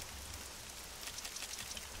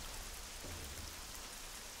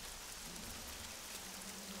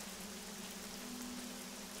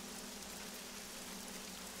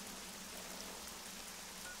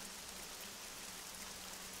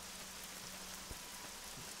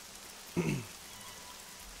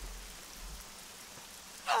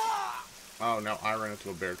 Oh, now I ran into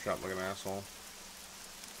a bear trap like an asshole.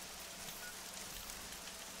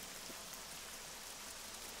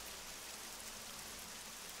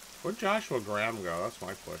 Where'd Joshua Graham go? That's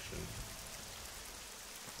my question.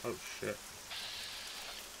 Oh, shit.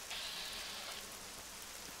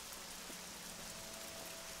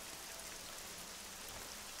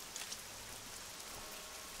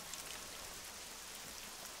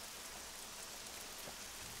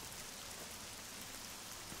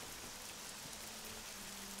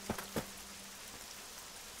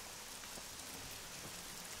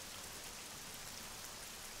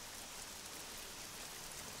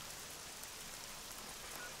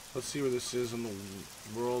 Let's see where this is on the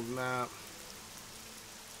world map.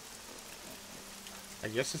 I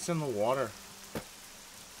guess it's in the water.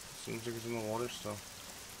 Seems like it's in the water still.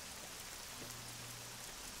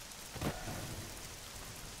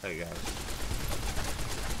 Hey guys.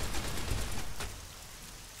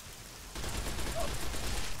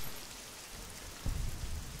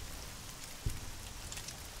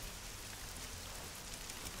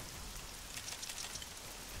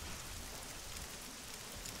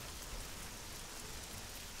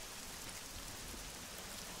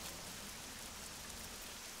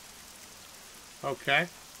 Okay.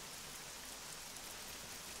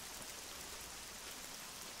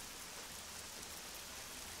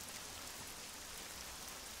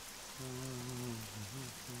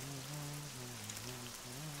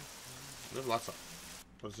 There's lots of...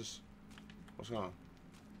 What's this? What's going on?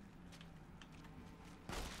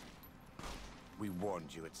 We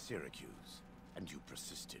warned you at Syracuse, and you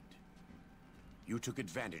persisted. You took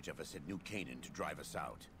advantage of us at New Canaan to drive us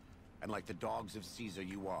out. And like the dogs of Caesar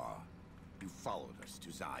you are, you followed us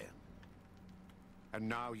to Zion. And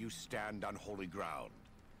now you stand on holy ground,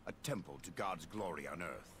 a temple to God's glory on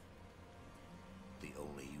earth. The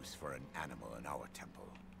only use for an animal in our temple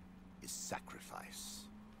is sacrifice.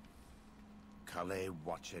 Kale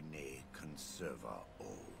wachane conserva o.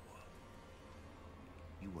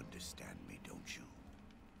 You understand me, don't you?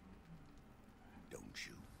 Don't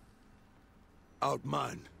you?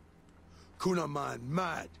 Outman. Kunaman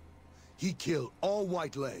mad. He killed all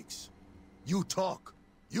white legs. You talk.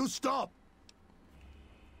 You stop.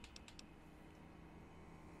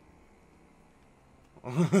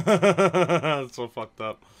 That's so fucked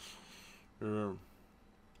up. You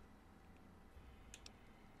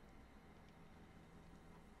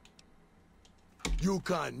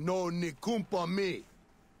can no nikumpa me.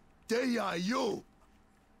 Deya you.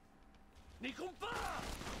 Nikumpa!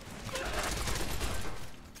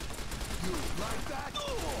 You like that?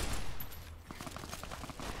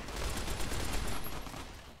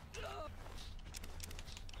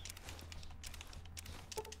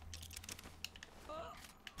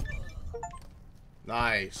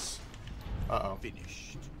 Nice. Uh-oh.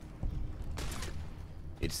 Finished.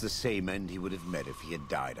 It's the same end he would have met if he had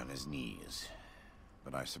died on his knees.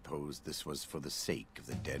 But I suppose this was for the sake of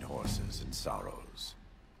the dead horses and sorrows.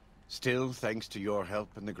 Still, thanks to your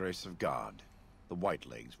help and the grace of God, the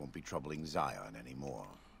Whitelegs won't be troubling Zion anymore.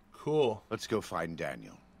 Cool. Let's go find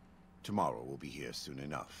Daniel. Tomorrow we'll be here soon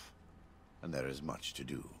enough. And there is much to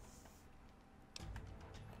do.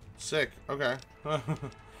 Sick. Okay.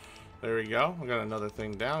 There we go. We got another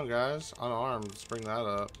thing down, guys. Unarmed. Let's bring that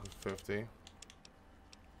up. 50.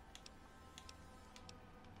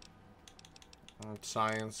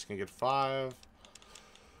 Science can get 5.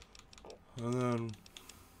 And then...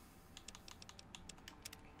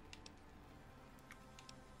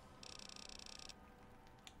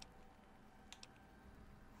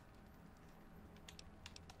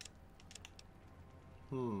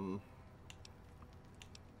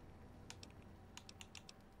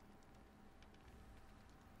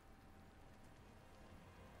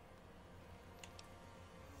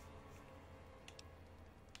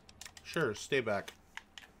 Sure, stay back.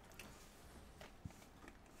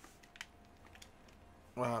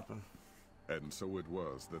 What happened? And so it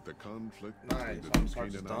was that the conflict Nice, between the I'm New sorry,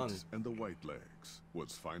 it's Canaanites done. and the Whitelegs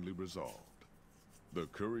was finally resolved. The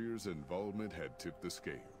courier's involvement had tipped the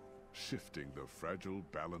scale, shifting the fragile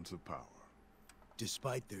balance of power.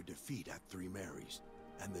 Despite their defeat at Three Marys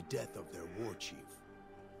and the death of their war chief,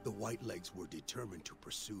 the Whitelegs were determined to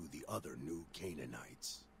pursue the other new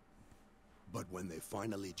Canaanites. But when they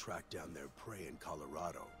finally tracked down their prey in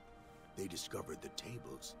Colorado, they discovered the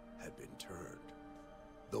tables had been turned.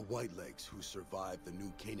 The Whitelegs who survived the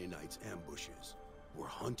new Canaanites' ambushes were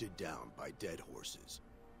hunted down by dead horses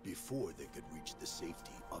before they could reach the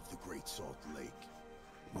safety of the Great Salt Lake.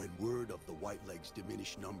 When word of the Whitelegs'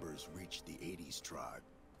 diminished numbers reached the 80s tribe,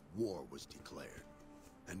 war was declared.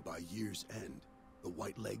 And by year's end, the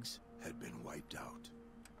Whitelegs had been wiped out.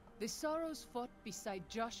 The Sorrows fought beside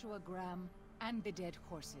Joshua Graham and the dead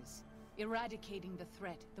horses, eradicating the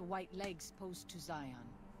threat the Whitelegs posed to Zion.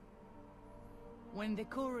 When the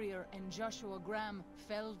courier and Joshua Graham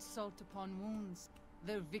felled Salt upon Wounds,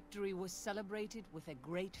 their victory was celebrated with a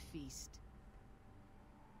great feast.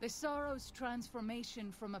 The Sorrows'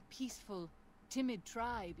 transformation from a peaceful, timid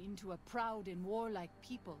tribe into a proud and warlike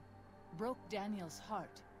people broke Daniel's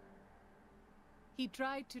heart. He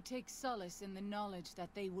tried to take solace in the knowledge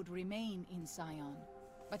that they would remain in Zion,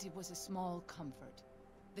 but it was a small comfort.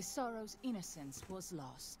 The Sorrows' innocence was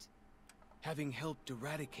lost. Having helped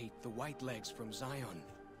eradicate the Whitelegs from Zion,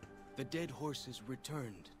 the dead horses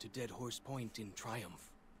returned to Dead Horse Point in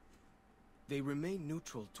triumph. They remained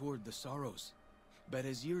neutral toward the Sorrows, but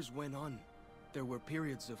as years went on, there were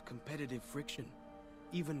periods of competitive friction,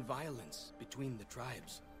 even violence between the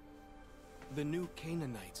tribes. The new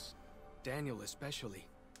Canaanites, Daniel especially,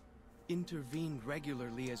 intervened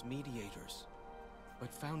regularly as mediators,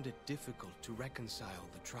 but found it difficult to reconcile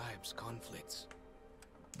the tribe's conflicts.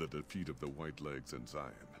 The defeat of the Whitelegs in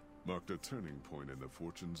Zion marked a turning point in the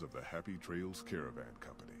fortunes of the Happy Trails Caravan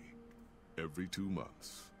Company. Every 2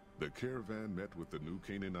 months, the caravan met with the new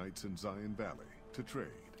Canaanites in Zion Valley to trade.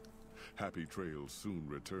 Happy Trails soon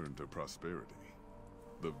returned to prosperity.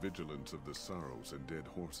 The vigilance of the Sorrows and dead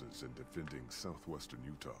horses in defending southwestern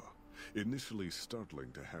Utah, initially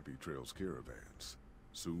startling to Happy Trails caravans,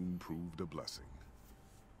 soon proved a blessing.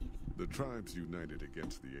 The tribes united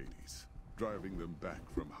against the 80s, driving them back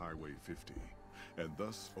from Highway 50, and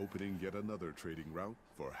thus opening yet another trading route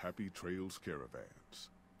for Happy Trails caravans.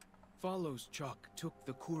 Follows Chuck took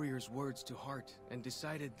the courier's words to heart and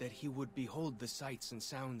decided that he would behold the sights and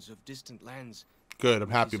sounds of distant lands. Good, I'm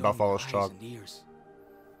with happy his about own Follows eyes Chuck. and ears.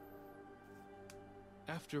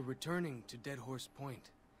 After returning to Dead Horse Point,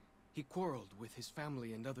 he quarreled with his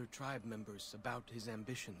family and other tribe members about his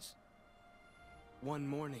ambitions. One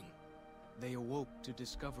morning, they awoke to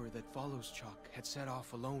discover that Followschalk had set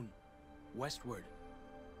off alone, westward,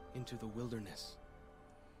 into the wilderness.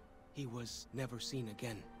 He was never seen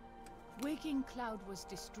again. Waking Cloud was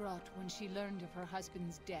distraught when she learned of her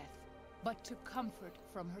husband's death, but took comfort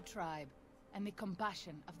from her tribe and the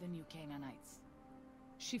compassion of the new Canaanites.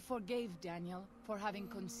 She forgave Daniel for having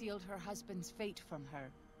concealed her husband's fate from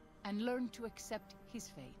her, and learned to accept his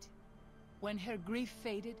fate. When her grief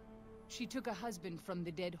faded, she took a husband from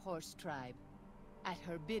the Dead Horse tribe. At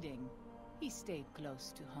her bidding, he stayed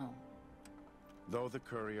close to home. Though the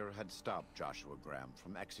courier had stopped Joshua Graham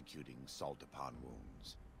from executing Salt Upon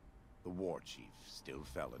Wounds, the war chief still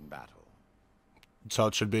fell in battle. That's how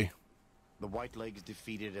it should be. The Whitelegs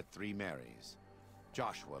defeated at Three Marys.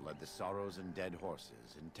 Joshua led the Sorrows and Dead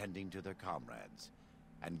Horses in tending to their comrades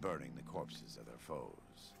and burning the corpses of their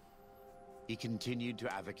foes. He continued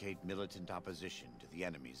to advocate militant opposition to the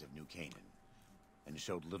enemies of New Canaan and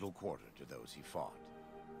showed little quarter to those he fought.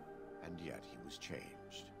 And yet he was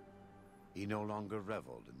changed. He no longer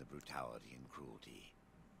reveled in the brutality and cruelty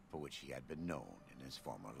for which he had been known in his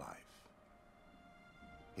former life.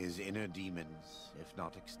 His inner demons, if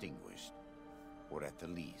not extinguished, were at the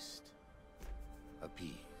least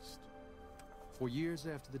appeased. For years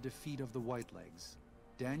after the defeat of the Whitelegs,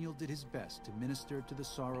 Daniel did his best to minister to the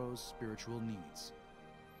Sorrow's spiritual needs.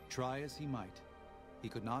 Try as he might, he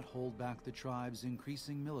could not hold back the tribe's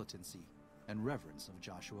increasing militancy and reverence of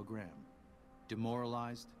Joshua Graham.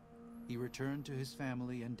 Demoralized, he returned to his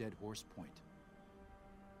family and Dead Horse Point.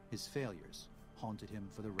 His failures haunted him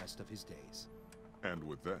for the rest of his days. And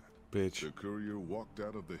with that, Bitch. the courier walked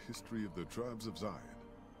out of the history of the tribes of Zion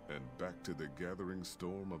and back to the gathering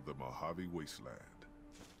storm of the Mojave Wasteland.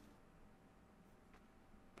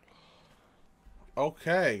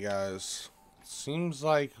 Okay, guys. Seems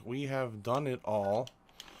like we have done it all.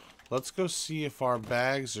 Let's go see if our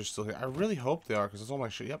bags are still here. I really hope they are, because it's all my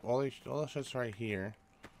shit. Yep, all the shit's right here.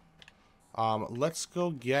 Let's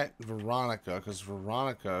go get Veronica, because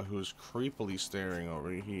Veronica, who's creepily staring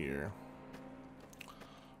over here,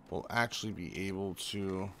 will actually be able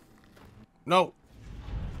to... No!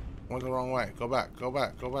 Went the wrong way. Go back, go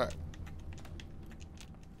back, go back.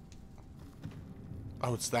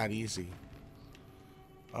 Oh, it's that easy.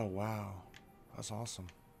 Oh, wow. That's awesome.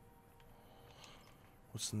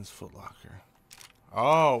 What's in this footlocker?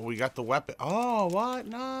 Oh, we got the weapon. Oh, what?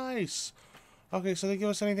 Nice! Okay, so they give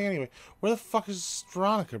us anything anyway. Where the fuck is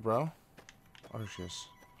Veronica, bro? Oh, she is.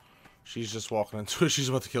 She's just walking into it. She's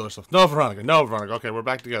about to kill herself. No, Veronica. No, Veronica. Okay, we're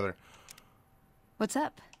back together. What's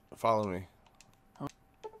up? Follow me.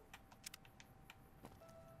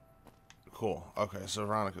 Cool. Okay, so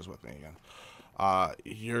Veronica's with me again.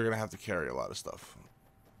 You're gonna have to carry a lot of stuff.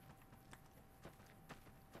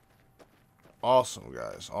 Awesome,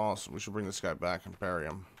 guys. Awesome. We should bring this guy back and bury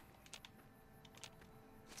him.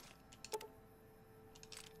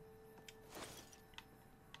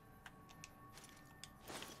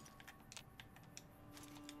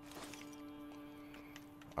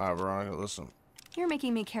 Alright, Veronica, listen. You're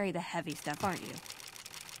making me carry the heavy stuff, aren't you?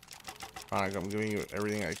 Veronica, I'm giving you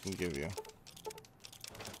everything I can give you.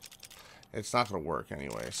 It's not going to work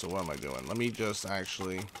anyway, so what am I doing? Let me just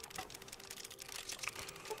actually...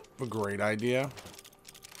 A great idea.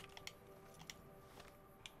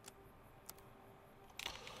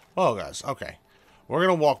 Oh, guys, okay. We're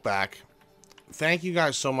going to walk back. Thank you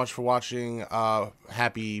guys so much for watching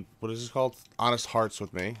Happy... What is this called? Honest Hearts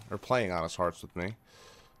with me. Or playing Honest Hearts with me.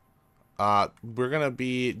 We're going to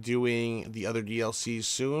be doing the other DLCs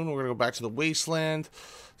soon. We're going to go back to the Wasteland.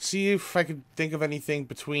 See if I could think of anything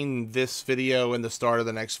between this video and the start of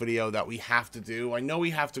the next video that we have to do. I know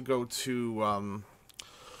we have to go to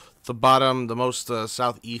the bottom, the most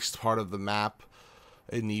southeast part of the map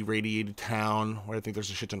in the radiated town, where I think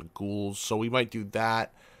there's a shit ton of ghouls. So we might do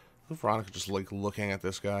that. Veronica just like looking at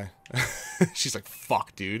this guy. She's like,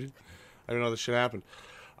 fuck, dude. I didn't know this shit happened.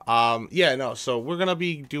 Yeah, no, so we're going to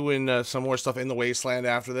be doing some more stuff in the Wasteland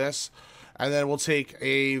after this. And then we'll take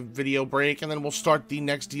a video break, and then we'll start the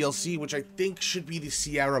next DLC, which I think should be the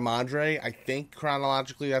Sierra Madre. I think,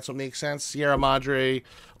 chronologically, that's what makes sense. Sierra Madre,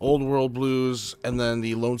 Old World Blues, and then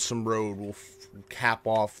the Lonesome Road will cap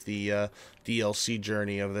off the DLC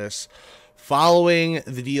journey of this. Following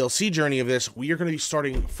the DLC journey of this, we are going to be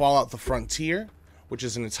starting Fallout: The Frontier, which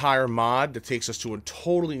is an entire mod that takes us to a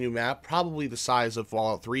totally new map, probably the size of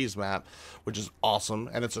Fallout 3's map, which is awesome,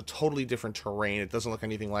 and it's a totally different terrain. It doesn't look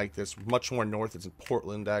anything like this. Much more north. It's in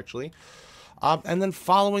Portland, actually. And then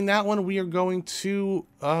following that one, we are going to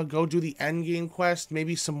go do the endgame quest,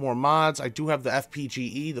 maybe some more mods. I do have the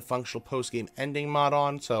FPGE, the Functional Post-Game Ending mod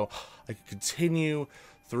on, so I can continue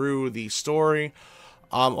through the story.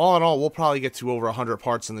 All in all, we'll probably get to over 100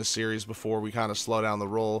 parts in this series before we kind of slow down the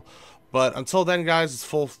roll. But until then, guys, it's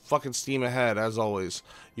full fucking steam ahead, as always.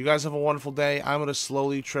 You guys have a wonderful day. I'm going to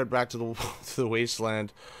slowly tread back to the, to the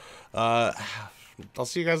wasteland. I'll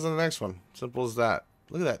see you guys in the next one. Simple as that.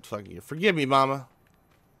 Look at that fucking... Forgive me, mama.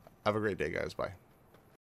 Have a great day, guys. Bye.